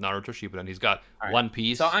with Naruto Shippuden. He's got One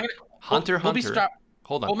Piece, Hunter x Hunter.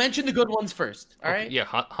 Hold on. We'll mention the good ones first. All right. Yeah,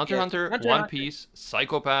 Hunter x Hunter, One Piece,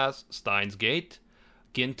 Psycho Pass, Steins Gate,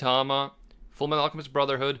 Gintama, Fullmetal Alchemist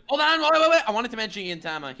Brotherhood. Hold on, wait. I wanted to mention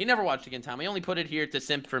Gintama. He never watched Gintama. He only put it here to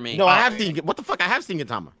simp for me. No, I have seen. What the fuck? I have seen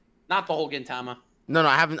Gintama. Not the whole Gintama. No,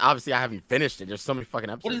 I haven't. Obviously, I haven't finished it. There's so many fucking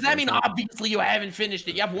episodes. What does that mean? Obviously, you haven't finished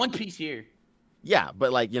it. You have One Piece here. Yeah,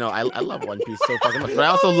 but like I love One Piece so fucking much. But I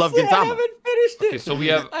also love Gintama. I haven't finished it. Okay, so we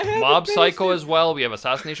have Mob Psycho as well. We have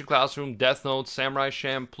Assassination Classroom, Death Note, Samurai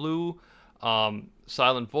Champloo,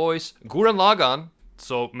 Silent Voice, Gurren Lagann.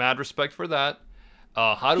 So mad respect for that.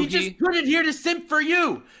 Haruhi. He just put it here to simp for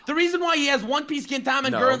you. The reason why he has One Piece, Gintama,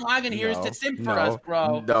 and Gurren Lagann here is to simp for us,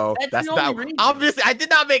 bro. No, that's not. Obviously, I did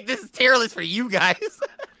not make this tier list for you guys.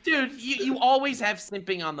 Dude, you always have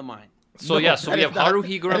simping on the mind. So so we have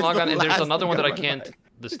Haruhi, Gurren Lagann, and there's another one that I can't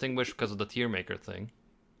distinguish because of the tier maker thing.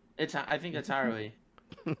 I think it's Haruhi.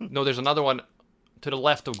 No, there's another one to the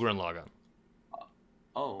left of Gurren Lagann.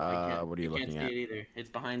 What are you looking at? See it either. It's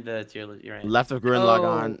behind the tier list. You're right. Left of Gurren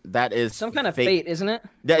Lagann. That is some kind of Fate, isn't it?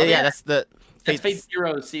 Yeah, that's the. That's Fate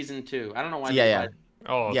Zero season 2. I don't know why. Yeah.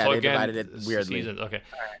 Oh, yeah, so they again, divided it weirdly. Seasons. Okay.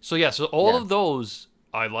 So all of those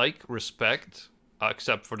I like, respect,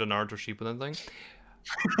 except for the Naruto Shippuden thing.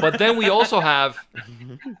 But then we also have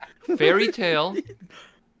Fairy Tail,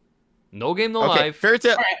 No Game No Life. Fairy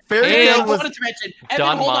Tail. I wanted to mention.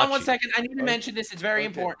 Evan, hold on 1 second. I need to mention this. It's very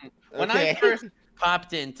important. When I first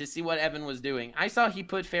popped in to see what Evan was doing, I saw he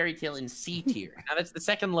put Fairy Tail in C tier. Now that's the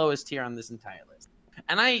second lowest tier on this entire list.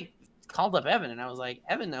 And I called up Evan and I was like,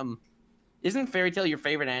 Evan, isn't Fairy Tail your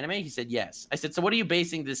favorite anime? He said yes. I said, so what are you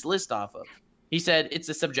basing this list off of? He said, it's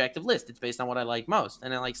a subjective list. It's based on what I like most.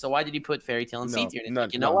 And I'm like, so why did he put Fairy Tail in C tier?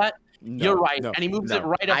 And you know what? You're right. And he moves it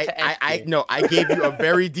right up to S tier. I gave you a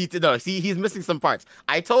very detailed. No, see, he's missing some parts.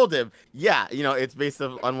 I told him, it's based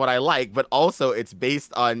on what I like, but also it's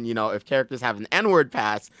based on, if characters have an N-word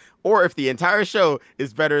pass or if the entire show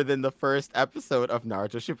is better than the first episode of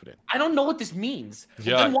Naruto Shippuden. I don't know what this means.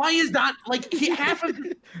 Yeah. Then why is that, half of...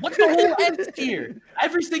 What's the whole S tier?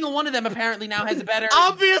 Every single one of them apparently now has a better...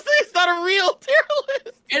 Obviously, it's not a real tier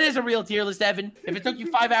list. It is a real tier list, Evan. If it took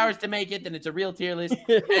you 5 hours to make it, then it's a real tier list.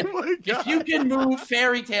 And if you can move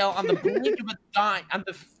Fairy Tail on the blink of a dime,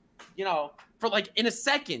 for in a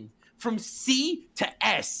second, from C to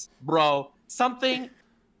S, bro, something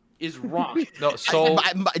is wrong. No, so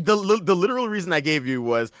the literal reason I gave you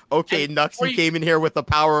was, Nux, you came in here with the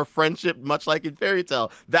power of friendship, much like in Fairy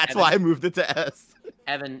Tail. That's why I moved it to S.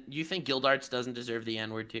 Evan, you think Gildarts doesn't deserve the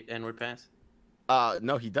N-word pass?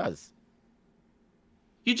 No, he does.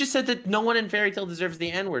 You just said that no one in Fairy Tail deserves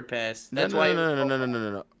the N-word pass. That's no, why.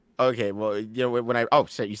 No. Okay, well, when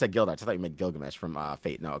shit, you said Gildarts. I thought you meant Gilgamesh from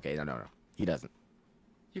Fate. No, okay, no, he doesn't.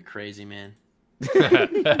 You're crazy, man.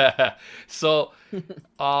 So,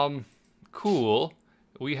 cool.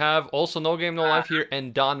 We have also No Game No Life here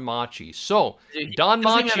and Don Machi. So, Don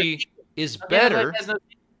Machi is better.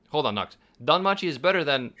 Hold on, Nux. Don Machi is better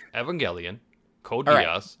than Evangelion, Code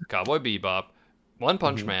Geass, Cowboy Bebop, One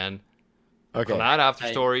Punch Man, Conan After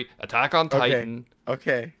Story, Attack on Titan.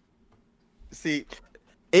 Okay. See,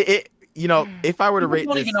 if I were to rate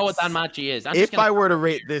this, I don't even know what Don Machi is. If I were to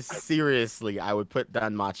rate this seriously, I would put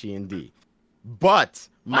Don Machi in D. But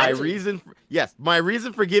my reason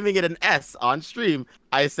for giving it an S on stream,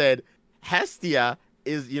 I said Hestia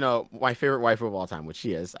is, my favorite waifu of all time, which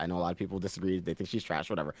she is. I know a lot of people disagree. They think she's trash,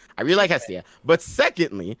 whatever. I really like Hestia. But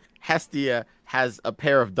secondly, Hestia has a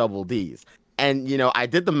pair of double Ds. And, I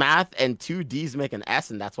did the math, and 2 Ds make an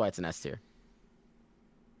S, and that's why it's an S tier.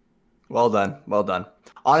 Well done.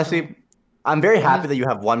 Honestly, I'm very happy that you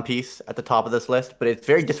have One Piece at the top of this list, but it's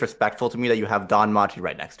very disrespectful to me that you have Don Machi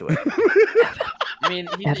right next to it. I mean,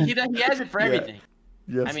 he has it for everything.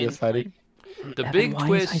 Yes, Heidi. The big why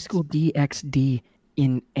twist. Is High School DxD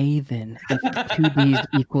in A then? If 2 Ds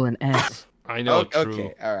equal an S. I know. True.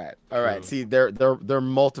 Okay. All right. See, they're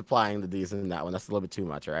multiplying the D's in that one. That's a little bit too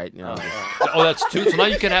much, all right? Oh, that's too. So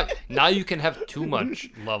now you can have too much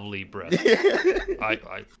lovely breath.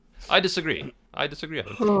 I disagree.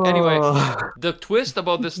 Anyway, the twist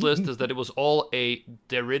about this list is that it was all a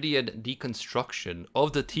Derridian deconstruction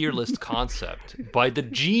of the tier list concept by the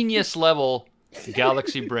genius level,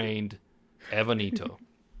 galaxy-brained Evanito.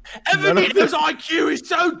 Evanito's IQ is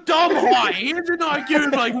so dumb high. He has an IQ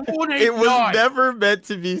of like 189. It was never meant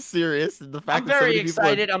to be serious. The fact I'm very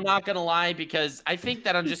excited. I'm not gonna lie, because I think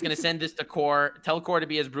that I'm just gonna send this to Core, tell Core to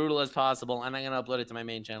be as brutal as possible, and I'm gonna upload it to my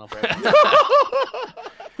main channel for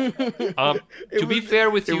To be fair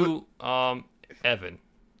with you, Evan,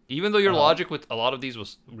 even though your logic with a lot of these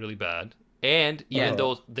was really bad, and even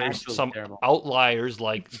though there's some outliers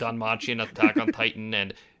like Don Machi and Attack on Titan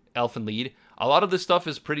and Elfen Lied, a lot of this stuff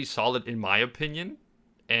is pretty solid in my opinion,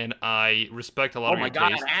 and I respect a lot of your taste. Oh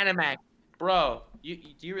my god, Animac, bro, do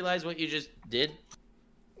you realize what you just did?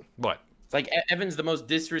 What? It's like Evan's the most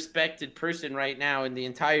disrespected person right now in the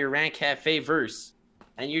entire Rant Cafe verse.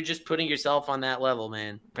 And you're just putting yourself on that level,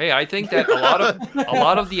 man. Hey, I think that a lot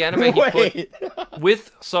of the anime he put,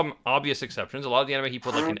 with some obvious exceptions, a lot of the anime he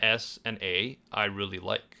put like an S and A, I really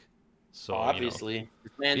like. So obviously,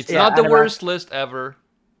 it's not the worst list ever,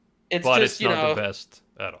 but it's not the best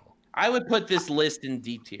at all. I would put this list in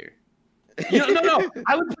D tier. No.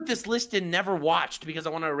 I would put this list in never watched because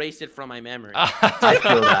I want to erase it from my memory.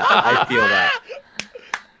 I feel that.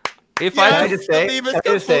 If I just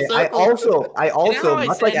say, I also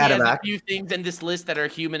much like Animac, a few things in this list that are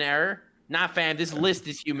human error. Nah, fam, this list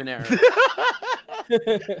is human error.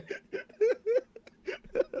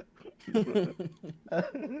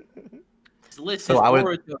 This list is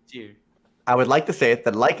I would like to say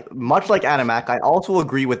that, much like Animac, I also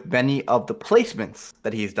agree with many of the placements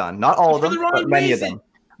that he's done. Not all of them, but many of them.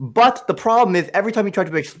 But the problem is, every time he tried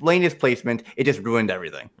to explain his placement, it just ruined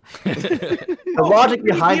everything. The logic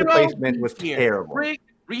behind the placement was terrible.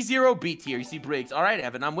 ReZero B tier. You see Briggs. All right,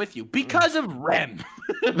 Evan, I'm with you. Because of Rem.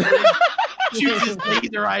 Shoots his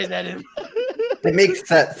laser eyes at him. It makes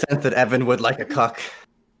sense that Evan would like a cuck.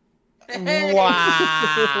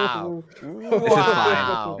 Wow.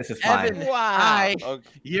 This is fine. Evan, hi. Okay.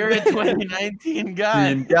 You're a 2019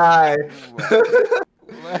 guy.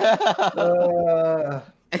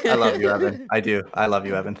 I love you, Evan. I do. I love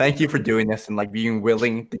you, Evan. Thank you for doing this and being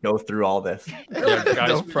willing to go through all this. Yeah,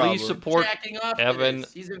 guys, please support Evan.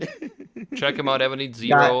 Check him out, Evan Needs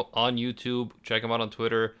Zero on YouTube. Check him out on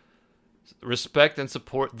Twitter. Respect and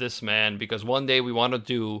support this man, because one day we want to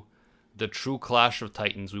do the true Clash of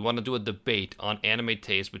Titans. We want to do a debate on anime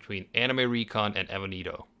taste between Anime Recon and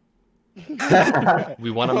Evanito.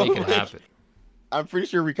 We want to make it happen. I'm pretty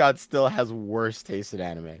sure Recon still has worse taste in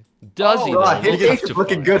anime. Does he? God, his taste is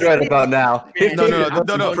looking good right about now.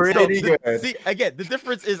 No. Pretty good. See, again, the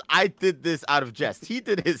difference is I did this out of jest. He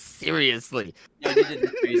did his seriously. No, you did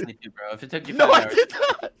this seriously too, bro. If it took you 5 hours. I did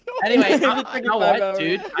not. Anyway, you know what,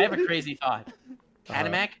 dude? I have a crazy thought.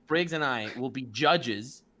 Animac, Briggs, and I will be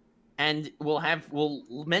judges, and we'll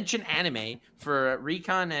mention anime for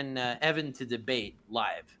Recon and Evan to debate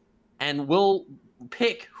live, and we'll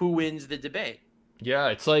pick who wins the debate. Yeah,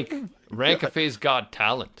 it's like Rant Cafe's Got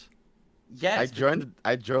Talent. Yes.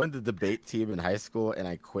 I joined the debate team in high school, and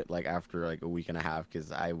I quit like after like a week and a half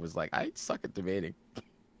because I was like, I suck at debating.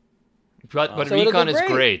 But So it'll recon go is great.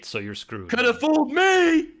 great, so you're screwed. Could have fooled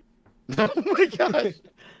me. Oh my gosh.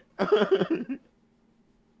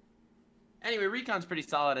 Anyway, Recon's pretty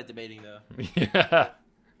solid at debating, though. Yeah.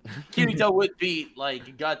 Kirito would beat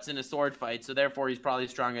like Guts in a sword fight, so therefore he's probably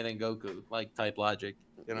stronger than Goku, like type logic.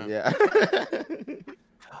 You know? Yeah.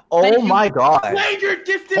 Oh my god. Langer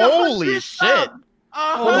gifted Holy 100 shit. subs!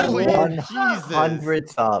 Holy 100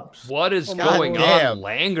 subs. What is God going damn. on,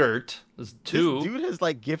 Langert? There's two. This dude has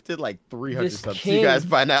like gifted like 300 This subs to king. you guys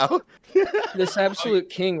by now. This absolute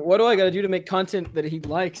king. What do I got to do to make content that he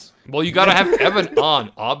likes? Well, you gotta have Evan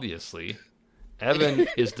on, obviously. Evan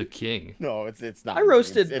is the king. No, it's not. I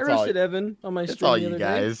roasted It's all- Evan on my It's stream all the you other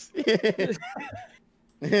guys.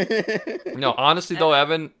 No, honestly though,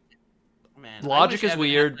 Evan, Man, I logic wish is Evan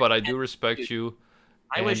weird, had, but I like, do respect you.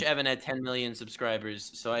 I wish And- Evan had 10 million subscribers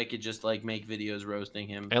so I could just like make videos roasting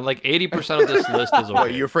him. And like 80% of this list is What,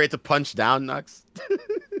 okay. you afraid to punch down, Nux?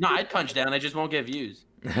 No, I'd punch down. I just won't get views.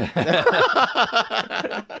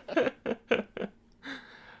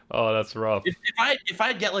 Oh, that's rough. If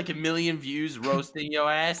I'd get like 1 million views roasting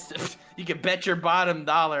your ass, you can bet your bottom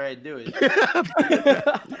dollar I'd do it.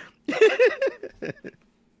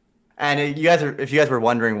 And if you guys were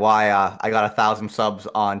wondering why I got 1,000 subs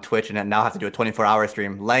on Twitch and now have to do a 24-hour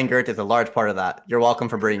stream, Langert is a large part of that. You're welcome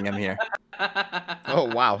for bringing him here. Oh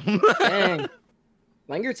wow. Dang.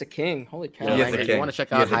 Langert's a king. Holy cow. He is a Langert, you king. want to check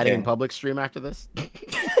He out is a Hiding in king. Public stream after this?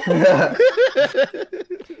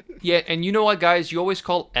 Yeah, and you know what, guys? You always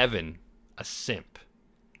call Evan a simp,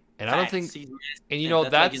 and I don't think. Facts. He's- And you know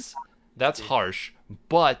that's like that's harsh.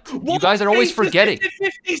 But you guys are always forgetting.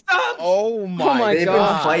 50 subs! Oh my They've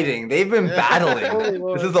god. been fighting. They've been Holy battling.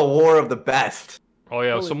 Lord. This is a war of the best. Oh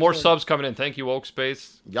yeah, Holy some more shit. subs coming in. Thank you, Woke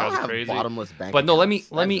Space. You Y'all guys are have crazy. bottomless bank But no, let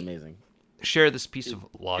accounts. me That's amazing. amazing. Share this piece of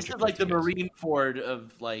This logic. is like the with you guys. Marine Ford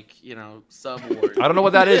of like, you know, sub wars. I don't know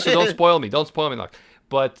what that is, so don't spoil me. Don't spoil me, Lock.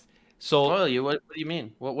 But so Spoil you. What do you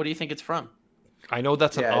mean? What do you think it's from? I know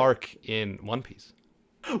that's an Yeah. arc in One Piece.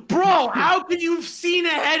 Bro, how could you have seen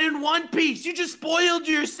ahead in One Piece? You just spoiled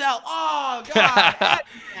yourself. Oh god.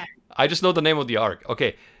 I just know the name of the arc.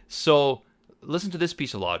 Okay, so listen to this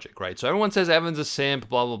piece of logic, right? So everyone says Evan's a simp,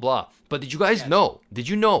 blah blah blah. But did you guys know? Did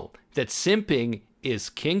you know that simping is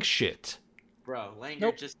king shit? Bro, Langer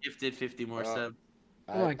Nope. just gifted 50 more subs.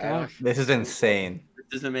 Oh my gosh. This is insane.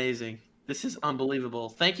 This is amazing. This is unbelievable.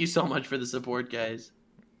 Thank you so much for the support, guys.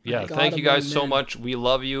 Yeah, God thank you among guys so men. much. We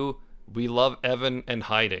love you. We love Evan and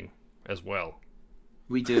Hiding as well.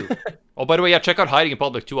 We do. Oh, by the way, yeah, check out Hiding in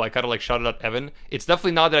Public too. I kind of like shouted out Evan. It's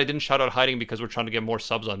definitely not that I didn't shout out Hiding because we're trying to get more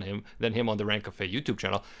subs on him than him on the Rank Cafe YouTube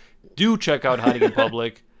channel. Do check out Hiding in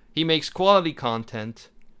Public. He makes quality content.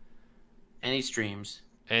 And he streams.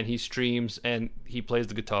 And he streams and he plays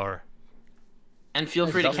the guitar. And feel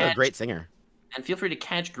He's free to also a catch great singer. and feel free to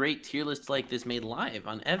catch great tier lists like this made live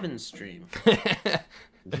on Evan's stream.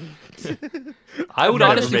 I would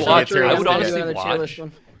never honestly made watch. a tier I list would again. honestly Another tier list watch.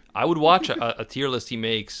 one. I would watch a tier list he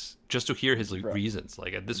makes just to hear his reasons.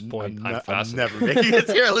 Like at this point, I'm I'm fascinated. never making a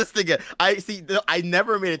tier list again. I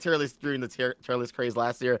never made a tier list during the tier list craze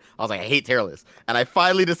last year. I was like, I hate tier lists, and I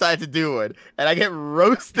finally decided to do it, and I get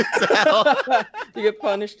roasted to hell. You get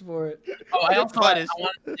punished for it. Oh, I also I Punished.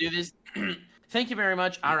 wanted to do this. Thank you very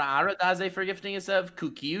much, Ara Daze for gifting a sub,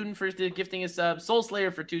 Kukyun for gifting a sub, Soul Slayer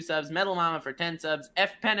for 2 subs, Metal Mama for 10 subs,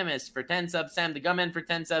 F Penimus for 10 subs, Sam the Gumman for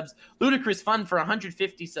 10 subs, Ludicrous Fun for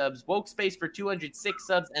 150 subs, Woke Space for 206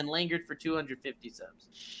 subs, and Langert for 250 subs.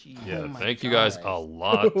 Yeah, Oh my thank you guys a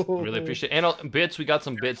lot. God. Really appreciate it. And bits, we got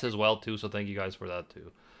some bits as well too, so thank you guys for that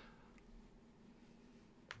too.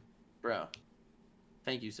 Bro,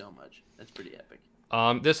 thank you so much. That's pretty epic.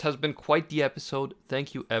 This has been quite the episode.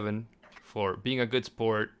 Thank you, Evan, for being a good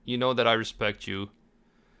sport. You know that I respect you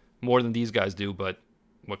more than these guys do, but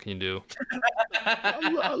what can you do?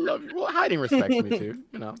 I love you. Well, Hiding respects me too,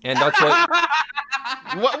 you know. And that's what.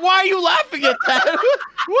 Why are you laughing at that?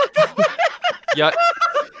 What the? Yeah,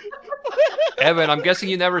 Evan, I'm guessing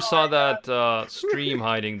you never saw that stream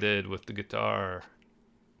Hiding did with the guitar.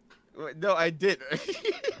 No, I did.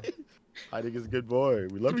 Hiding is a good boy.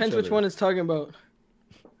 We love Depends each other. which one it's talking about.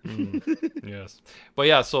 Yes, but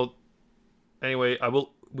yeah. So anyway,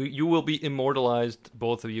 you will be immortalized,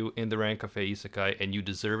 both of you, in the Rank Cafe Isekai, and you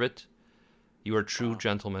deserve it. You are true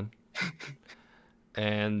gentlemen.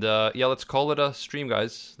 And yeah, let's call it a stream,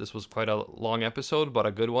 guys. This was quite a long episode, but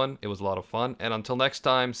a good one. It was a lot of fun. And until next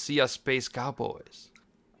time, see ya, Space Cowboys.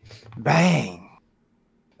 Bang.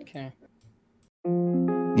 Okay.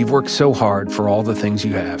 You've worked so hard for all the things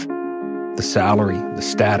you have. The salary, the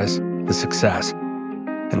status, the success.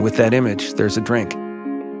 And with that image, there's a drink.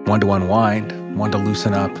 One to unwind, one to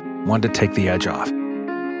loosen up, one to take the edge off.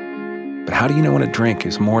 But how do you know when a drink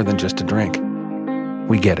is more than just a drink?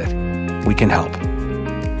 We get it. We can help.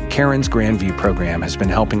 Karen's Grandview program has been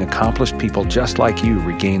helping accomplished people just like you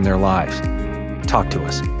regain their lives. Talk to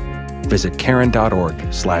us. Visit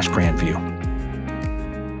karen.org/Grandview.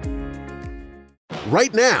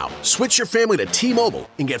 Right now, switch your family to T-Mobile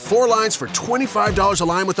and get 4 lines for $25 a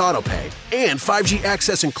line with AutoPay and 5G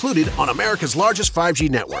access included on America's largest 5G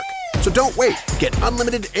network. So don't wait. Get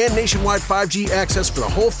unlimited and nationwide 5G access for the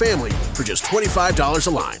whole family for just $25 a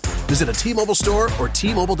line. Visit a T-Mobile store or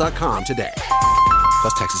T-Mobile.com today.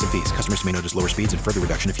 Plus taxes and fees. Customers may notice lower speeds and further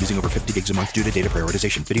reduction if using over 50 gigs a month due to data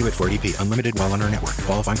prioritization. Video at 480p. Unlimited while on our network.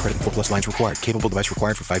 Qualifying credit and 4+ lines required. Capable device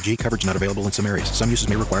required for 5G. Coverage not available in some areas. Some uses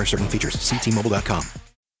may require certain features. See T-Mobile.com.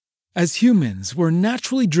 As humans, we're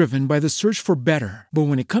naturally driven by the search for better. But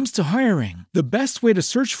when it comes to hiring, the best way to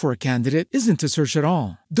search for a candidate isn't to search at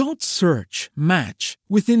all. Don't search, match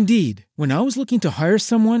with Indeed. When I was looking to hire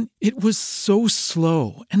someone, it was so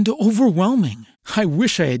slow and overwhelming. I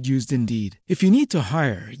wish I had used Indeed. If you need to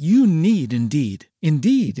hire, you need Indeed.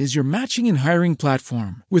 Indeed is your matching and hiring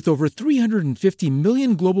platform with over 350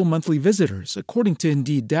 million global monthly visitors, according to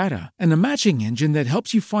Indeed data, and a matching engine that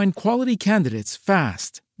helps you find quality candidates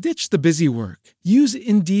fast. Ditch the busy work. Use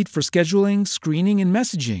Indeed for scheduling, screening, and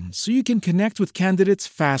messaging so you can connect with candidates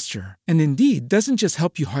faster. And Indeed doesn't just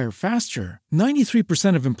help you hire faster.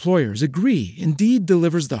 93% of employers agree Indeed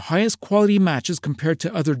delivers the highest quality matches compared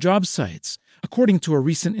to other job sites, according to a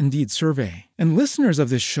recent Indeed survey. And listeners of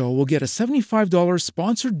this show will get a $75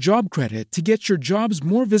 sponsored job credit to get your jobs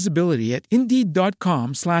more visibility at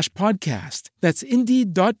Indeed.com/podcast. That's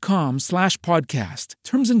Indeed.com/podcast.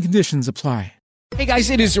 Terms and conditions apply. Hey guys,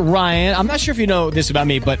 it is Ryan. I'm not sure if you know this about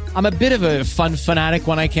me, but I'm a bit of a fun fanatic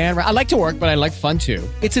when I can. I like to work, but I like fun too.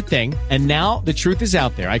 It's a thing. And now the truth is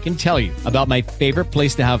out there. I can tell you about my favorite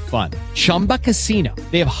place to have fun. Chumba Casino.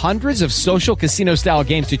 They have hundreds of social casino style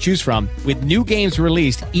games to choose from with new games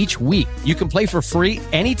released each week. You can play for free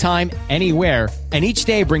anytime, anywhere. And each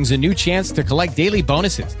day brings a new chance to collect daily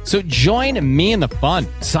bonuses. So join me in the fun.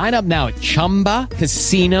 Sign up now at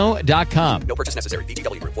ChumbaCasino.com. No purchase necessary.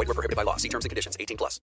 VGW Group. Void where prohibited by law. See terms and conditions. 18+.